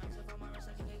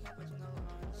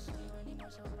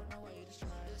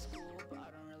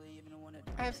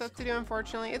 I have stuff to do,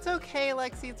 unfortunately. It's okay,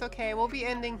 Lexi. It's okay. We'll be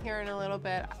ending here in a little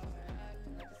bit.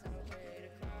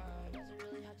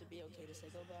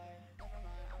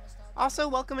 Also,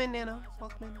 welcome in, Nano.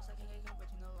 Welcome in.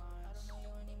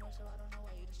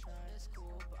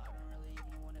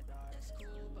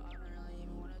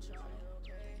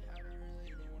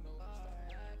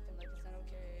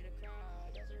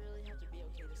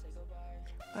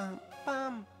 bum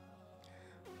bum.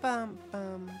 Bum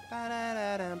bum ba da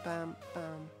da dum bum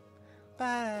bum.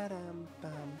 Ba da dum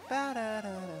bum ba da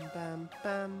da dum bum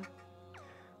bum.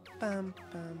 Bum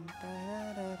bum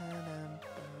ba da da dum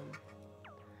bum.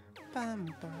 Bum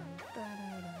bum ba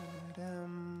da da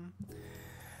dum.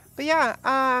 But yeah,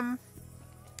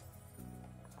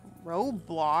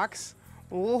 Roblox.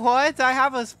 What? I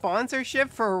have a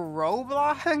sponsorship for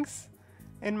Roblox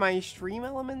in my Stream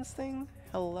Elements thing?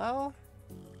 Hello?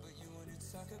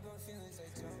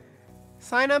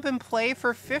 Sign up and play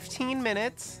for 15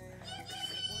 minutes.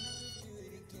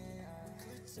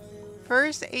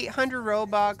 First 800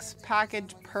 Robux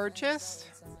package purchased.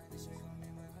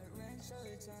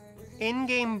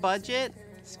 In-game budget.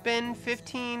 Spend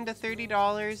 $15 to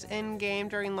 $30 in-game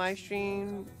during live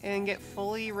stream and get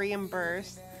fully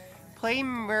reimbursed. Play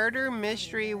Murder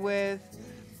Mystery with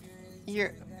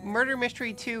your Murder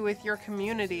Mystery 2 with your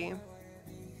community.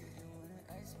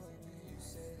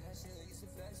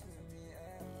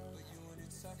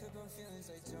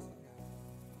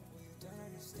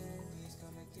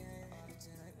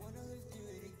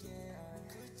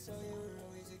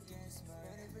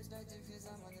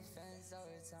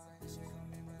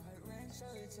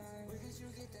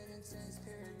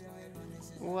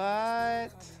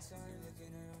 What?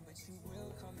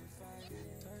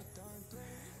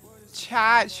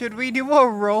 Chat, should we do a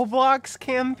Roblox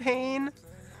campaign?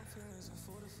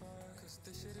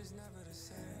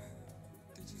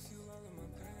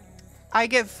 I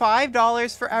get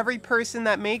 $5 for every person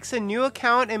that makes a new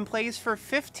account and plays for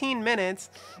 15 minutes.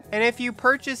 And if you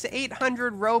purchase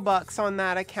 800 Robux on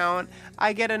that account,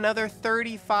 I get another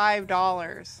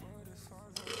 $35.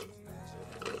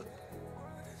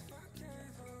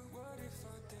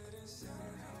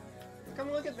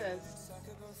 Come look at this.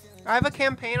 I have a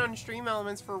campaign on Stream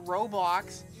Elements for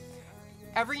Roblox.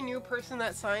 Every new person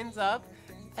that signs up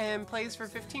and plays for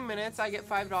 15 minutes, I get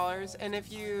 $5. And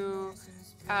if you,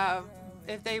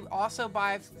 if they also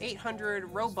buy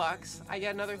 800 Robux, I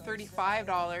get another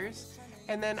 $35.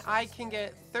 And then I can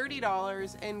get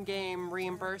 $30 in-game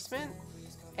reimbursement.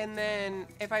 And then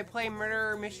if I play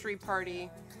Murder Mystery Party,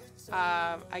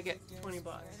 I get 20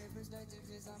 bucks.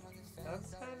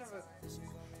 That's kind of a...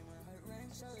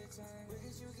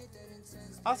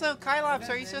 Also, Kylops,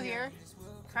 are you still here?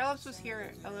 Kylops was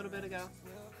here a little bit ago.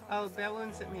 Oh,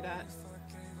 Bellwoon sent me that.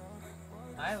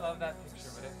 I love that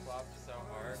picture, but it flopped so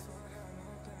hard.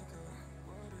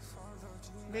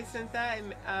 They sent that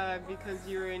because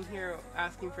you were in here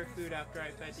asking for food after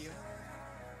I fed you.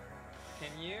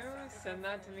 Can you send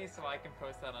that to me so I can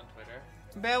post that on Twitter?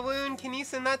 Bellwoon, can you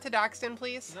send that to Daxton,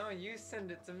 please? No, you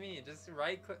send it to me. Just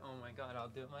right click. Oh my god, I'll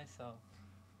do it myself.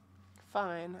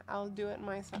 Fine, I'll do it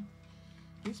myself.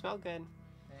 You smell good.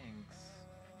 Thanks.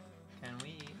 Can we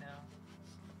eat now?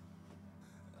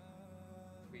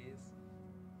 Please?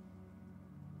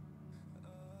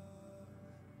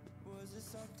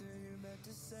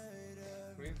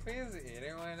 Can we please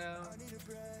eating right now?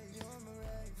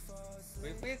 Can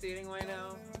we please eating right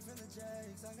now?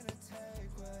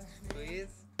 Please?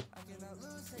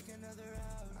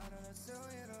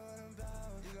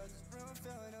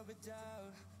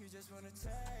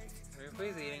 Are you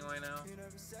please eating right now? Are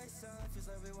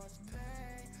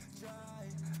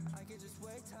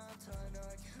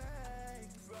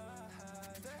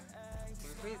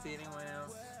you please eating right now?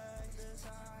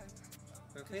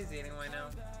 Are you please eating right now?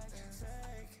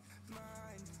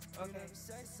 Okay.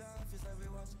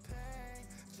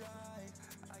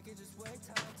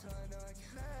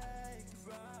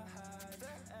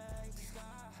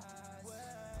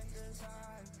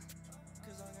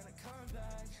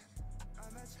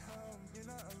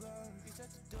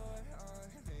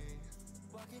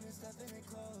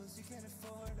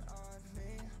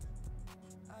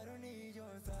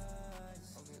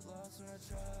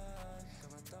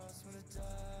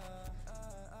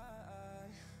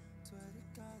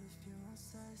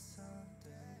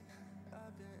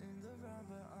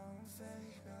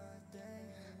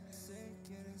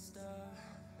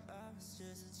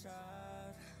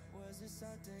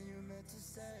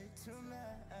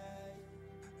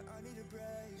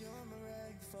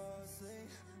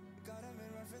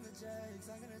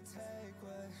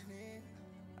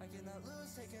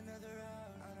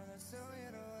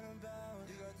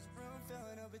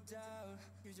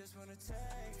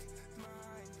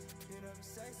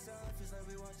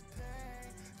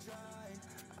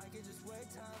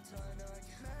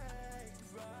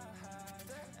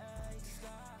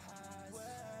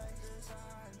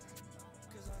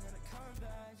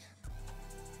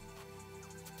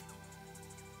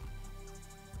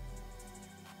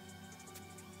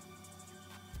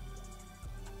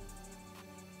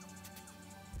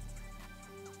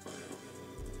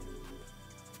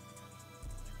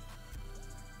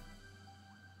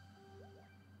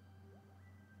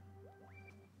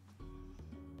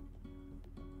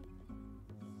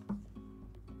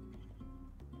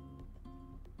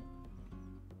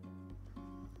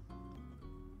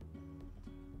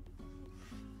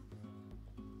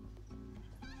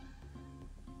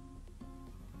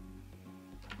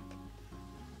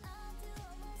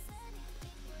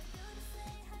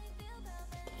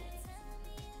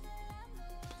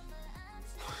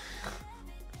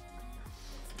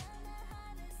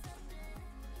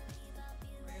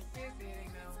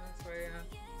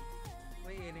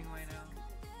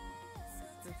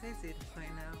 eating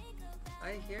right now?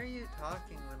 I hear you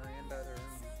talking when I enter the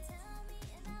room.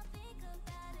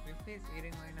 Will you please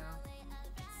eating right now?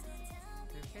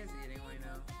 Will you please eating right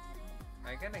now?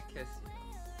 I'm gonna kiss you.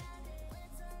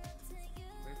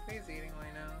 Will you please eating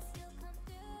right now?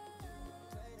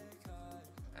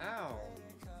 Ow.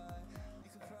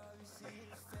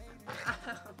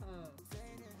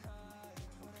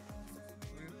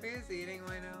 Will you please eating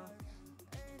right now?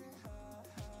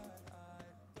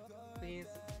 Please.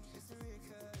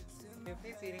 Will you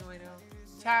please eating right now?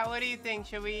 Chat, what do you think?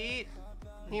 Should we eat?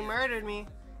 He murdered me.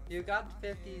 You got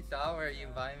 $50. You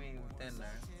buy me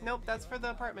dinner. Nope, that's for the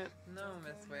apartment. No,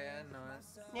 Miss Way, I know it.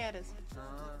 Yeah, it is. No.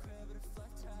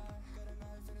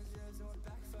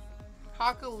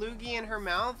 Cock a loogie in her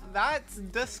mouth? That's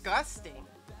disgusting.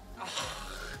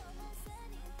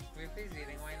 Will you please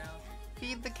eating right now?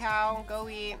 Feed the cow. Go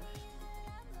eat.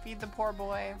 Feed the poor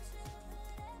boy.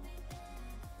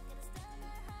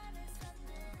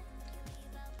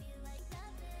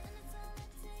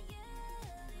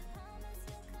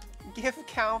 Give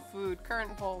cow food.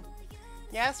 Current poll.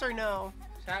 Yes or no?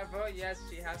 Chat vote yes,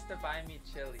 she has to buy me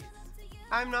Chili's.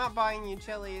 I'm not buying you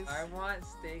Chili's. I want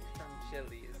steak from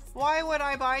Chili's. Why would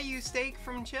I buy you steak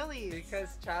from Chili's?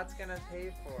 Because chat's gonna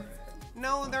pay for it.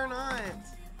 No, they're not.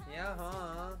 Yeah,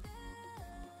 huh?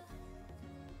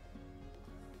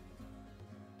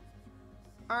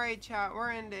 Alright, chat,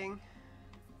 we're ending.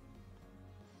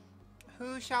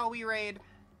 Who shall we raid?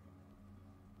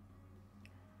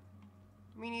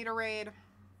 We need a raid.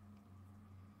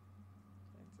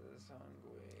 It's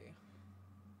hungry.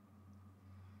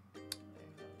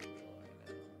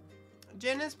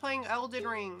 Jin is playing Elden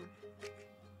Ring.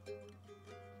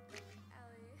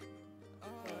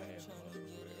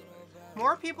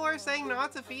 More people are saying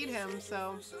not to feed him,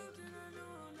 so.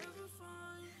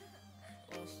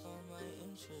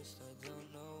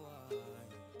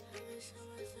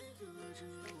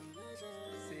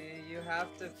 See, you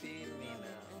have to feed me now.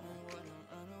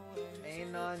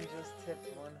 Anon just tipped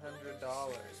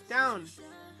 $100. Down.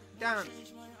 Down.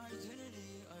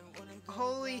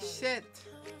 Holy shit.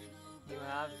 You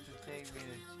have to take me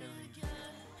to Chili's.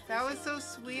 That was so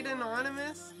sweet,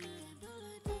 Anonymous.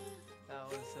 That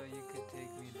was so you could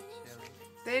take me to Chili's.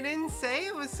 They didn't say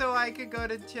it was so I could go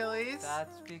to Chili's.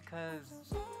 That's because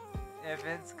if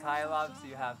it's Kylops,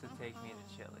 you have to take me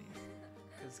to Chili's.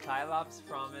 Because Kylops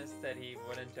promised that he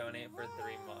wouldn't donate for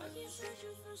 3 months.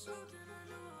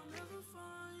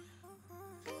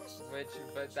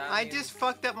 But that I means just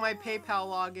fucked up my PayPal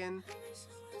login.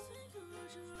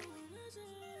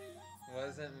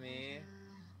 wasn't me.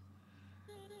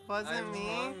 Wasn't I'm me.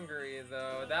 hungry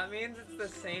though. That means it's the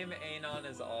same Anon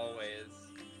as always.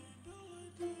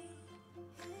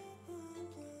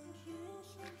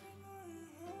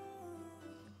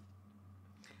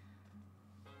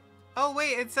 Oh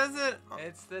wait, it says it.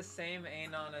 It's the same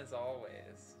Anon as always.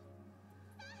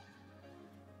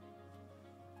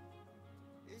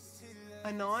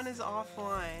 Anon is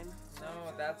offline.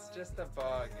 No, that's just a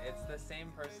bug. It's the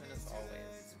same person as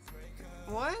always.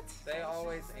 What? They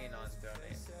always Anon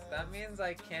donate. That means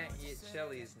I can't eat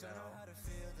Chili's now.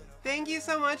 Thank you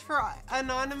so much for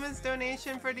anonymous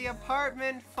donation for the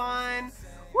apartment fund.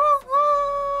 Woo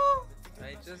woo!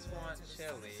 I just want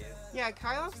Chili's. Yeah,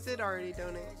 Kylops did already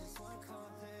donate.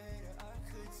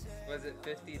 Was it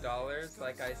 $50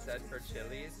 like I said for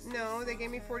Chili's? No, they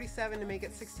gave me 47 to make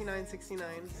it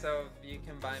 69.69. So you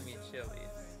can buy me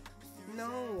Chili's.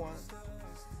 No.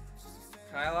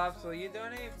 Kylops, will you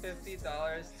donate $50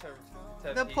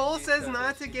 to The poll Peachy says so not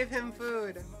that to she- give him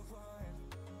food.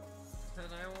 And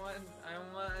I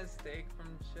want a steak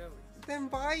from Chili's. Then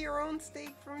buy your own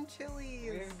steak from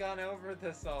Chili's. We've gone over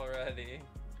this already.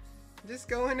 Just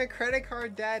go into credit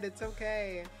card debt. It's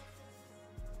okay.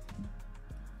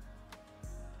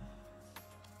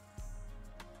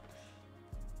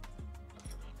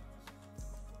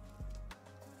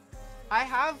 I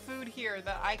have food here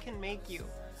that I can make you.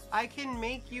 I can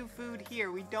make you food here.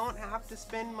 We don't have to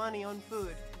spend money on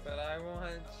food. But I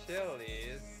want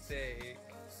Chili's steak.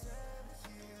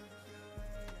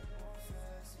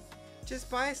 Just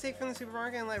buy a steak from the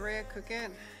supermarket and let Rhea cook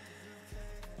it.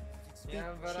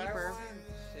 Yeah, but cheaper. I want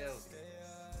Chili's.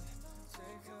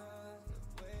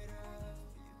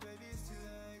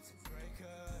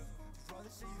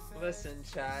 Listen,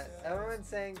 chat. Everyone's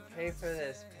saying pay for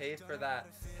this, pay for that.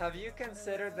 Have you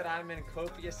considered that I'm in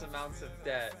copious amounts of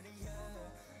debt?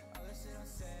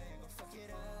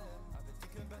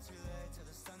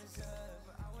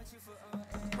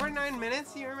 We're 9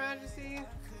 minutes, Your Majesty.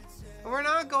 We're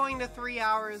not going to 3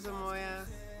 hours, Amoya.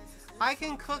 I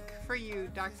can cook for you,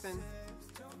 Daxon.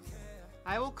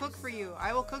 I will cook for you.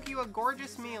 I will cook you a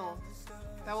gorgeous meal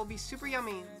that will be super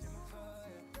yummy.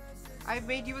 I've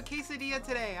made you a quesadilla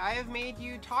today. I have made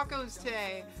you tacos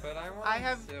today. But I want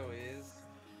sillies.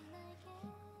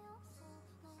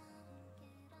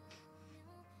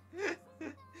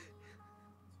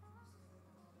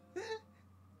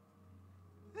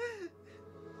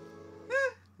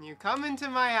 You come into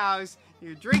my house,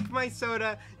 you drink my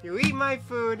soda, you eat my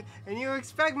food, and you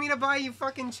expect me to buy you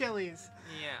fucking chilies.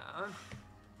 Yeah.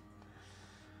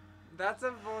 That's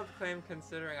a bold claim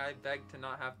considering I begged to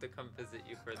not have to come visit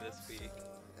you for this week.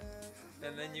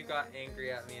 And then you got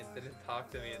angry at me and didn't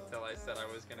talk to me until I said I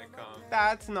was gonna come.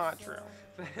 That's not true.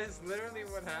 That is literally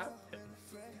what happened.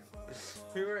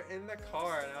 We were in the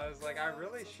car and I was like, I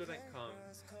really shouldn't come.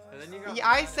 And then you got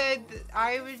I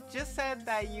just said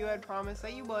that you had promised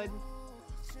that you would.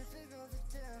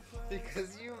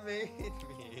 Because you made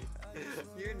me.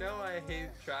 You know I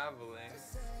hate traveling.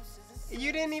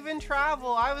 You didn't even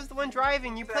travel. I was the one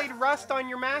driving. You played Rust on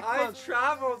your MacBook. I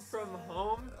traveled from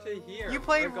home to here. You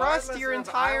played Rust your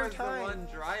entire time. I was the one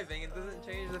driving. It doesn't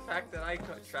change the fact that I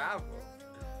could travel.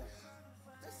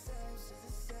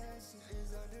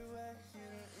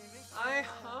 I'm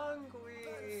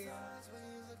hungry.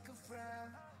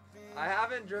 I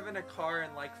haven't driven a car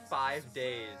in like 5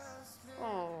 days.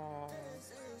 Aww.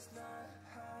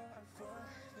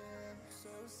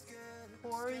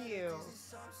 Poor you.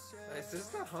 I'm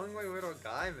just a hungry little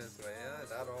guy, Miss Leia.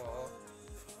 That's all.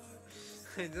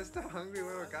 I'm just a hungry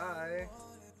little guy.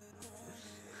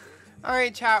 All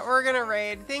right, chat. We're gonna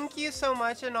raid. Thank you so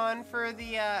much, Anon, for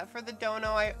the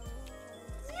dono.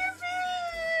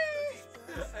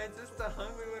 I'm just a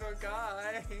hungry little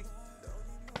guy.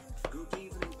 Good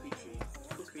evening, Peachy.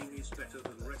 Cooking is better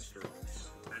than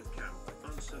restaurants. And can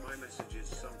answer my messages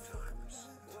sometimes.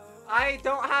 I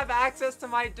don't have access to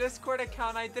my Discord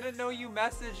account. I didn't know you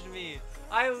messaged me.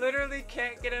 I literally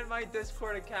can't get in my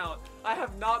Discord account. I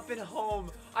have not been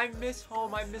home. I miss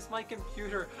home. I miss my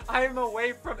computer. I am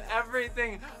away from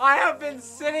everything. I have been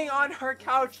sitting on her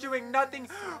couch doing nothing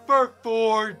for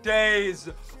 4 days.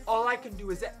 All I can do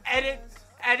is edit.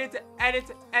 I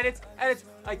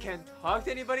can't talk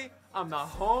to anybody. I'm not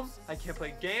home. I can't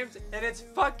play games. And it's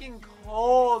fucking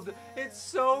cold. It's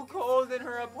so cold in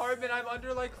her apartment. I'm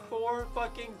under like 4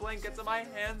 fucking blankets and my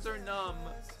hands are numb.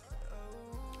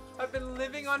 I've been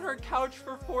living on her couch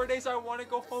for 4 days. I want to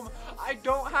go home. I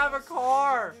don't have a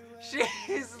car.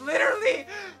 She's literally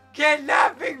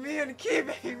kidnapping me and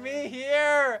keeping me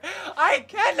here. I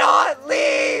cannot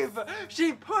leave.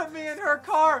 She put me in her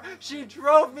car. She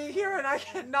drove me here and I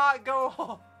cannot go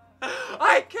home.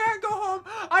 I can't go home.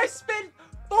 I spent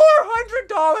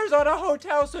 $400 on a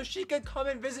hotel so she could come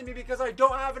and visit me because I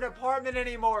don't have an apartment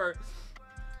anymore.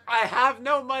 I have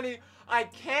no money. I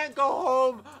can't go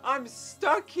home. I'm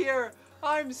stuck here.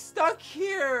 I'm stuck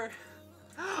here.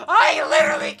 I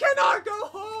literally cannot go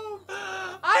home.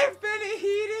 I've been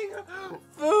heating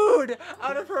food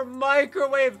out of her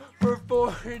microwave for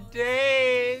 4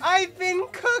 days. I've been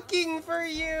cooking for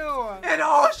you. And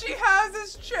all she has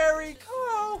is cherry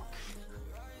Coke.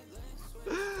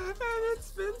 And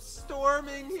it's been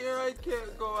storming here. I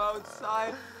can't go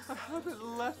outside. I haven't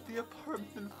left the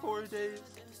apartment in 4 days.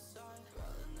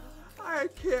 I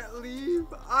can't leave.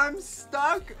 I'm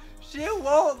stuck. She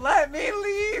won't let me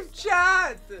leave,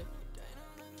 chat.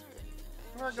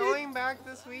 We're going back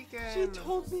this weekend. She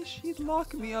told me she'd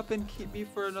lock me up and keep me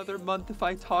for another month if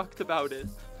I talked about it.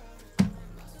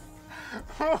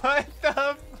 What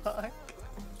the fuck?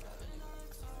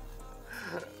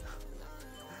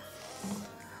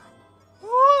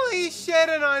 Holy shit,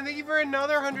 Anon. Thank you for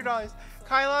another $100.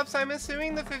 Kylops, I'm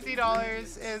assuming the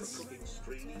 $50 is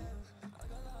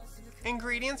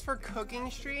ingredients for cooking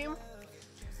stream.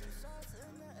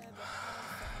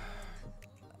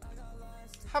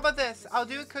 How about this? I'll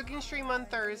do a cooking stream on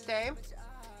Thursday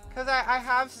because I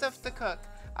have stuff to cook.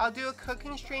 I'll do a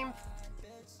cooking stream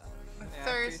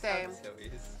Thursday.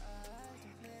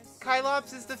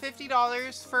 Kylops is the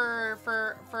 $50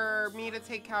 for me to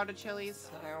take Cow to Chili's.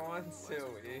 I want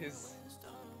sillies.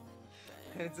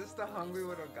 It's just a hungry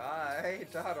little guy,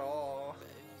 not all.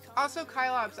 Also,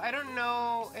 Kylops, I don't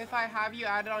know if I have you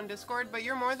added on Discord, but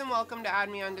you're more than welcome to add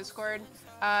me on Discord,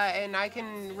 and I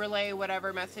can relay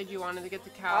whatever message you wanted to get to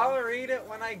Cal. I'll read it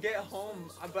when I get home,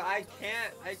 but I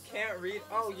can't read.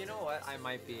 Oh, you know what? I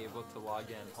might be able to log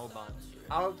in. Hold on.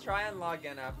 I'll try and log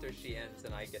in after she ends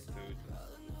and I get food.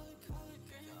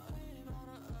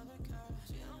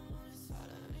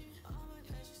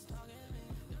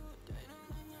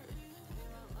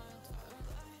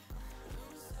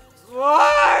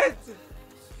 What?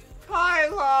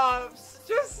 Kylops!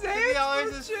 Just say it for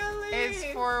is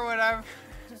for whatever.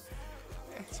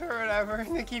 It's for whatever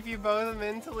to keep you both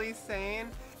mentally sane.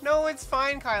 No, it's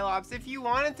fine, Kylops. If you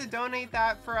wanted to donate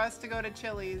that for us to go to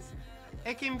Chili's,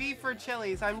 it can be for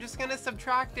Chili's. I'm just gonna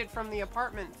subtract it from the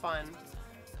apartment fund.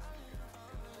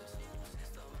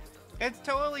 It's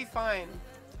totally fine.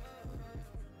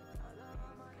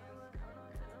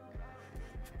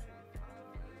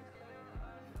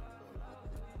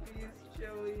 Please,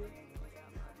 Chili's.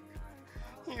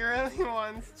 He really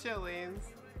wants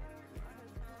Chili's.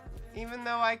 Even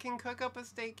though I can cook up a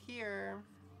steak here.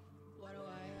 I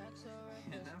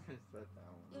never said that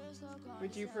one.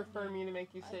 Would you prefer me to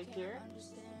make you steak here?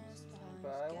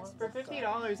 But I want For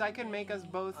 $50, I can make us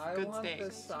both good I want steaks.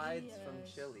 the sides from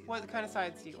Chili's. What kind of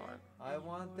sides do you want? I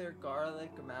want their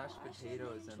garlic mashed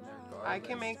potatoes and their garlic. I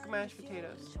can make mashed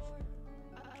potatoes.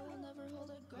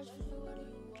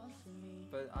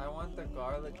 But I want the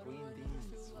garlic green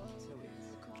beans from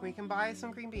Chili's. We can buy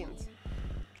some green beans.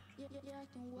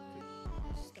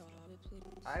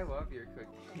 I love your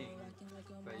cooking,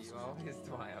 but you always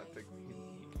dry out the green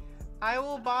beans. I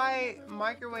will buy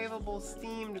microwavable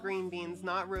steamed green beans,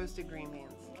 not roasted green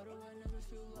beans.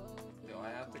 Do I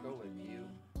have to go with you?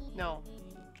 No.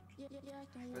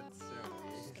 But so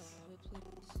is.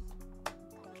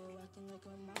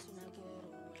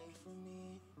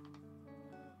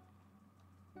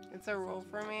 It's a rule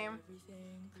for me.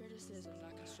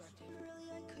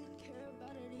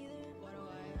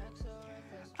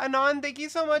 Anon, thank you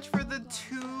so much for the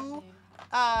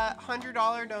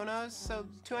 $200 donos. So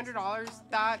 $200,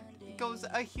 that goes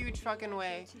a huge fucking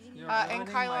way. And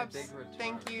Kylops,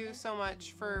 thank you so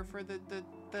much for the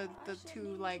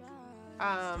two, like,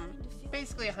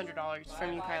 basically $100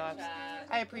 from you, Kylops.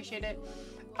 I appreciate it.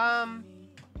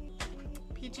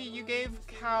 Peachy, you gave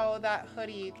Cow that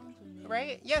hoodie,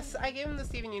 right? Yes, I gave him the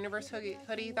Steven Universe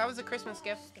hoodie. That was a Christmas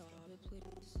gift.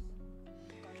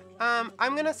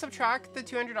 I'm gonna subtract the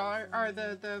 $200 or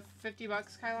the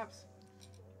 $50, Kylops.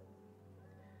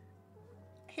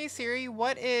 Hey Siri,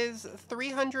 what is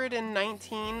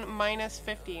 319 minus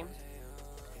 50?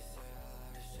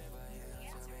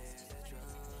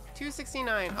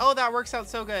 269. Oh, that works out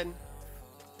so good.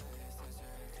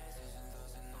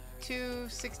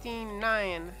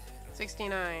 269.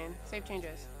 69. Save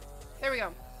changes. There we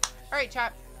go. Alright,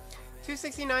 chat.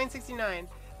 269.69.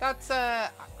 That's,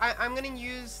 I'm gonna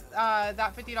use,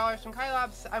 that $50 from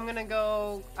Kylops. I'm gonna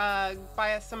go,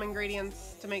 buy us some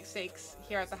ingredients to make steaks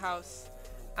here at the house.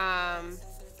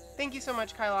 Thank you so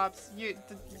much, Kylops.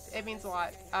 It means a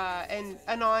lot. And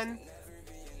Anon,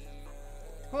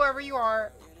 whoever you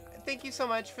are, thank you so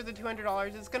much for the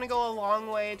 $200. It's gonna go a long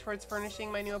way towards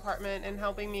furnishing my new apartment and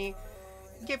helping me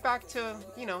get back to,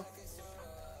 you know,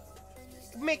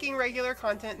 making regular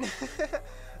content.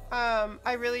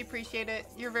 I really appreciate it.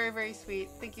 You're very, very sweet.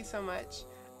 Thank you so much.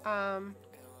 Yeah.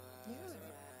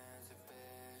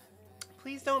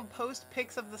 Please don't post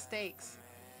pics of the steaks.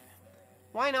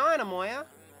 Why not, Amoya?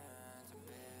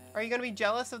 Are you gonna be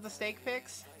jealous of the steak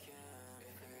pics?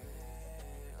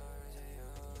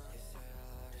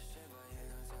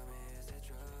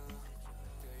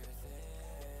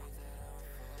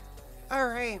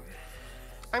 Alright.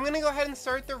 I'm gonna go ahead and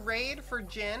start the raid for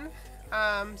Jin.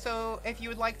 So if you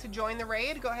would like to join the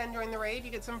raid, go ahead and join the raid.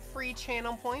 You get some free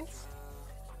channel points.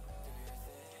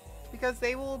 Because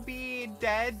they will be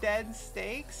dead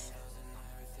steaks.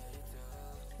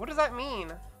 What does that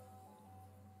mean?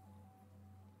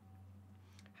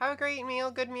 Have a great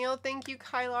meal, good meal. Thank you,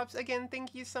 Kylops. Again,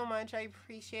 thank you so much. I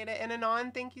appreciate it. And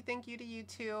Anon, thank you to you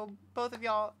too. Both of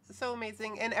y'all, so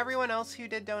amazing. And everyone else who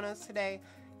did donuts today,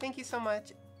 thank you so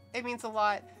much. It means a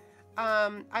lot.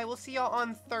 I will see y'all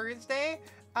on Thursday.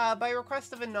 By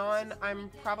request of Anon,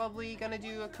 I'm probably gonna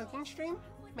do a cooking stream,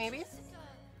 maybe.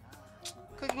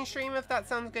 Cooking stream if that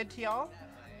sounds good to y'all.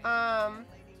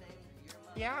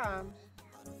 Yeah.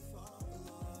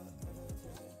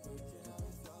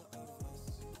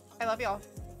 I love y'all.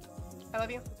 I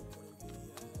love you.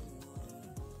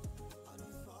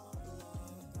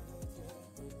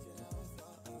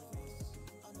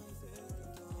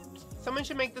 Someone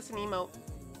should make this an emote.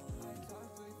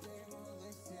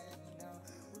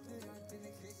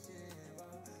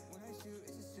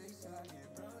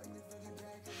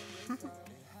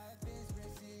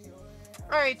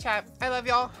 Alright, chat. I love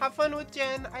y'all. Have fun with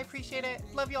Jen. I appreciate it.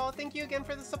 Love y'all. Thank you again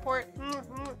for the support.